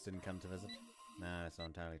classmates didn't come to visit. Nah, that's not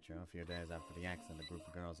entirely true. A few days after the accident, a group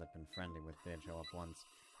of girls I'd been friendly with did show up once.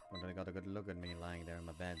 When they got a good look at me lying there in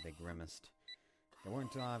my bed, they grimaced. They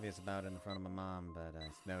weren't too obvious about it in front of my mom, but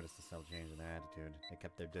I noticed a subtle change in their attitude. They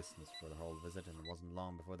kept their distance for the whole visit, and it wasn't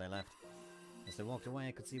long before they left. As they walked away,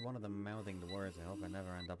 I could see one of them mouthing the words, "I hope I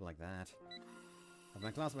never end up like that." As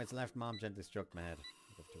my classmates left, Mom gently stroked my head,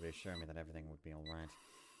 as if to reassure me that everything would be alright.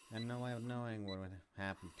 I had no way of knowing what would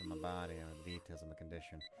happen to my body or the details of my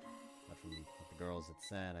condition. But from what the girls had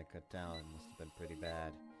said, I could tell it must have been pretty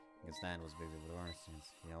bad. Because Stan was busy with worse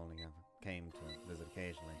since he only ever came to visit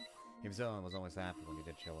occasionally. Even so, I was always happy when he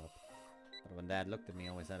did show up. But when Dad looked at me, he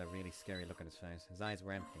always had a really scary look on his face. His eyes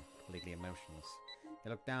were empty, completely emotionless. He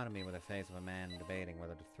looked down at me with the face of a man debating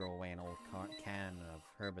whether to throw away an old can of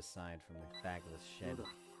herbicide from the back of his shed.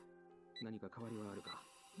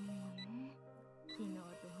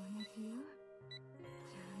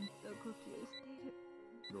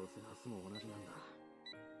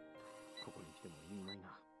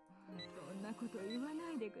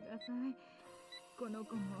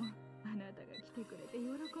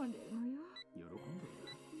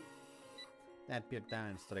 Dad peered down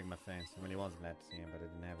and studied my face. I really was glad to see him, but I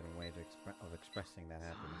didn't have any way of expressing that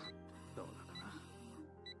happiness.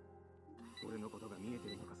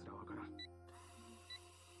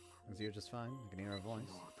 Is you just fine? I can hear her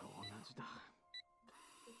voice.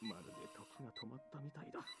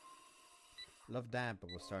 Loved Dad,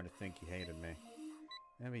 but was starting to think he hated me.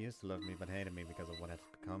 Maybe he used to love me, but hated me because of what I had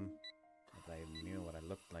become. Not that I even knew what I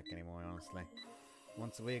looked like anymore, honestly.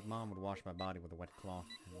 Once a week, Mom would wash my body with a wet cloth,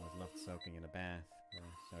 and was left soaking in a bath.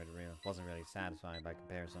 Wasn't really satisfying by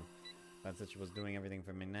comparison. But since she was doing everything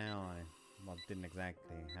for me now, I didn't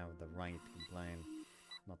exactly have the right to complain.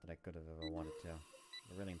 Not that I could have ever wanted to.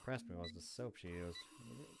 What really impressed me was the soap she used.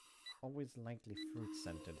 Always lightly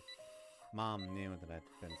fruit-scented. Mom knew that I'd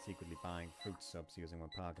been secretly buying fruit soaps using my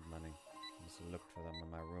pocket money. I just looked for them in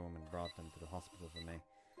my room and brought them to the hospital for me.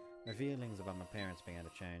 My feelings about my parents began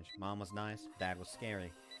to change. Mom was nice, Dad was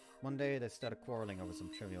scary. One day they started quarreling over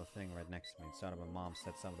some trivial thing right next to me. It started when Mom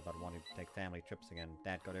said something about wanting to take family trips again.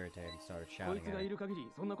 Dad got irritated and started shouting at her.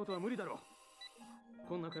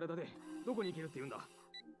 こんな体でどこに行けるって言うんだ。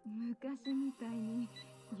昔みたいに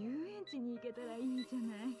遊園地に行けたらいいじゃ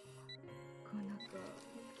ない。この子好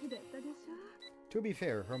きだったでしょ。To be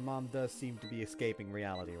fair, her mom does seem to be escaping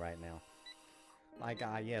reality right now. Like,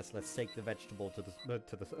 yes, let's take the vegetable to the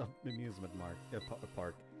amusement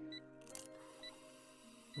park.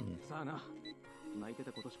 さあな、泣いて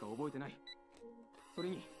たことしか覚えてない。それ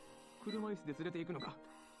に車椅子で連れて行くのか。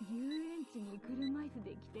遊園地に車椅子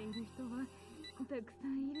で来ている人はたくさ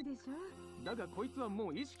んいるでしょ。だがこいつはも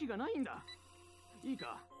う意識がないんだ。いい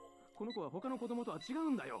か、この子は他の子供とは違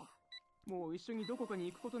うんだよ。もう一緒にどこか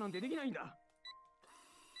に行くことなんてできないんだ。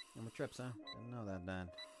On the trips, huh? Didn't know that, Dad.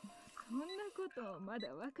 そんなことま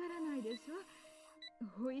だわからないでし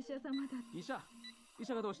ょ。お医者様だ。医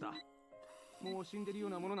者がどうした？もう死んでるよう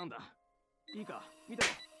なものなんだ。いいか、見てろ。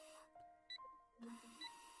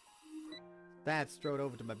Dad strode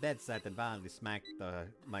over to my bedside and violently smacked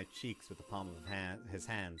my cheeks with the palm of his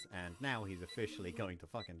hands, and now he's officially going to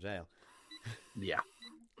fucking jail. Yeah.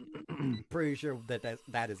 Pretty sure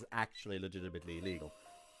that is actually legitimately illegal.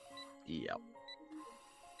 Yep.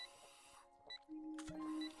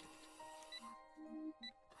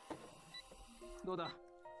 どうだ？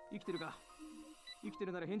生きてるか？生きて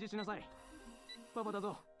るなら返事しなさい。パパだぞ。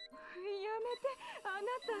やめて、あな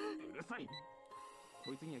た。うるさい。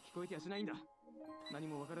こいつには聞こえてやしないんだ。何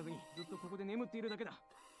も分からずにずっとここで眠っているだけだ。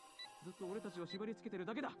ずっと俺たちを縛り付けてる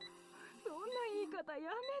だけだ。そんな言い方や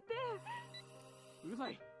めて。うるさ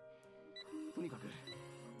い。とにかく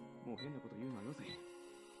もう変なこと言うのはよせ。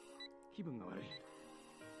気分が悪い。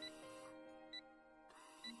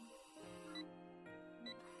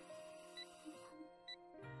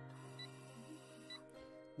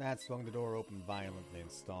Dad swung the door open violently and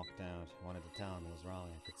stalked out. Wanted to tell him what was wrong.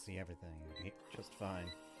 I could see everything. He just fine.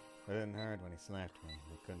 But it didn't hurt when he slapped me.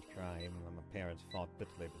 I couldn't cry even when my parents fought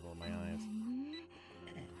bitterly before my eyes.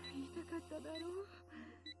 痛かっただろう。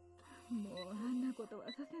もうあんなことは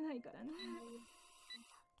させないからね。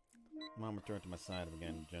Mom returned to my side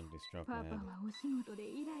again and gently stroked my パパ head. はお仕事で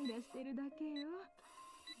イライラしてるだけよ。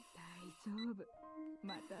大丈夫。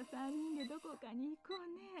また3人でどこかに行こう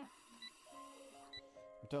ね。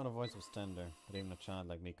Her tone of voice was tender, but even a child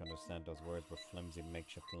like me could understand those words were flimsy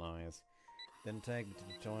makeshift lies. Didn't take me to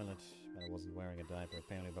the toilet, but I wasn't wearing a diaper.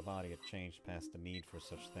 Apparently my body had changed past the need for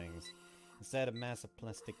such things. Instead, a mess of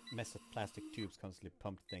plastic tubes constantly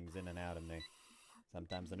pumped things in and out of me.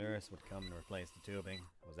 Sometimes the nurse would come and replace the tubing.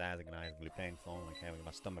 It was agonizingly painful, like having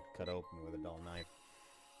my stomach cut open with a dull knife.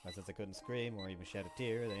 But since I couldn't scream or even shed a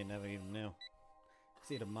tear, they never even knew. I could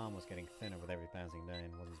see that Mom was getting thinner with every passing day,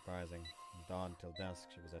 and it wasn't surprising. From dawn till dusk,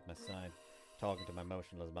 she was at my side, talking to my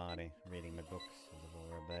motionless body, reading my books as if I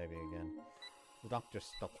were a baby again. The doctors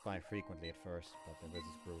stopped by frequently at first, but their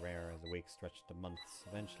visits grew rarer as the weeks stretched to months.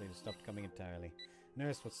 Eventually, they stopped coming entirely.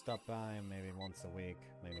 Nurse would stop by maybe once a week,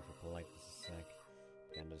 mainly for politeness' sake.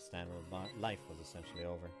 Began to understand that life was essentially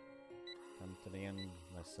over. Come to the end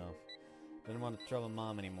myself. Didn't want to trouble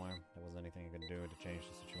Mom anymore. There wasn't anything I could do to change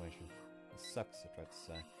the situation. It sucks, I tried to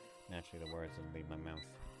say. Naturally, the words didn't leave my mouth.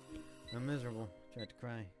 I'm miserable. Tried to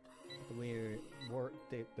cry.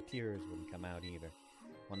 The tears wouldn't come out either.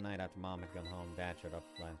 One night after Mom had gone home, Dad showed up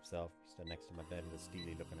by himself. He stood next to my bed with a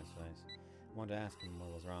steely look on his face. I wanted to ask him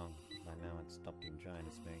what was wrong. By now, I'd stopped even trying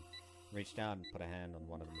to speak. I reached out and put a hand on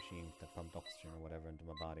one of the machines that pumped oxygen or whatever into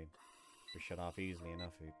my body. It shut off easily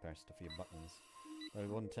enough if he pressed a few buttons. But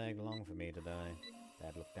it wouldn't take long for me to die.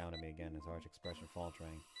 Dad looked down at me again, his harsh expression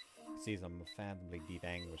faltering. I could see some unfathomably deep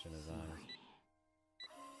anguish in his eyes.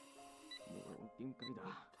 もう限界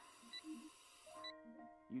だ。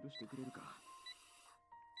許してくれるか。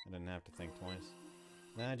 I didn't have to think twice.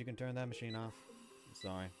 Dad, you can turn that machine off.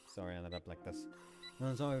 Sorry I ended up like this.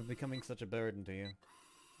 I'm sorry for becoming such a burden to you.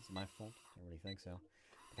 Is it my fault? I don't really think so.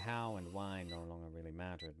 But how and why no longer really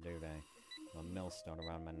matter, do they? A millstone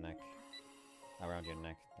around my neck. Around your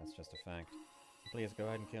neck, that's just a fact. Please go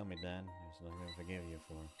ahead and kill me, Dad. There's nothing to forgive you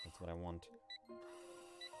for. That's what I want.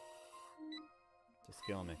 Just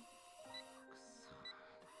kill me.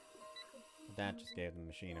 Dad just gave the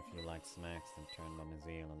machine a few light smacks, then turned on his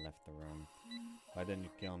heel and left the room. Why didn't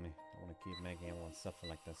you kill me? I don't want to keep making everyone suffer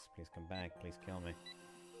like this. Please come back. Please kill me.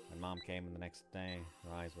 My mom came in the next day.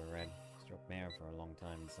 Her eyes were red. Struck me out for a long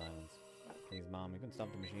time in silence. Please, Mom, you can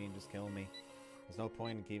stop the machine. Just kill me. There's no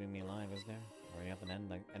point in keeping me alive, is there? Or you have an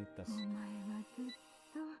end this. お前はずっ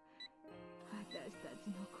と私た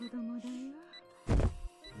ちの子供だよ。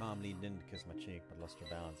 Mom leaned in to kiss my cheek, but lost her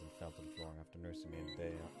balance and fell to the floor after nursing me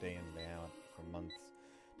day in, day out for months.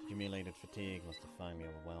 The accumulated fatigue must have finally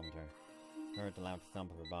overwhelmed her. I heard the loud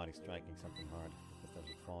thump of her body striking something hard. Just as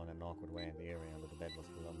she had fallen in an awkward way in the area under the bed was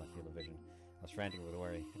below my field of vision. I was frantic with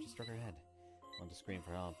worry. Had she struck her head? I wanted to scream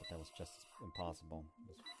for help, but that was just impossible.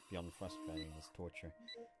 It was beyond frustrating. It was torture.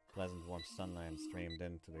 Pleasant warm sunlight streamed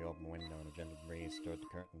into the open window and a gentle breeze stirred the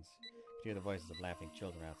curtains. I could hear the voices of laughing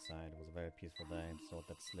children outside. It was a very peaceful day, the sort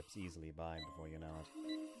that slips easily by before you know it.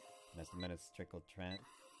 And as the minutes trickled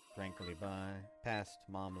tranquilly past,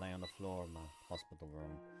 Mom lay on the floor of my hospital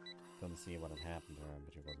room. Couldn't see what had happened to her,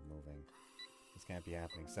 but she wasn't moving. This can't be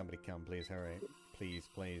happening. Somebody come, please hurry. Please,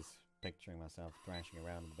 please. Picturing myself thrashing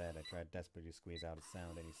around in the bed, I tried desperately to squeeze out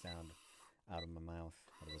any sound out of my mouth,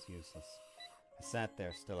 but it was useless. I sat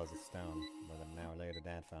there still as a stone. More than an hour later,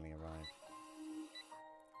 Dad finally arrived.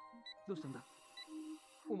 どうしたんだ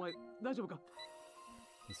お前大丈夫か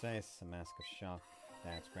His face, a mask of shock.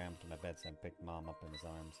 Dad scrambled to my bedside and picked Mom up in his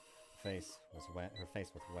arms. Her face was wet with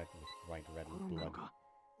bright red blood.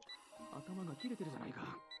 頭が切れてるじゃないか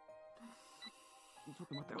ちょっ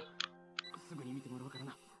と待ってろすぐに見てもらうから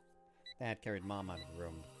な Dad carried Mom out of the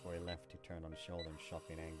room. Before he left, he turned on his shoulder and shot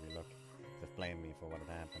me an angry look, as if blaming me for what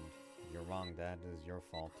had happened. You're wrong, Dad. This is your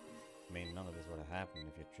fault. I mean, none of this would have happened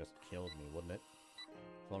if you'd just killed me, wouldn't it?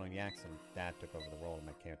 Following the accident, Dad took over the role of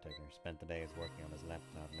my caretaker, spent the days working on his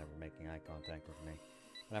laptop, never making eye contact with me.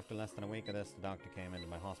 But after less than a week of this, the doctor came into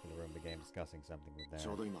my hospital room and began discussing something with Dad. ち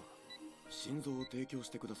ょうど今、心臓を提供し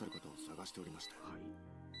てくださる方を探しておりました。はい。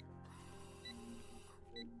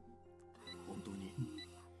本当に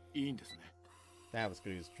いいんですね。 Dad was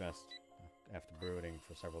good as trust. After brooding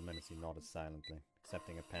for several minutes, he nodded silently.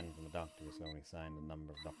 Accepting a pen from the doctor, he slowly signed a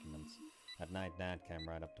number of documents. At night, Dad came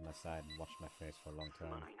right up to my side and watched my face for a long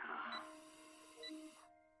time.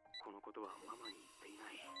 このことはママに言ってい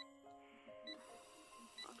ない。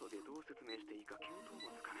後でどう説明していいか見当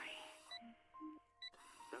もつかない。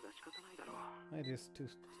だが仕方ないだろう。Hey,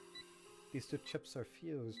 these two chips are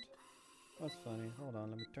fused. That's funny. Hold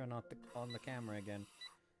on, let me turn on the camera again.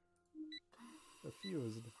 They're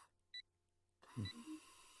fused.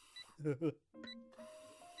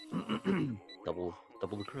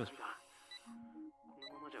 double the crisp.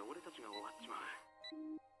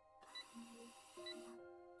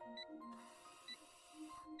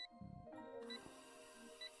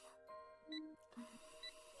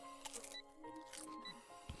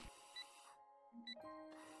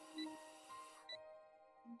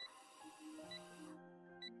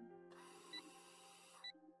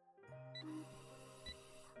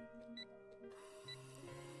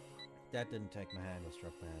 That didn't take my hand, was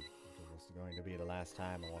struck bad. It was going to be the last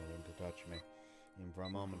time I wanted him to touch me, even for a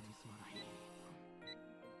moment.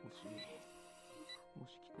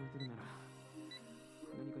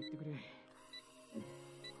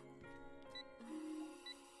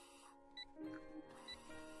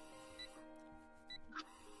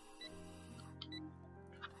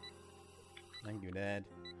 Thank you, Dad.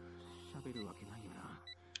 喋るわけないよな。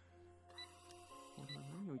俺は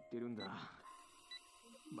何を言ってるんだ。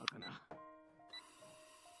バカな。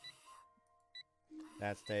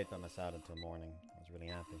Dad stayed by my side until morning. I was really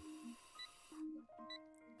happy.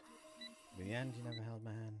 In the end, he never held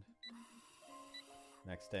my hand.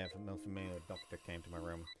 Next day, a familiar doctor came to my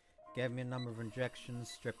room. Gave me a number of injections,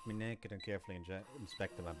 stripped me naked, and carefully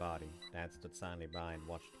inspected my body. Dad stood silently by and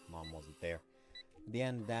watched. Mom wasn't there. At the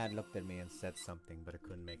end, Dad looked at me and said something, but I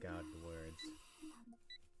couldn't make out the words.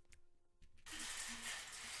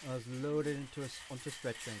 I was loaded onto a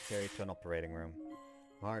stretcher and carried to an operating room.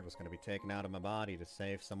 My heart was going to be taken out of my body to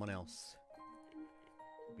save someone else.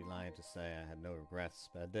 I'd be lying to say I had no regrets,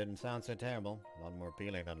 but it didn't sound so terrible. A lot more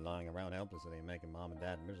appealing than lying around helplessly and making Mom and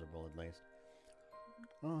Dad miserable, at least.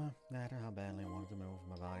 Oh, no matter how badly I wanted to move,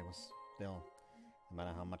 my body was still. No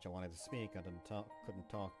matter how much I wanted to speak, I couldn't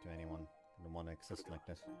talk to anyone. I didn't want to exist like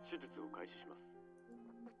this.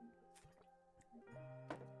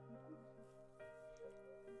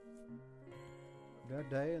 That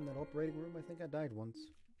day in that operating room, I think I died once.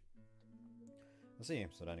 I see,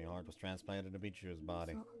 so Danny Hart was transplanted to Michiru's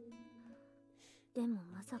body. でも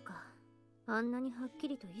まさかあんなにはっき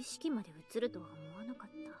りと意識まで映るとは思わなかっ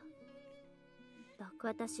た。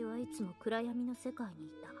私はいつも暗闇の世界にい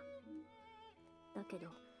た。だけど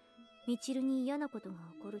みちるに嫌なことが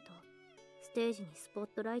起こるとステージにスポッ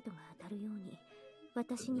トライトが当たるように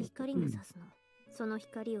私に光が差すの。その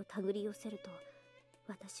光を手繰り寄せると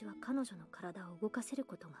私は彼女の体を動かせる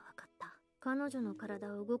ことが分かった。彼女の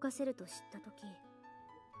体を動かせると知った時、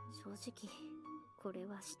正直これ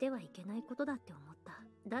はしてはいけないことだって思った。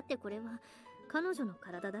だってこれは彼女の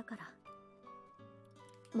体だから。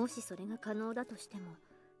もしそれが可能だとしても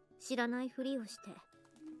知らないふりをして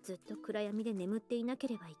ずっと暗闇で眠っていなけ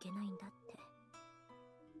ればいけないんだって。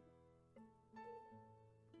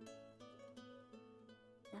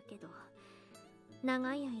だけど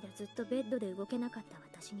長い間ずっとベッドで動けなかった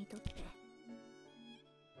私にとって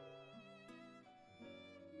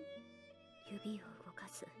指を動か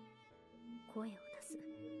す、声を出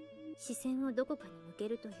す、視線をどこかに向け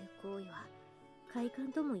るという行為は快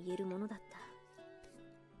感とも言えるものだった。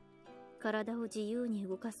体を自由に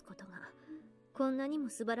動かすことがこんなにも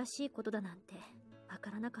素晴らしいことだなんてわ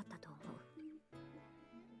からなかったと思う。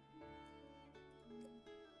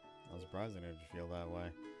Not surprising it to feel that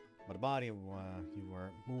way. But the body you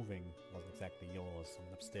were moving wasn't exactly yours.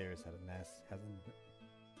 Someone upstairs had a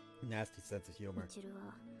nasty sense of humor. みちる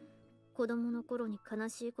は子供の頃に悲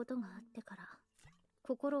しいことがあってから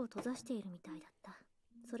心を閉ざしているみたいだった。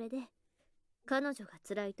それで彼女が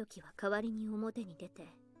辛い時は代わりに表に出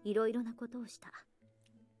ていろいろなことをした。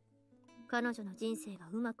彼女の人生が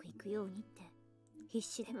うまくいくようにって必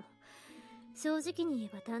死でも、正直に言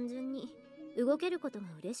えば単純に動けることが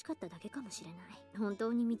嬉しかっただけかもしれない。本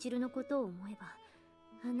当にみちるのことを思えば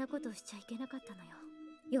あんなことをしちゃいけなかったのよ。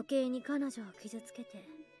余計に彼女を傷つけて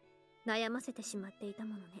悩ませてしまっていた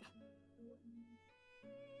ものね。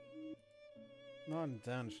Not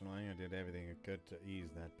intentionally, I did everything I could to ease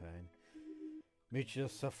that pain.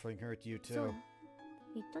 Michiru's suffering hurt you そう too.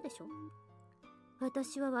 言ったでしょ。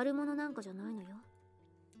私は悪者なんかじゃないのよ。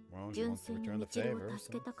 Well, she 純 wants to 粋に return み the ちる favor. を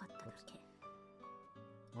助けたかっただけ。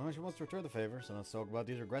 Well, she wants to return the favor, so let's talk about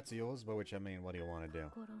these regrets of yours, by which I mean, what do you want to do?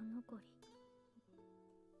 心残り。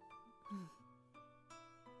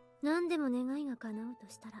何でも願いが叶う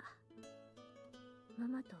としたらマ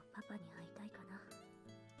マとパパに会いたいかな。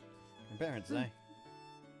 Your parents, eh?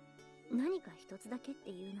 何か一つだけっ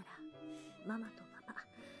て言うならママとパパ。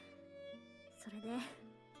それで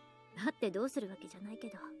会ってどうするわけじゃないけ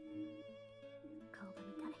ど顔が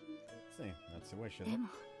見たい。 See, that's your wish, で isn't it? も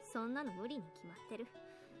そんなの無理に決まってる。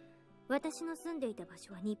私の住んでいた場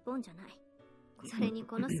所は日本じゃない。それに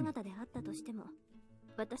この姿であったとしても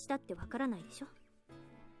私だってわからないでしょ。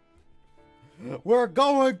 We're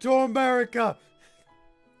going to America!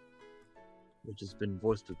 Which has been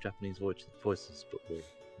voiced with Japanese voices, but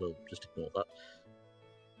we'll just ignore that.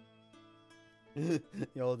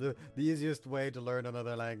 Yo, the easiest way to learn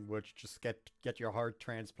another language, just get your heart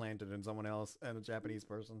transplanted in someone else and a Japanese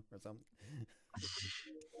person or something.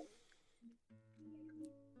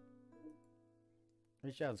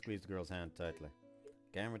 Reach out and squeeze the girl's hand tightly.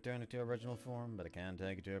 Can't return it to original form, but I can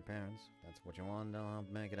take it to her parents. That's what you want, I'll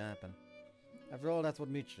make it happen. After all, that's what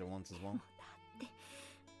Michiru wants as well. だって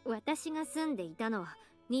私が住んでいたのは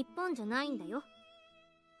日本じゃないんだよ。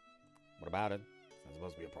 What about it? It's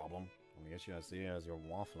not supposed to be a problem. Only issue I see is you're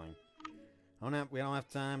waffling. We don't have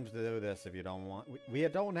time to do this if you don't want. We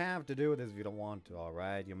don't have to do this if you don't want to,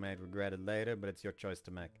 alright? You may regret it later, but it's your choice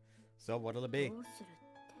to make. So what'll it be? どうするって。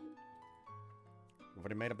 You've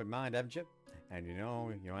already made up your mind, haven't you? And you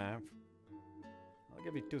know you have. I'll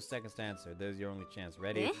give you 2 seconds to answer. There's your only chance.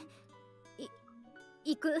 Ready?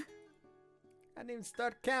 行く。 I didn't even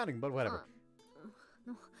start counting, but whatever.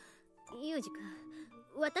 ユージ君、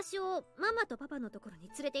私をママとパパのところに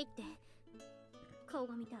連れて行って。顔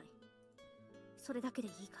が見たい。それだけで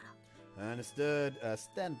いいから。 Understood.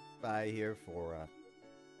 Stand by here for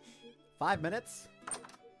 5 minutes.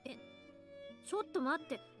 ちょっと待っ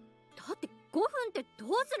て。だって5分ってど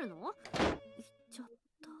うするの？言っちゃっ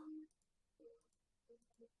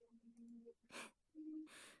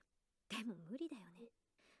た。でも無理だよね。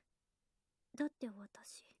だって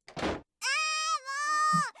私。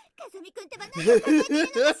風見くんってば何を考えているの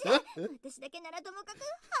かしら。私だけならともかく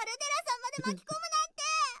ハルデラさんまで巻き込むなん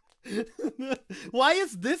て。 Why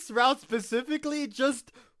is this route specifically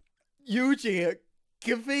just Yuji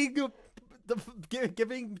giving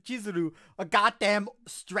Chizuru a goddamn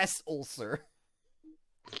stress ulcer?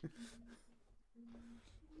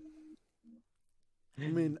 I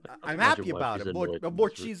mean, I'm happy about it. More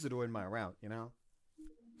Chizuru in my route, you know?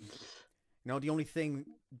 You know, the only thing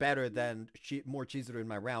better than more Chizuru in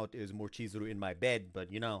my route is more Chizuru in my bed,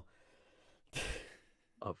 but you know.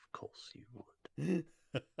 Of course you would.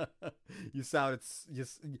 You sounded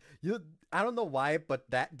you. I don't know why, but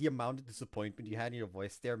the amount of disappointment you had in your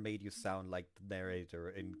voice there made you sound like the narrator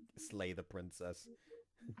in Slay the Princess.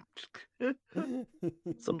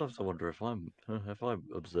 Sometimes I wonder if I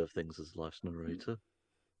observe things as life's narrator,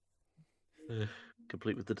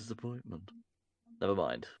 complete with the disappointment. Never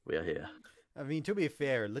mind, we are here. I mean, to be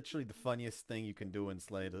fair, literally the funniest thing you can do in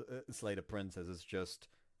Slay the Princess is just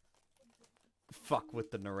fuck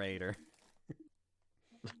with the narrator.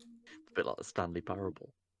 It's a bit like the Stanley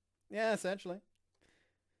Parable. Yeah, essentially.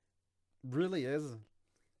 Really is.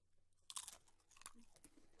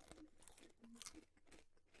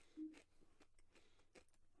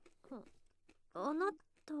 あな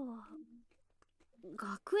たは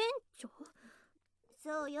学園長？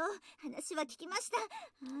そうよ、話は聞きました。ああ、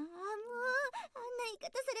もうあんな言い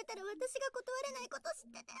方されたら私が断れないこと知っ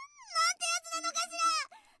てて、なんてやつなのかしら。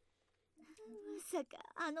まさか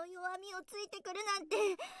あの弱みをついてくるなんて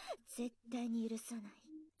絶対に許さない。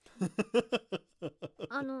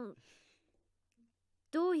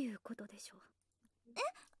どういうことでしょう？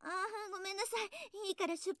ああ、ごめんなさい。いいか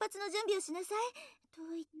ら出発の準備をしなさい。と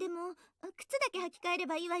言っても、靴だけ履き替えれ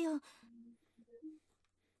ばいいわよ。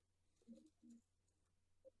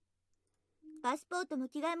パスポートも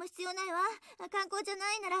着替えも必要ないわ。観光じゃ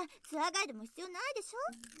ないならツアーガイドも必要ないでしょ。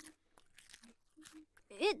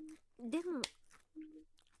でも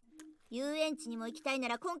遊園地にも行きたいな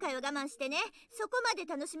ら今回は我慢してね。そこまで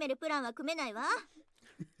楽しめるプランは組めないわ。ち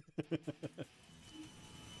ょっ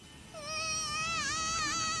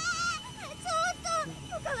と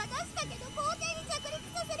許可は出したけど校庭に着陸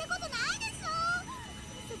させることないでしょ。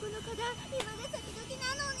そこの課題今が先々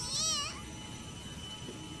なのに。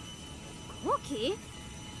後期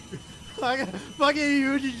Fucking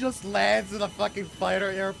Yuji just lands in a fucking fighter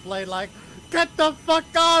airplane like, get the fuck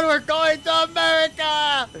on, we're going to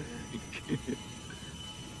America!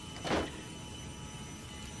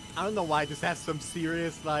 I don't know why this has some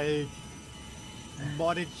serious, like,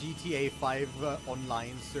 modded GTA 5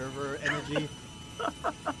 online server energy.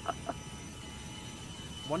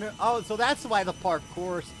 Wonder. Oh, so that's why the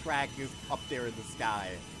parkour track is up there in the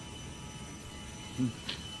sky.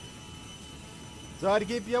 Sorry to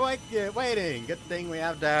keep you waiting. Good thing we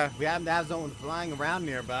happen to have someone flying around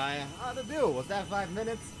nearby. How to do? Was that 5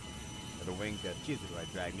 minutes? With a wink, Chizu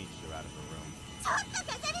had dragged Michiru out of her room.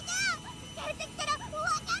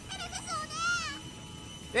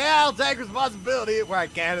 Yeah, I'll take responsibility where I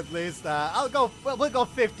can at least. We'll go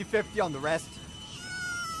 50-50 on the rest.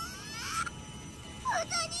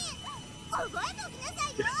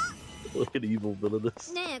 Like an evil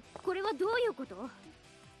villainous. ねえ、これはどういうこと？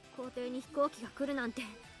校庭に飛行機が来るなんて。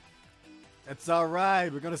 It's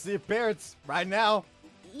alright, we're gonna see parents right now.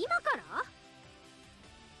 今から？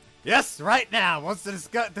 Yes, right now. Once the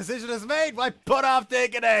decision is made, why put off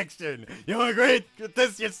taking action? You agreed with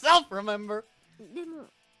this yourself, remember? でも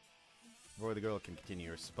Before the girl can continue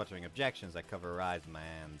her sputtering objections, I cover her eyes with my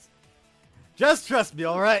hands. Just trust me,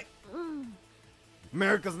 alright?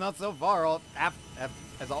 America's not so far all as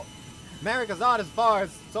all. America's not as far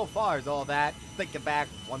as so far as all that. Thinking back,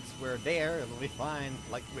 once we're there, it'll be fine.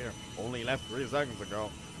 Like we're only left 3 seconds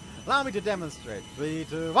ago. Allow me to demonstrate. 3,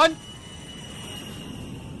 2, 1.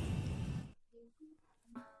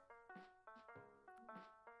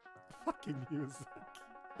 Fucking music.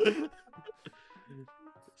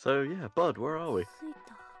 So yeah, Bud, where are we?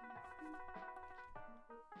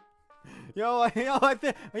 I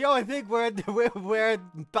think we're at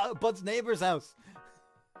Bud's neighbor's house.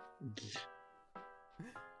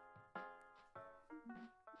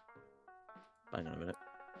 Hang on a minute.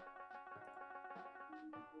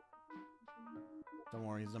 Don't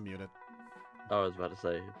worry, he's unmuted. I was about to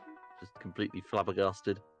say, just completely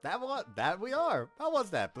flabbergasted. That we are. How was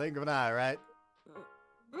that? Blink of an eye, right?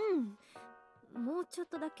 もうちょっ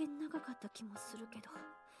とだけ長かった気もするけど、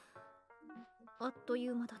あっとい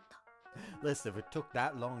う間だった。 Listen, if it took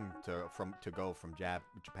that long to go from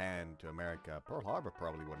Japan to America, Pearl Harbor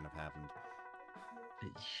probably wouldn't have happened.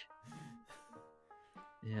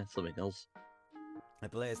 Yeah, something else. I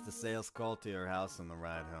placed a sales call to your house on the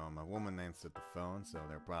ride home. A woman answered the phone, so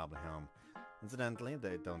they're probably home. Incidentally,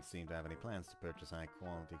 they don't seem to have any plans to purchase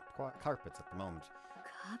high-quality carpets at the moment.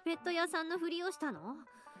 カーペット屋さんのふりをしたの？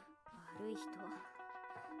悪い人。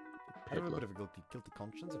 I have a bit of a guilty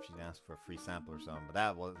conscience if she'd asked for a free sample or something, but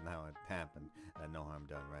that wasn't how it happened. No harm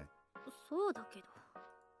done, right? そうだけど。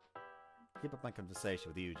 Keep up my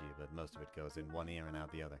conversation with Yuji, but most of it goes in one ear and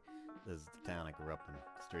out the other. This is the town I grew up in, the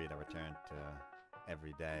street I return to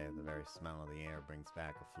every day. The very smell of the air brings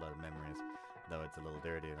back a flood of memories. Though it's a little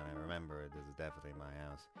dirtier than I remember, this is definitely my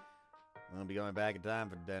house. I'm gonna be going back in time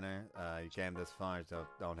for dinner. You came this far, so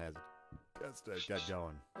don't hesitate. Get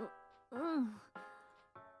going.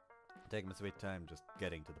 Taking my sweet time just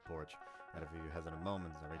getting to the porch. At a few hesitant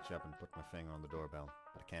moments, I reach up and put my finger on the doorbell,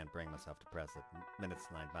 but I can't bring myself to press it. Minutes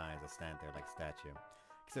slide by as I stand there like a statue.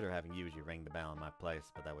 Consider having usually ring the bell in my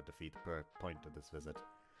place, but that would defeat the point of this visit.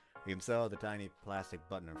 Even so, the tiny plastic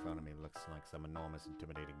button in front of me looks like some enormous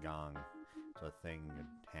intimidating gong. So a thing could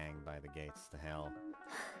hang by the gates to hell.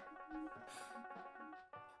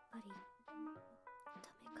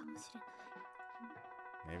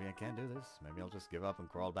 Maybe I can't do this. Maybe I'll just give up and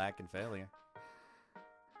crawl back in failure.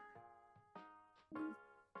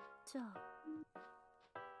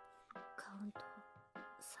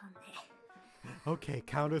 Okay,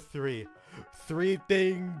 count of 3. 3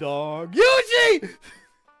 ding dong. Yuji!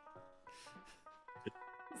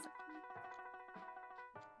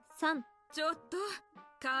 3 ちょっと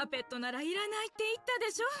カーペットならいらないって言った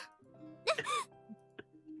でしょ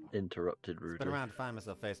Interrupted Spin rudely. around to find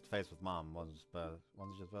myself face to face with Mom. Wasn't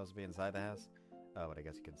she supposed to be inside the house? Oh, but I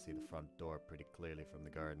guess you can see the front door pretty clearly from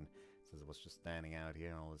the garden. Since I was just standing out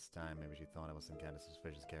here all this time, maybe she thought I was some kind of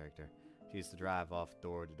suspicious character. She used to drive off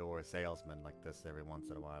door-to-door salesmen like this every once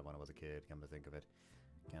in a while when I was a kid, come to think of it.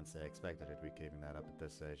 Can't say I expected her to be keeping that up at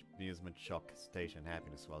this age. Amusement, shock, hesitation,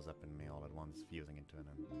 happiness swells up in me all at once, fusing into an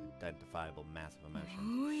identifiable mass of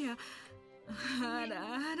emotion. おや、あら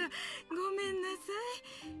あら、ごめんなさ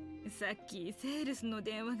い。さっきセールスの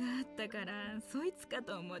電話があったからそいつか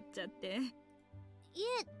と思っちゃって。い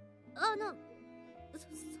え、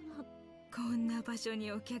こんな場所に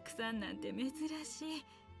お客さんなんて珍しい。さ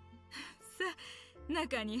あ、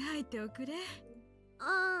中に入っておくれ。い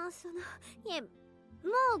え、も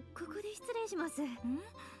うここで失礼します。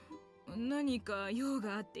何か用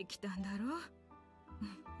があって来たんだろ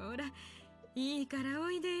う。ほら、いいからお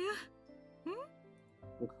いでよ。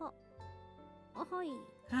はい。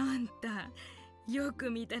あんた、よく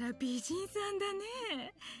見たら美人さんだ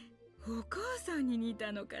ね。お母さんに似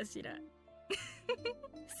たのかしら。さ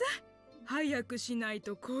あ、早くしない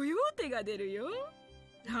とコヨーテが出るよ。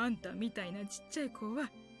あんたみたいなちっちゃい子は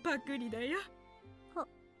パクリだよ。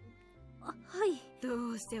はい。ど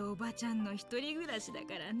うせおばちゃんの一人暮らしだ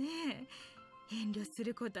からね。遠慮す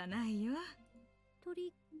ることはないよ。一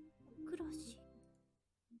人暮らし。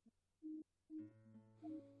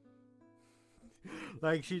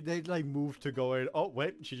Like they move to go in. Oh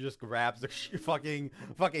wait, she just grabs the fucking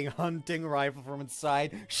hunting rifle from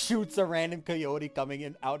inside, shoots a random coyote coming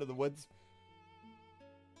in out of the woods.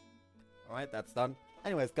 All right, that's done.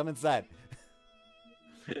 Anyways, come inside.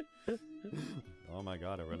 Oh my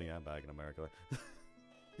god, I really am back in America.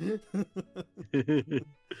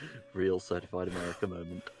 Real certified America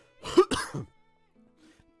moment.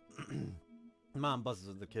 Mom buzzes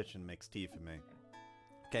in the kitchen, makes tea for me.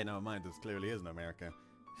 Okay, never mind, this clearly isn't America.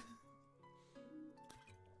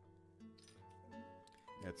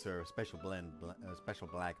 It's her special blend, special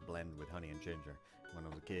black blend with honey and ginger. When I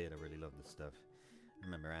was a kid, I really loved this stuff. I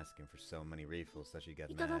remember asking for so many refills that she'd get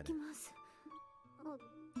いただ mad. きます。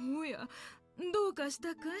おや、どうかし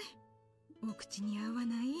たかい？お口に合わ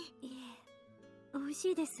ない？いえ、美味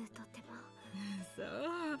しいです、とっても。そ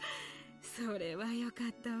う、それはよか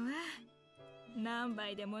ったわ。何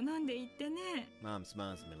杯でも飲んでいってね。Mom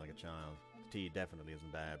smiles at me like a child. The tea definitely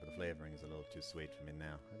isn't bad, but the flavoring is a little too sweet for me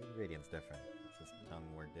now. The ingredient's different. Does this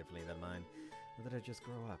tongue work differently than mine? Or did I just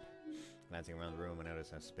grow up? Glancing around the room, I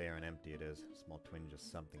notice how spare and empty it is. A small twinge of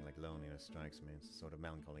something like loneliness strikes me. It's the sort of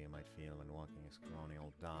melancholy I might feel when walking a scrawny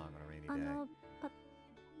old dog on a rainy day.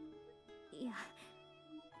 いや、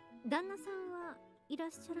旦那さんはいらっ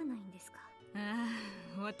しゃらないんですか？あ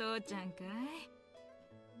あ、お父ちゃんかい？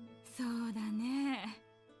そうだね。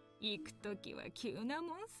行くときは急な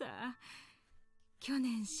もんさ。去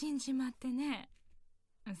年死んじまってね。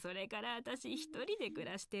それから私一人で暮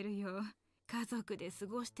らしてるよ。家族で過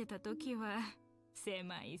ごしてたときは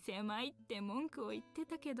狭い狭いって文句を言って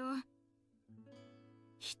たけど、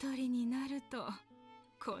一人になると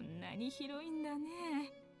こんなに広いんだね。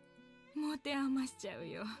持て余しちゃう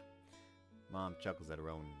よ。Mom chuckles at her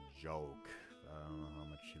own joke. I don't know how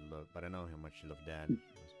much she loved, but I know how much she loved Dad.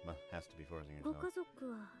 Has to be forcing ご herself. 家族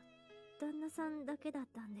は旦那さんだけだっ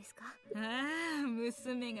たんですか？ああ、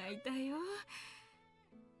娘がいたよ。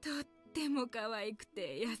とっても可愛く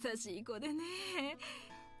て優しい子でね。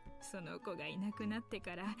その子がいなくなって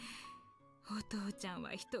からお父ちゃん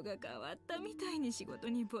は人が変わったみたいに仕事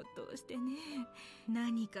に没頭してね。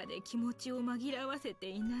何かで気持ちを紛らわせて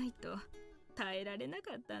いないと耐えられな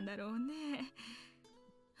かったんだろうね。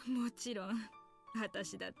もちろん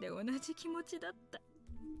私だって同じ気持ちだった。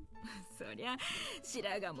そりゃ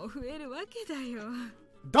白髪も増えるわけだよ。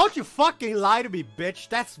Don't you fucking lie to me, bitch!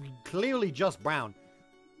 That's clearly just brown.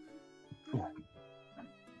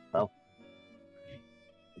 Well.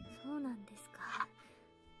 そうなんですか。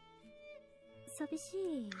寂し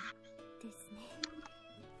いですね。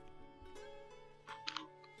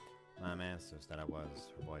 My answers that I was,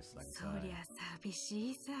 her voice like そりゃ寂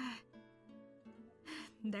しいさ。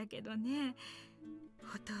だけどね、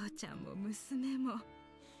お父ちゃんも娘も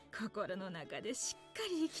心の中でしっか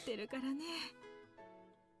り生きてるからね。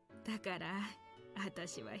だから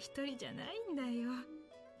私は一人じゃないんだよ。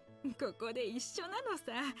ここで一緒なの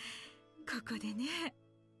さ。ここでね。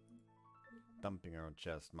 Thumping her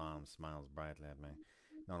chest, Mom smiles brightly at me.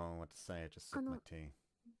 Not knowing what to say, just sip my tea.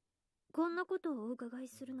 こんなことをお伺い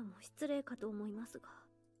するのも失礼かと思いますが。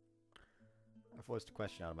 I forced a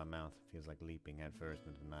question out of my mouth. Feels like leaping headfirst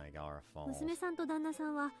into Niagara Falls. 娘さんと旦那さ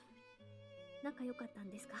んは仲良かったん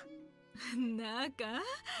ですか？仲？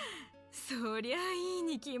そりゃいい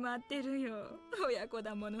に決まってるよ。親子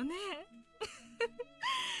だものね。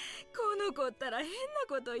この子ったら変な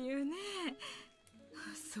こと言うね。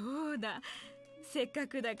そうだ。せっか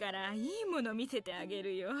くだからいいもの見せてあげ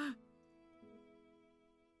るよ。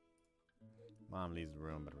 Mom leaves the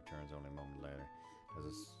room but returns only a moment later. Has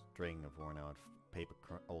a string of worn out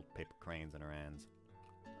old paper cranes in her hands.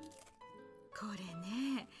 これ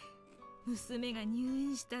ね、娘が入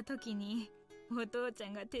院した時にお父ちゃ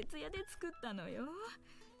んが徹夜で作ったのよ。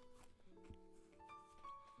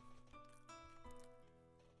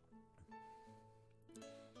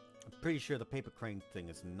 I'm pretty sure the paper crane thing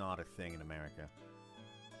is not a thing in America.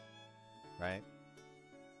 Right?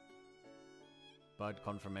 Bud,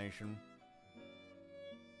 confirmation.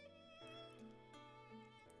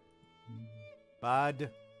 Bud.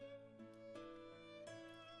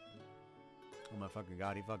 Oh my fucking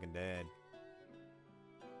god, he fucking dead.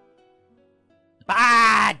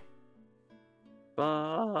 Bud!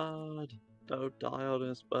 Bud! Don't die on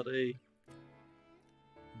us, buddy.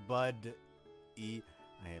 Bud E.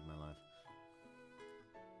 I hate my life.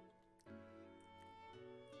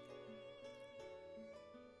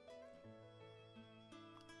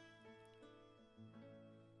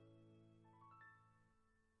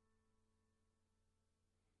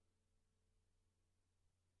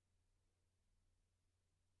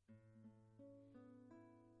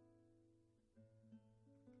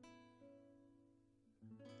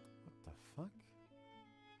 What the fuck?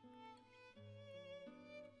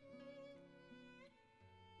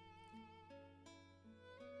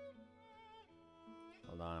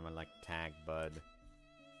 Hold on, I'm gonna like tag Bud.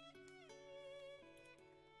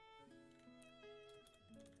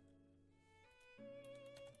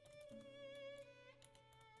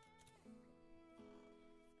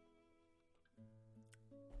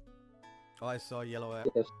 Oh, I saw yellow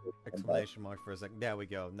exclamation mark for a second. There we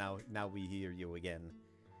go. Now we hear you again.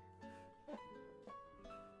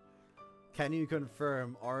 Can you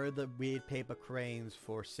confirm, are the weird paper cranes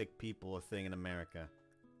for sick people a thing in America?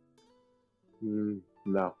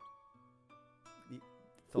 No.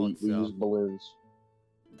 Thought we so. use balloons.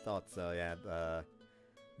 Thought so, yeah.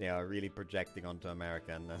 They are really projecting onto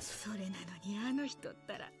America in this. それなのにあの人っ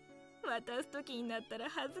たら渡す時になったら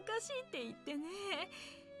恥ずかしいって言ってね。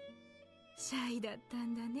シャイだった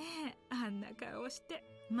んだね。あんな顔して。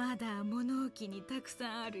まだ物置にたくさ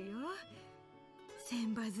んあるよ。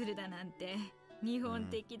千羽鶴だなんて日本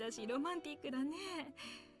的だしロマンティックだね。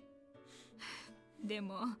で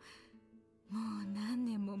ももう何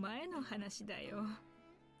年も前の話だよ。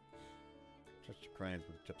 Touch the cranes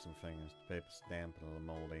with tips and fingers. The paper's damp and a little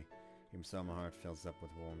moldy. Even so, my heart fills up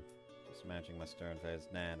with warmth. Just matching my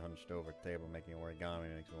stern-faced dad hunched over a table making origami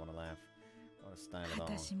makes me want to laugh. What a style at all.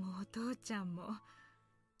 私もお父ちゃんも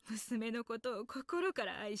娘のことを心か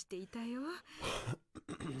ら愛していたよ。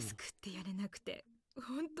救ってやれなくて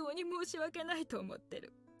本当に申し訳ないと思って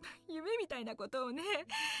る。夢みたいなことをね。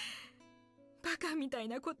バカみたい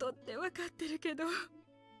なことって分かってるけど、も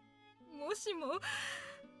しも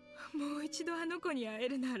もう一度あの子に会え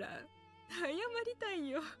るなら謝りたい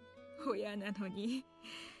よ。親なのに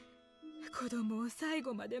子供を最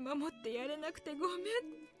後まで守ってやれなくてごめんっ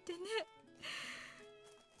てね。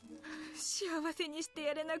幸せにして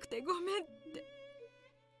やれなくてごめんって。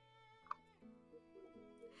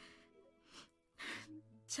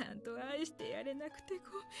ちゃんと愛してやれなくてご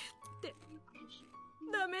めんって。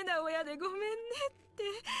ダメな親でごめんねって。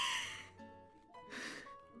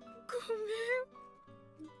ごめん。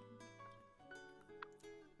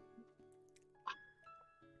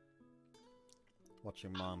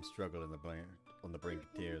Watching Mom struggle on the brink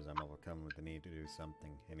of tears, I'm overcome with the need to do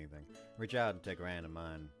something, anything. Reach out and take her hand in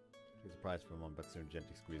mine. She was surprised for a moment, but soon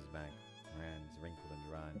gently squeezed back. Her hand is wrinkled and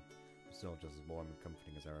dry. still just as warm and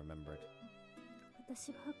comforting as I remember it.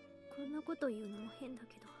 私がこんなこと言うのも変だ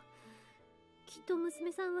けど、きっと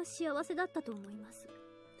娘さんは幸せだったと思います。だっ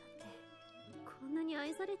てこんなに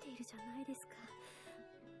愛されているじゃないですか。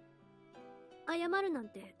謝るなん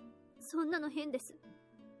てそんなの変です。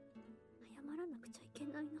謝らなくちゃいけ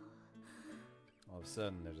ないの。 All of a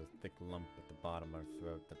sudden, there's a thick lump at the bottom of her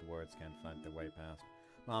throat that the words can't find their way past.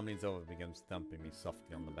 Mom leans over and begins thumping me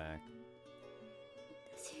softly on the back.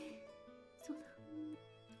 私、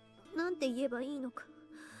なんて言えばいいのか。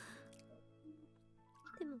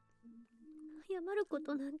でも、謝るこ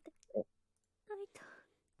となんてないと。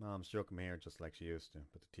 Mom stroked my hair just like she used to,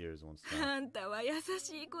 but the tears won't stop. あんたは優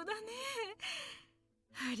しい子だね。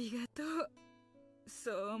ありがとう。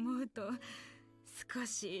そう思うと少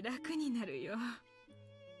し楽になるよ。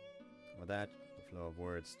 With that, the flow of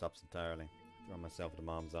words stops entirely. I throw myself into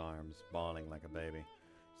Mom's arms, bawling like a baby.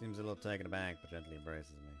 She seems a little taken aback, but gently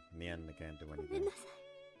embraces me. In the end, I can't do ごめん anything. なさい。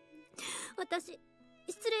私、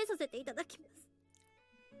失礼させていただきます。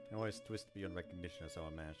 I always twist beyond recognition as how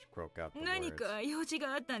I managed to croak out the 何 words. か用事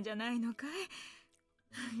があったんじゃないのか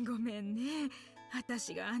い？ごめんね。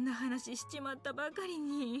私があんな話しちまったばかり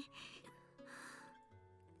に。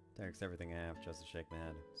 Takes everything I have just to shake my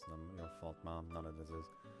head. It's not your fault, Mom. None of this is.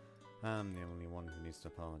 I'm the only one who needs to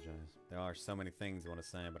apologize. There are so many things I want to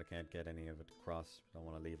say, but I can't get any of it across. I don't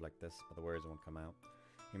want to leave like this, but the words won't come out.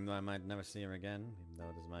 Even though I might never see her again, even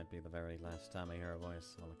though this might be the very last time I hear her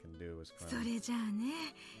voice, all I can do is そ cry. れじゃあ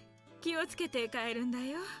ね、気をつけて帰るんだ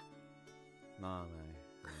よ。 Mom,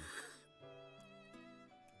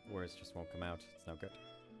 words just won't come out. It's no good.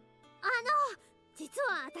 実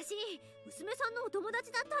は私、娘さんのお友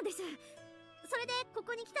達だったんです。それでこ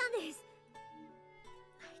こに来たんです。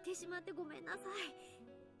泣いてしまってごめんなさ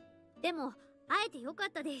い。でも、会えてよかっ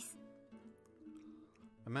たです。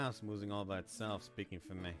 A mouse moving all by itself, speaking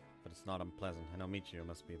for me, but it's not unpleasant. I know Michiru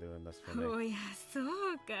must be doing this for me. おや、そう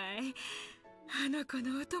かい。あの子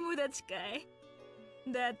のお友達かい。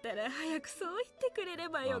だったら早くそう言ってくれれ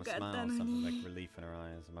ばよ Mom かった smiles, の something に。 like relief in her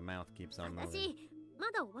eyes, and my mouth keeps on moving. 私、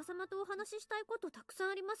まだおばさまとお話ししたいことたくさん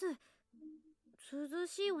あります。涼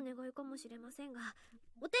しいお願いかもしれませんが、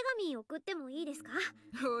お手紙送ってもいいですか？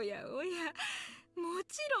おやおや、も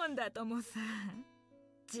ちろんだともさ。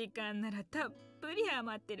時間ならたっぷり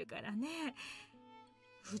余ってるからね。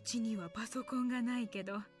うちにはパソコンがないけ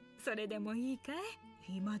ど、それでもいいか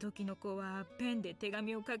い？今時の子はペンで手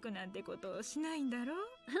紙を書くなんてことをしないんだろ？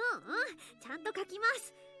ちゃんと書きま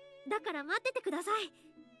す。だから待っててください。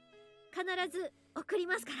必ず送り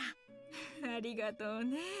ますから。ありがとう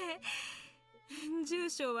ね。住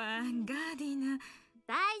所はガーディナ。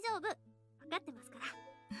大丈夫。分かってますから。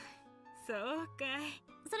そうかい。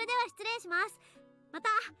それでは失礼します。また。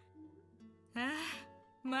あ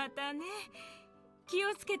あ、またね。気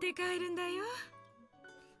をつけて帰るんだよ。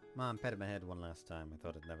 Mom petted my head one last time. I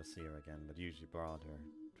thought I'd never see her again, but usually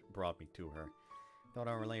brought me to her. Thought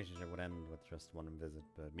our relationship would end with just one visit,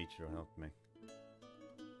 but Michiru helped me.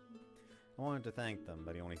 I wanted to thank them,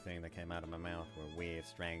 but the only thing that came out of my mouth were weird,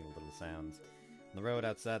 strangled little sounds. On the road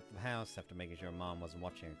outside the house, after making sure Mom wasn't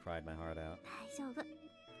watching, I cried my heart out. 大丈夫。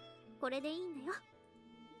これでいいんだよ。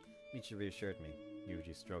 Michiru reassured me.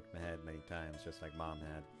 Usually stroked my head many times, just like Mom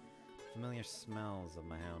had. Familiar smells of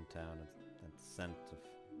my hometown and scent of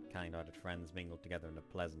kind-hearted friends mingled together in a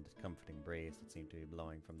pleasant, comforting breeze that seemed to be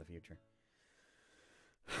blowing from the future.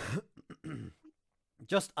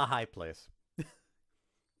 Just a high place.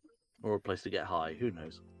 Or a place to get high, who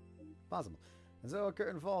knows? Possible. As though a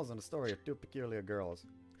curtain falls on the story of two peculiar girls.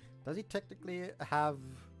 Does he technically have...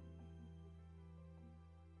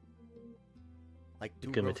 like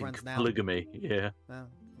two Committing girlfriends now? polygamy, yeah.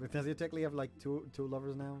 Does he technically have like two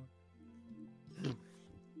lovers now?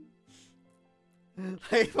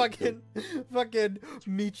 Like fucking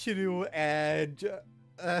Michiru and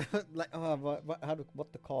like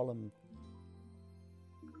what to call him?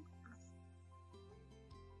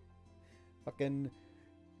 Fucking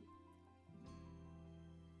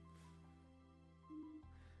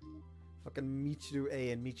Michiru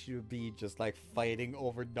A and Michiru B just like fighting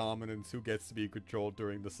over dominance, who gets to be in control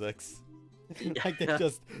during the sex. Like they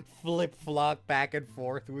just flip-flop back and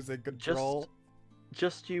forth who's in control.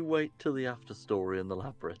 Just you wait till the after story in the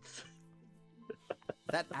labyrinth.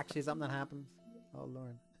 That actually something that happens. Oh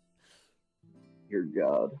lord. Dear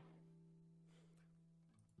God.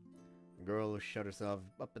 The girl who shut herself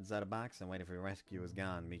up inside a box and waited for rescue is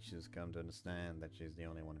gone. Michiru's come to understand that she's the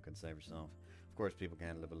only one who can save herself. Of course, people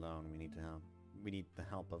can't live alone. We need to help. We need the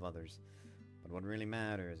help of others. But what really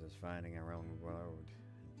matters is finding our own road,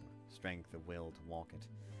 the strength of will to walk it.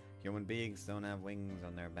 Human beings don't have wings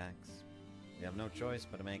on their backs. We have no choice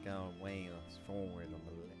but to make our way forward on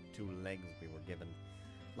the two legs we were given.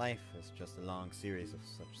 Life is just a long series of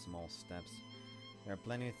such small steps. There are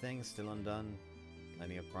plenty of things still undone,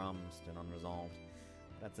 plenty of problems still unresolved.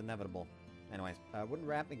 That's inevitable. Anyways, wouldn't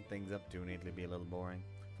wrapping things up too neatly be a little boring?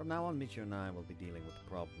 From now on, Michiru and I will be dealing with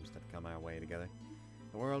the problems that come our way together.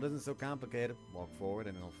 The world isn't so complicated. Walk forward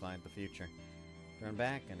and you'll find the future. Turn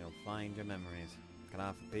back and you'll find your memories. Cut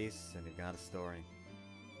off a piece and you've got a story.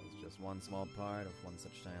 It's just one small part of one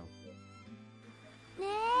such tale. ねえ、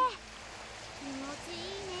気持ちいい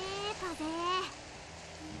ね、風。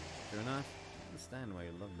 Sure enough, I understand why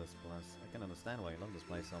you love this place. I can understand why you love this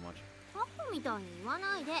place so much. 過去みたいに言わ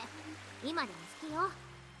ないで。今でも好きよ。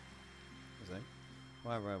 You see?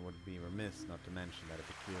 However, I would be remiss not to mention that a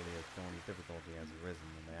peculiar thorny difficulty has arisen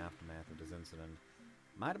in the aftermath of this incident.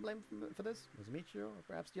 Am I to blame for this? Was it Michiru or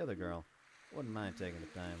perhaps the other girl? I wouldn't mind taking the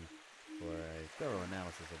time for a thorough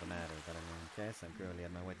analysis of the matter, but in any case, I'm currently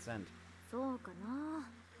at my wit's end. そうかな。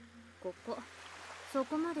ここ、そ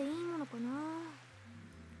こまでいいものかな。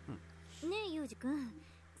ねえ、ユージくん。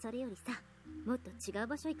それよりさ、もっと違う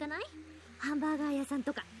場所行かない？ハンバーガー屋さん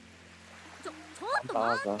とか。ちょっと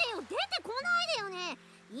待ってよ、出てこないでよね。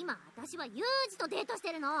今、私はユージとデートし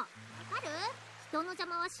てるの。わかる？人の邪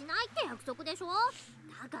魔はしないって約束でしょ？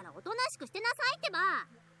だからおとなしくしてなさいってば。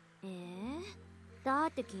だ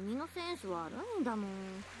って君のセンス悪いんだもん。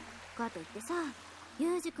かといってさ、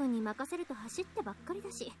ユージ君に任せると走ってばっかり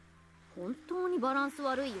だし、本当にバランス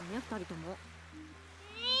悪いよね、二人とも。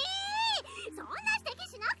そんな指摘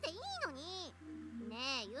しなくていいのに。ね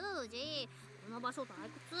え、ユージ、この場所退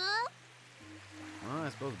屈？ Well,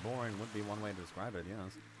 I suppose boring would be one way to describe it,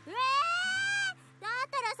 yes. だっ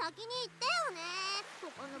たら先に行ってよね。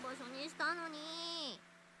他の場所にしたのに。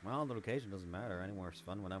Well, the location doesn't matter. Anywhere's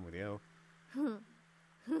fun when I'm with you.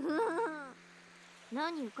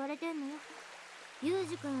 何浮かれてんのよ。ユー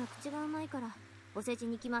ジ君は口がうまいからお世辞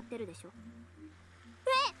に決まってるでしょ。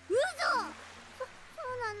嘘！そう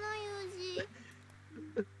なの、ユージ。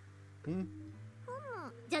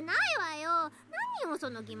じゃないわよ。何よそ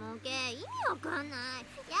の疑問系。意味わかんない。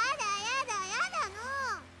やだ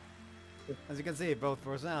の。 As you can see, both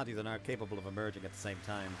personalities are not capable of emerging at the same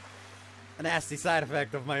time. A nasty side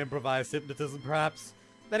effect of my improvised hypnotism, perhaps.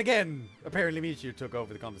 Then again, apparently Michiru took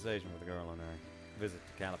over the conversation with the girl on her visit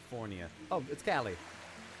to California. Oh, it's Cali.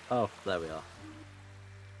 Oh, there we are.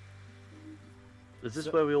 Is this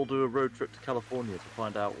where we all do a road trip to California to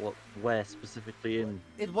find out where specifically in...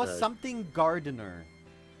 It was something gardener.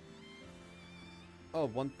 Oh,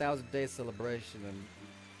 1,000 day celebration and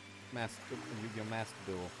your master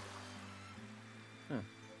duel.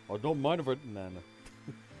 Oh, don't mind if it... No.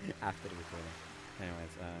 After the recording.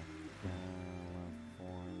 Anyways,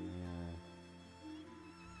 California...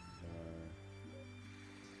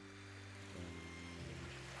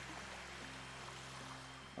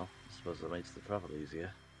 Oh, I suppose that makes the travel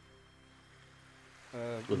easier.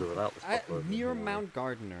 With or without the stop near Mount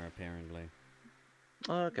Gardner, apparently.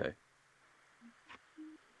 Oh, okay.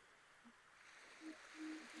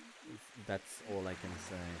 That's all I can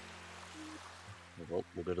say. Well,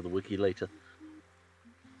 we'll go to the wiki later.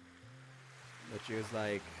 Which is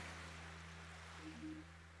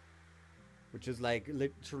like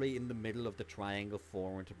literally in the middle of the triangle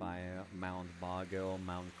formed by Mount Bargill,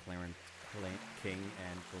 Mount Clarence King,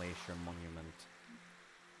 and Glacier Monument.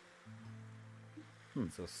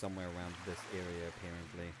 So somewhere around this area,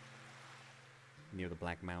 apparently, near the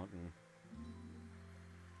Black Mountain.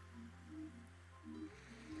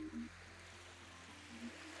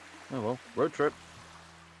 Oh well, road trip.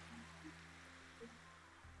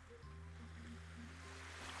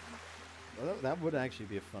 Well, that would actually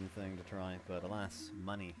be a fun thing to try, but alas,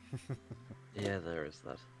 money. Yeah, there is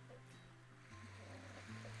that.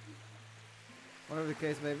 Whatever the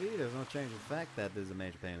case may be, there's no change in the fact that this is a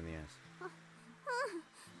major pain in the ass.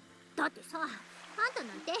 だってさ、あんた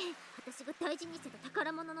なんて私が大事にしてた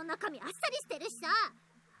宝物の中身あっさりしてるしさ。あ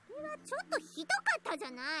れはちょっとひどかったじ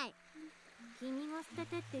ゃない。君が捨て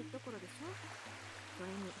てって言ったからでしょ。それ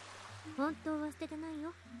に本当は捨ててない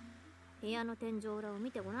よ。部屋の天井裏を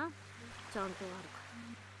見てごらん。ちゃんとある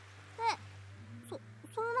から。そ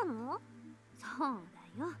うなの？そう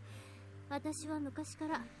だよ。私は昔か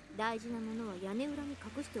ら大事なものは屋根裏に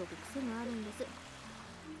隠しておく癖があるんです。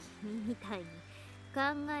君みたいに考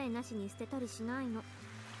えなしに捨てたりしないの。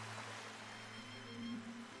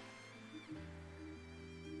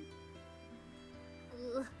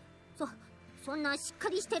そんなしっか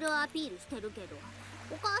りしてるアピールしてるけど、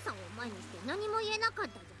お母さんを前にして何も言えなかっ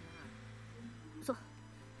たじゃない。そ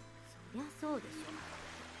りゃそうでしょ。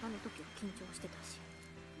あの時は緊張してたし。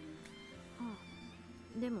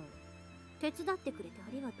でも手伝ってくれてあ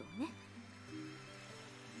りがとうね。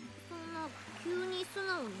そんな急に素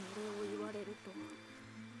直にお礼を言われると、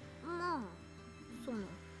まあその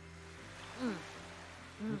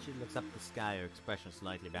When she looks up at the sky, her expression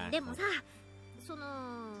slightly でも bashful. さ、その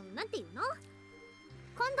なんていうの、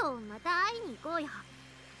今度また会いに行こうよ。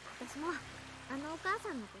私もあのお母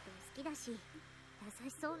さんのこと好きだし、優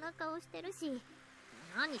しそうな顔してるし、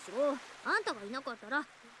何しろあんたがいなかったら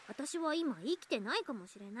私は今生きてないかも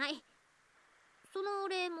しれない。そのお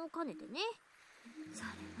礼も兼ねてね。それ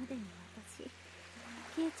までに私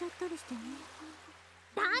消えちゃったりしてね。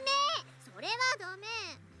ダメ、それはダメ。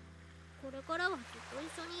これからはずっと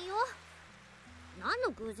一緒にいよう。何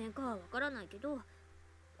の偶然かはわからないけど、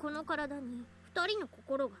この体に2人の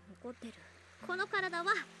心が残ってる。この体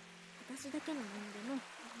は私だけのものでも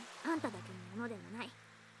あんただけのものでもない。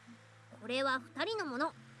これは2人のも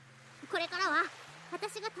の。これからは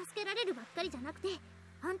私が助けられるばっかりじゃなくて、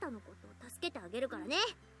あんたのことを助けてあげるからね。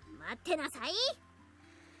待ってなさい。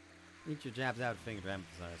 Michiru jabs out a finger to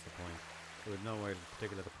emphasize the point. With nowhere in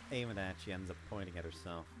particular to aim it at, she ends up pointing at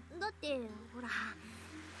herself. だってほら、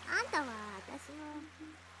あんたは私の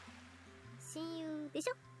親友で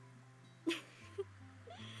しょ。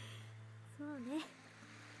そうね。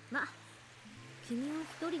まあ君を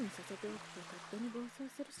一人にさせておくと勝手に暴走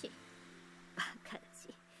するし、バカだ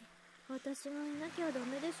し、私がいなきゃダ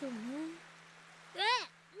メでしょうね。何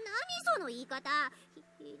その言い方、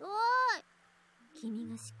ひどい。君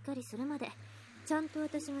がしっかりするまでちゃんと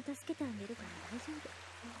私が助けてあげるから大丈夫。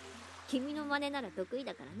君の真似なら得意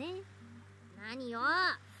だからね。何よ、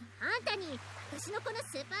あんたに私のこの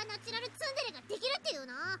スーパーナチュラルツンデレができるっていう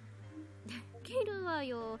の？できるわ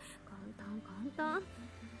よ。簡単。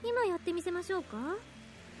今やってみせましょうか。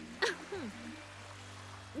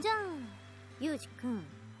じゃあユウジ君。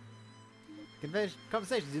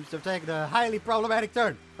 Conversation seems to have taken a highly problematic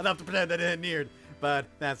turn. I'd love to pretend I didn't hear it, but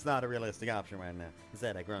that's not a realistic option right now.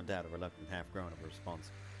 Instead, I grunt out a reluctant half-grown of a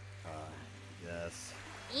response. Yes.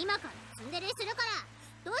 今からツンデレするか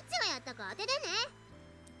ら、どっちがやったか当ててね。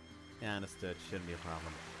 Yeah, understood. Shouldn't be a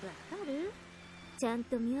problem. わかる？ちゃん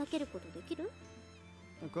と見分けることできる？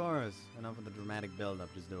 Of course. Enough of the dramatic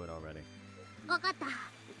build-up. Just do it already. わかった。い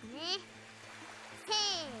くね。せ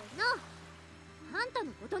ーの。あんた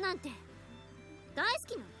のことなんて大好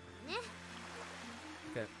きなんだからね。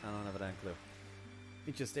 Okay, I don't have a damn clue.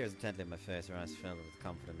 Michiru stares intently at my face, her eyes filled with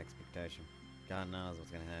confident expectation. God knows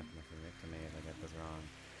what's gonna happen to me if I get this wrong.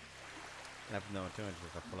 I have to know too much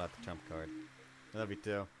if I pull out the trump card. I love you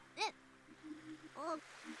too.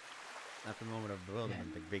 After a moment of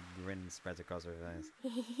bewilderment, the big grin spreads across her face.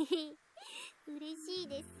 嬉しい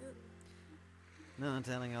です。 No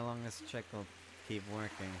telling how long this chick will keep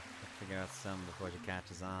working. I'll figure out some before she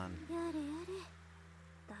catches on. やれやれ。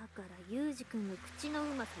だからユウジ君の口のう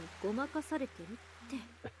まさにごまかされてるって。ちょっ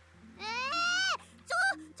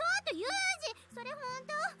とユウジ、それ本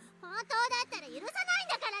当だったら許さないん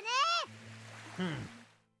だからね。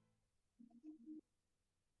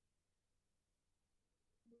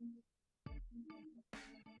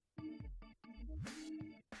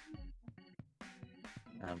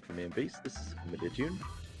And from me and Beast, this is a familiar tune.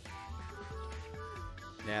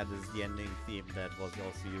 Yeah, this is the ending theme that was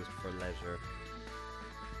also used for Leisure.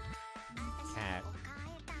 Cat.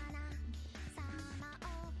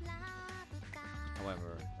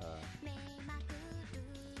 However,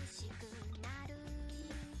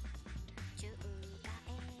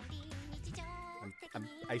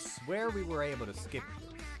 I swear we were able to skip.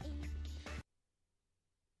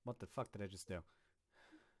 What the fuck did I just do?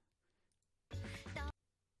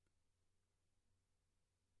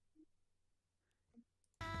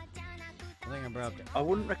 I think I broke it. I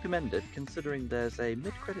wouldn't recommend it, considering there's a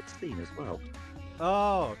mid-credits scene as well.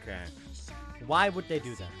 Oh, okay. Why would they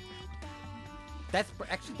do that?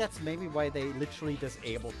 That's maybe why they literally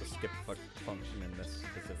disabled the skip function in this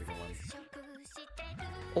specific one.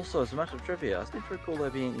 Also, as a matter of trivia, I seem to recall there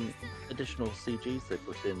being additional CGs they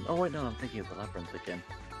put in. Oh wait, no, I'm thinking of the Labyrinth again.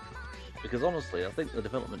 Because honestly, I think the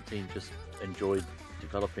development team just enjoyed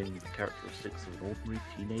developing the characteristics of an ordinary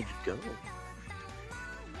teenage girl.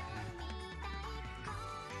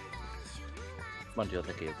 Mind you, I'm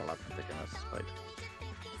thinking of the Labyrinth again, I suspect.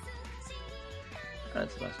 And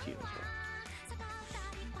it's a nice tune as well.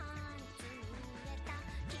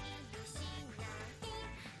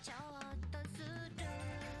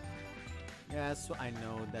 Yeah, so I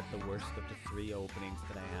know that the worst of the 3 openings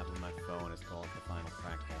that I have on my phone is called the Final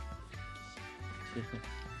Fractal.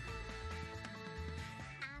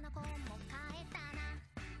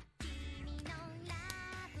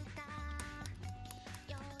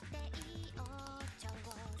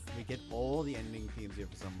 We get all the ending themes here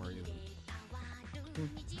for some reason.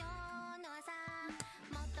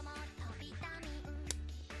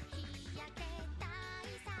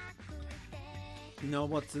 You know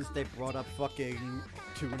what, since they brought up fucking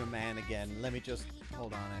Tuna Man again, let me just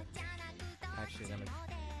hold on it. Actually, let me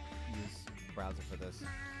use the browser for this.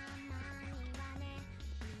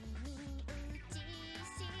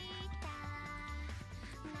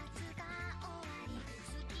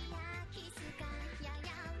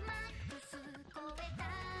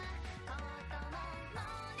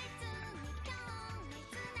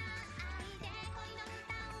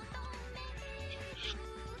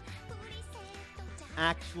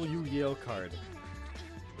 Actual Yu-Gi-Oh card.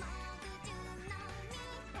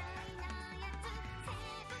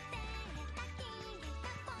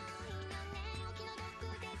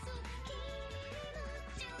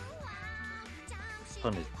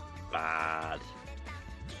 Fun is bad.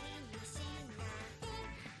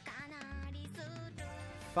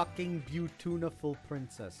 Fucking beautiful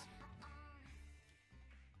princess.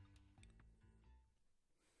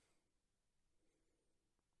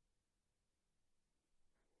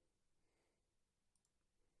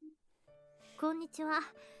こんにちは。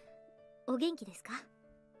お元気ですか？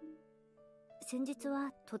先日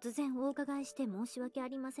は突然お伺いして申し訳あ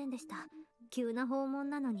りませんでした。急な訪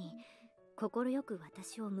問なのに快く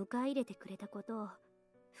私を迎え入れてくれたことを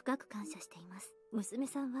深く感謝しています。娘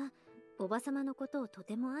さんはおばさまのことをと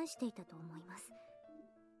ても愛していたと思います。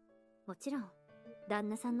もちろん旦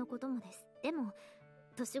那さんのこともです。でも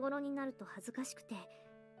年頃になると恥ずかしくて、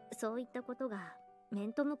そういったことが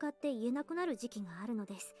面と向かって言えなくなる時期があるの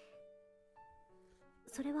です。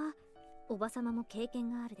それはおばさまも経験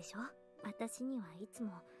があるでしょ。私にはいつ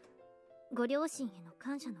もご両親への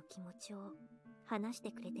感謝の気持ちを話し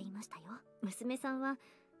てくれていましたよ。娘さんは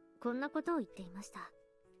こんなことを言っていました。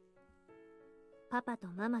パパと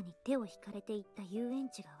ママに手を引かれていった遊園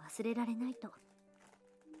地が忘れられないと。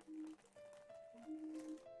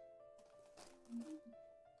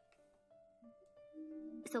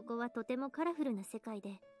そこはとてもカラフルな世界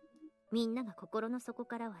で、みんなが心の底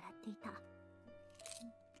から笑っていた。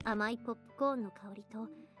甘いポップコーンの香りと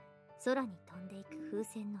空に飛んでいく風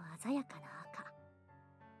船の鮮やかな赤。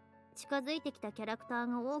近づいてきたキャラクター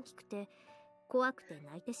が大きくて怖くて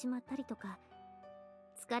泣いてしまったりとか、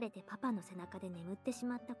疲れてパパの背中で眠ってし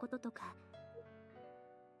まったこととか、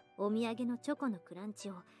お土産のチョコのクランチ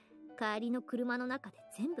を帰りの車の中で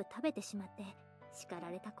全部食べてしまって叱ら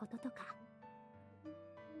れたこととか、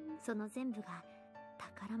その全部が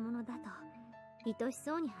宝物だと愛し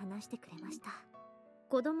そうに話してくれました。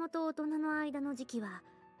子供と大人の間の時期は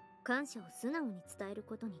感謝を素直に伝える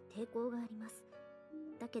ことに抵抗があります。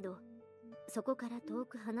だけどそこから遠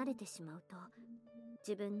く離れてしまうと、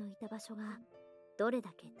自分のいた場所がどれだ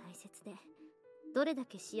け大切でどれだ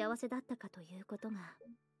け幸せだったかということが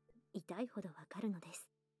痛いほどわかるのです。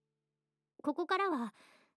ここからは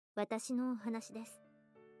私のお話です。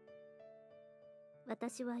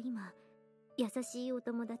私は今優しいお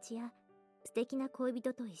友達や素敵な恋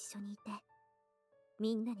人と一緒にいて、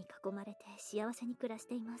みんなに囲まれて幸せに暮らし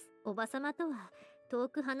ています。おばさまとは遠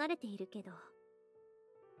く離れているけど、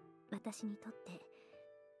私にとって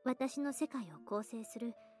私の世界を構成す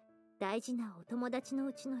る大事なお友達の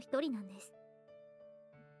うちの一人なんです。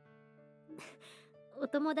お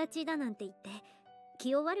友達だなんて言って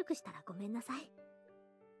気を悪くしたらごめんなさい。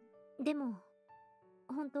でも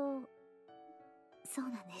本当そう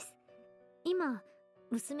なんです。今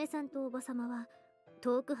娘さんとおばさまは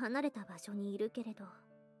遠く離れた場所にいるけれど、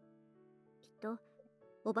きっと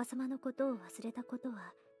おばさまのことを忘れたこと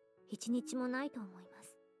は一日もないと思いま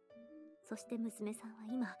す。そして娘さんは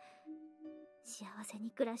今幸せに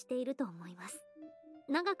暮らしていると思います。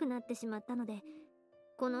長くなってしまったので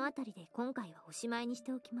この辺りで今回はおしまいにし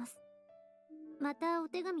ておきます。またお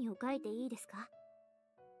手紙を書いていいですか？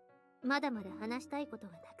まだまだ話したいこと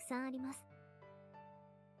がたくさんあります。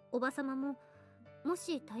おばさまもも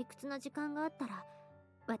し退屈な時間があったら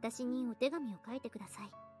私にお手紙を書いてくださ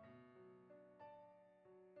い。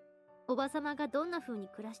おばさまがどんな風に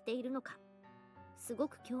暮らしているのかすご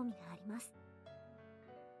く興味があります。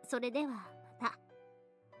それではまた。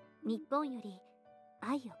日本より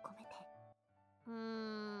愛を込めて。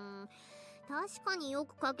確かによ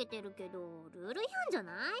く書けてるけどルール違反じゃ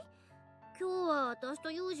ない？今日は私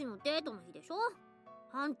とユージのデートの日でしょ？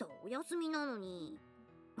あんたお休みなのに。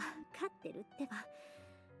分かってるってば。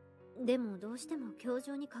でもどうしても今日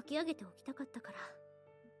中に書き上げておきたかったから。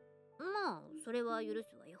まあそれは許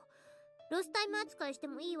すわよ。ロスタイム扱いして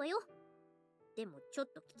もいいわよ。でもちょっ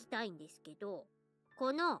と聞きたいんですけど、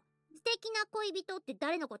この素敵な恋人って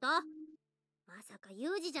誰のこと？まさか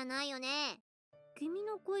ユージじゃないよね？君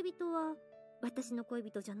の恋人は私の恋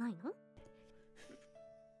人じゃないの？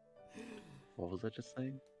 What was I just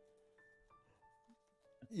saying?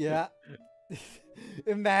 Yeah.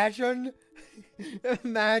 Imagine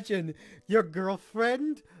your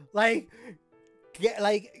girlfriend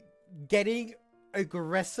getting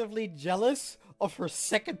aggressively jealous of her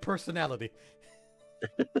second personality.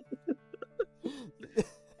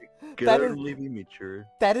 That is only be Michiru.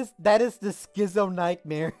 That is the schizo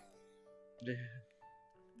nightmare.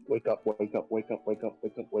 Wake up, wake up, wake up, wake up,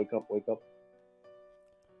 wake up, wake up, wake up.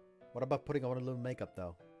 What about putting on a little makeup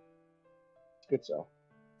though? Good so.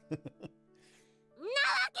 なわ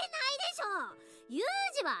けないでしょ。ユー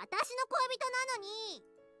ジは私の恋人なのに。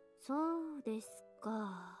そうです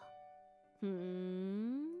か。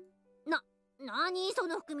なにそ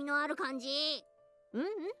の含みのある感じ。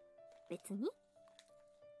別に。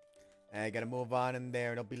I gotta move on in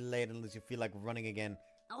there. Don't be late unless you feel like running again.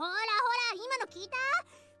 ほらほら、今の聞いた？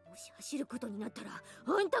もし走ることになったら、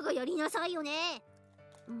あんたがやりなさいよね。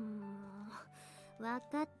わ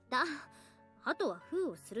かった。あとは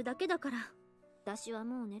封をするだけだから。私は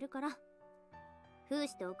もう寝るから。封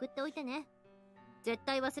して送っておいてね。絶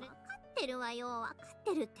対忘れ。わかってるわよ。わかっ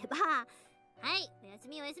てるってば。はい、おやす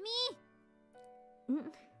みおやすみ。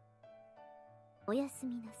おやす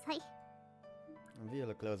みなさい。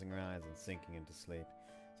Viola closing her eyes and sinking into sleep.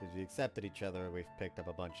 Since we accepted each other, we've picked up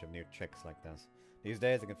a bunch of new tricks like this. These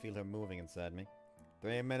days I can feel her moving inside me.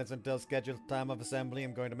 3 minutes until scheduled time of assembly.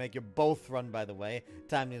 I'm going to make you both run, by the way.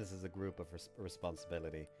 Timeliness is a group of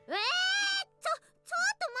responsibility.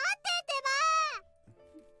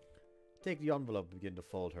 Take the envelope and begin to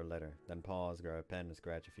fold her letter. Then pause, grab a pen and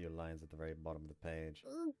scratch a few lines at the very bottom of the page.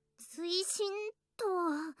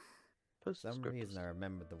 For some reason I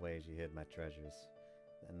remembered the way she hid my treasures.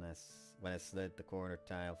 Then when I slid the corner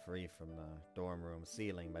tile free from the dorm room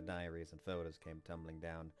ceiling, my diaries and photos came tumbling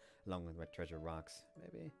down, along with my treasure rocks.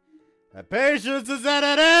 Maybe. My patience is at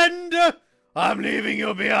an end! I'm leaving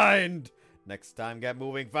you behind! Next time, get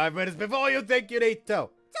moving 5 minutes before you think you need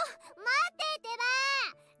to!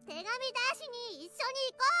 手紙出しに一緒に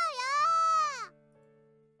行こ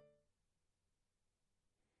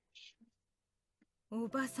うよ。お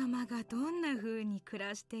ばさまがどんな風に暮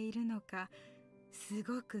らしているのかす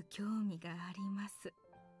ごく興味があります。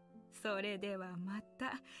それではま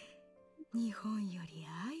た日本より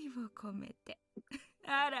愛を込めて。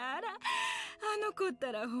あらあら、あの子っ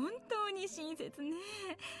たら本当に親切ね。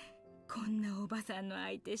こんなおばさんの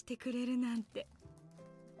相手してくれるなんて。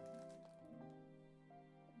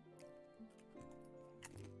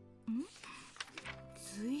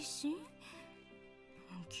追伸？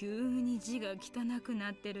急に字が汚く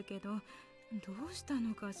なってるけど、どうした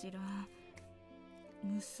のかしら。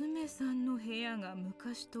娘さんの部屋が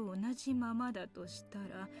昔と同じままだとした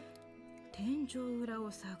ら、天井裏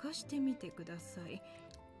を探してみてください。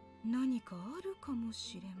何かあるかも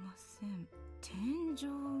しれません。天井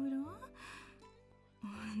裏？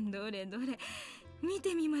どれどれ、見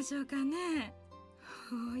てみましょうかね。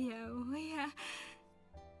おやおや、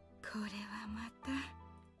これはまた。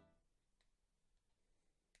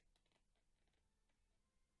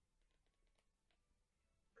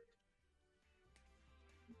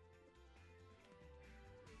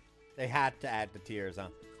They had to add the tears, huh?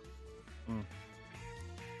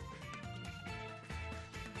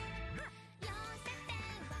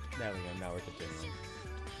 There we go, now we're continuing.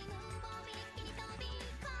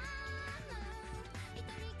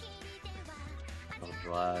 I'll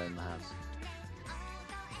dry in the house.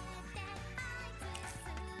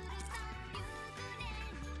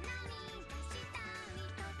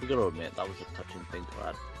 You gotta admit, that was a touching thing to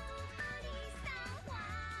add.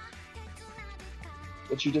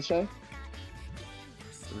 What'd you just say?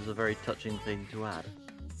 It was a very touching thing to add.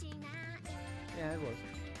 Yeah, it was.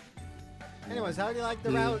 Anyways, how do you like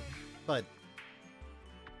the route? But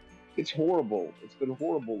it's horrible. It's been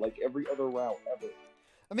horrible, like every other route ever.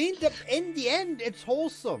 I mean, in the end, it's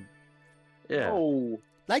wholesome. Yeah. Oh.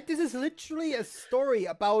 Like, this is literally a story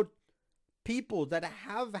about people that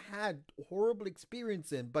have had horrible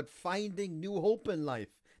experiences, but finding new hope in life.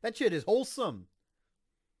 That shit is wholesome.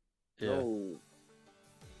 Yeah. No.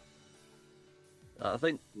 I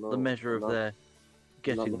think the measure of their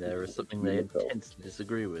getting there is something they intensely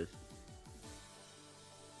disagree with.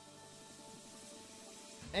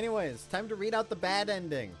 Anyways, time to read out the bad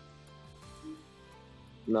ending.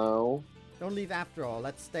 No. Don't leave after all.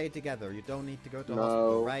 Let's stay together. You don't need to go to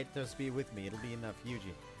hospital, right? Just be with me. It'll be enough,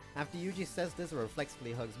 Yuji. After Yuji says this,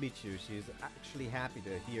 reflexively hugs Michiru. She's actually happy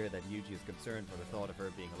to hear that Yuji is concerned for the thought of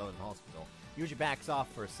her being alone in hospital. Yuji backs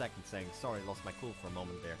off for a second, saying, "Sorry, lost my cool for a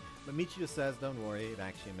moment there." But Michiru says, "Don't worry, it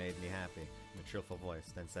actually made me happy," in a cheerful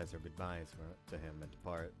voice, then says her goodbyes to him and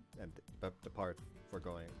depart for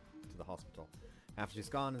going to the the hospital. After she's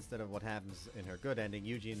gone, instead of what happens in her good ending,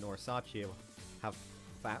 Yuji and Norisachi have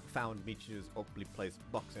found Michiru's openly placed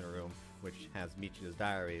box in her room, which has Michiru's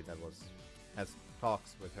diary that has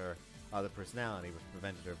talks with her other personality, which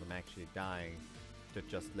prevented her from actually dying, to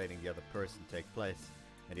just letting the other person take place,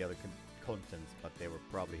 and the other contents, but they were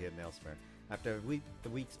probably hidden elsewhere. After the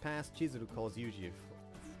weeks passed, Chizuru calls Yuji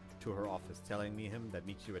to her office, telling him that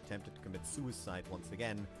Michiru attempted to commit suicide once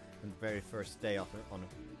again on the very first day on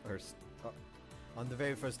her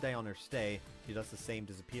stay. She does the same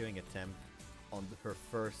disappearing attempt on her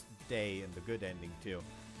first day in the good ending too.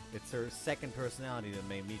 It's her second personality that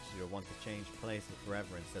made Michiru want to change places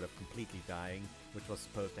forever instead of completely dying, which was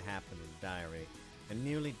supposed to happen in the diary. And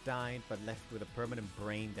nearly died, but left with a permanent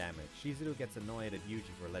brain damage. Chizuru gets annoyed at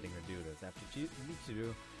Yuji for letting her do this. After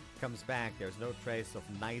Michiru comes back, there's no trace of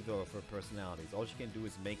neither of her personalities. All she can do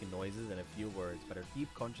is make noises and a few words, but her deep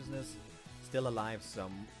consciousness, still alive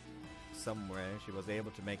somewhere, she was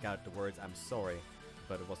able to make out the words, "I'm sorry,"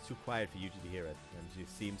 but it was too quiet for Yuji to hear it, and she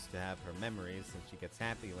seems to have her memories, and she gets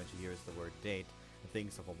happy when she hears the word date, and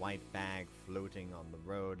thinks of a white bag floating on the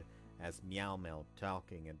road as Meow Mel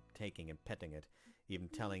talking and taking and petting it, even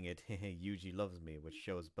telling it, "Yuji loves me," which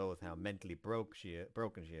shows both how mentally broken she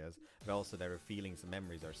is, but also that her feelings and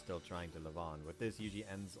memories are still trying to live on. With this, Yuji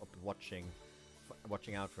ends up watching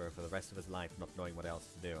out for her for the rest of his life, not knowing what else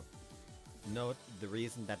to do. Note, the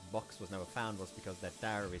reason that box was never found was because that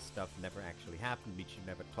diary stuff never actually happened. Michiru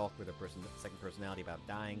never talked with her second personality about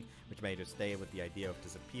dying, which made her stay with the idea of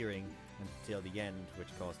disappearing until the end, which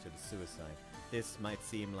caused her to suicide. This might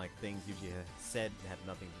seem like things Yuji said had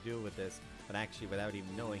nothing to do with this, but actually, without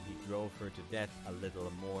even knowing, he drove her to death a little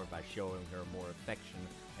more by showing her more affection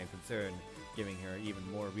and concern, giving her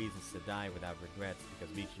even more reasons to die without regrets,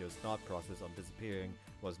 because Michiru's thought process on disappearing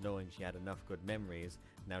was knowing she had enough good memories.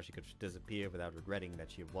 Now she could disappear without regretting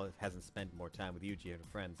that she hasn't spent more time with Yuji and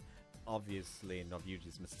her friends. Obviously not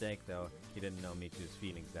Yuji's mistake though, he didn't know Michiru's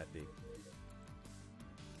feelings that deep.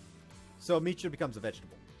 So Michiru becomes a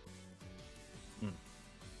vegetable.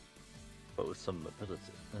 But with some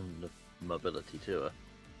mobility to her.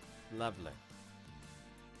 Lovely.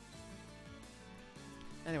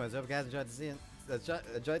 Anyways, I hope you guys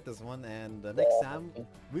enjoyed this one, and next time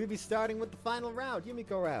we'll be starting with the final round,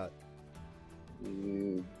 Yumiko route.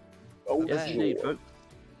 Yes, indeed, folks.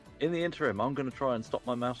 In the interim, I'm going to try and stop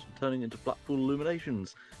my mouse from turning into Blackpool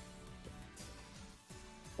Illuminations.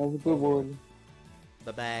 Have a good one.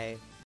 Bye-bye.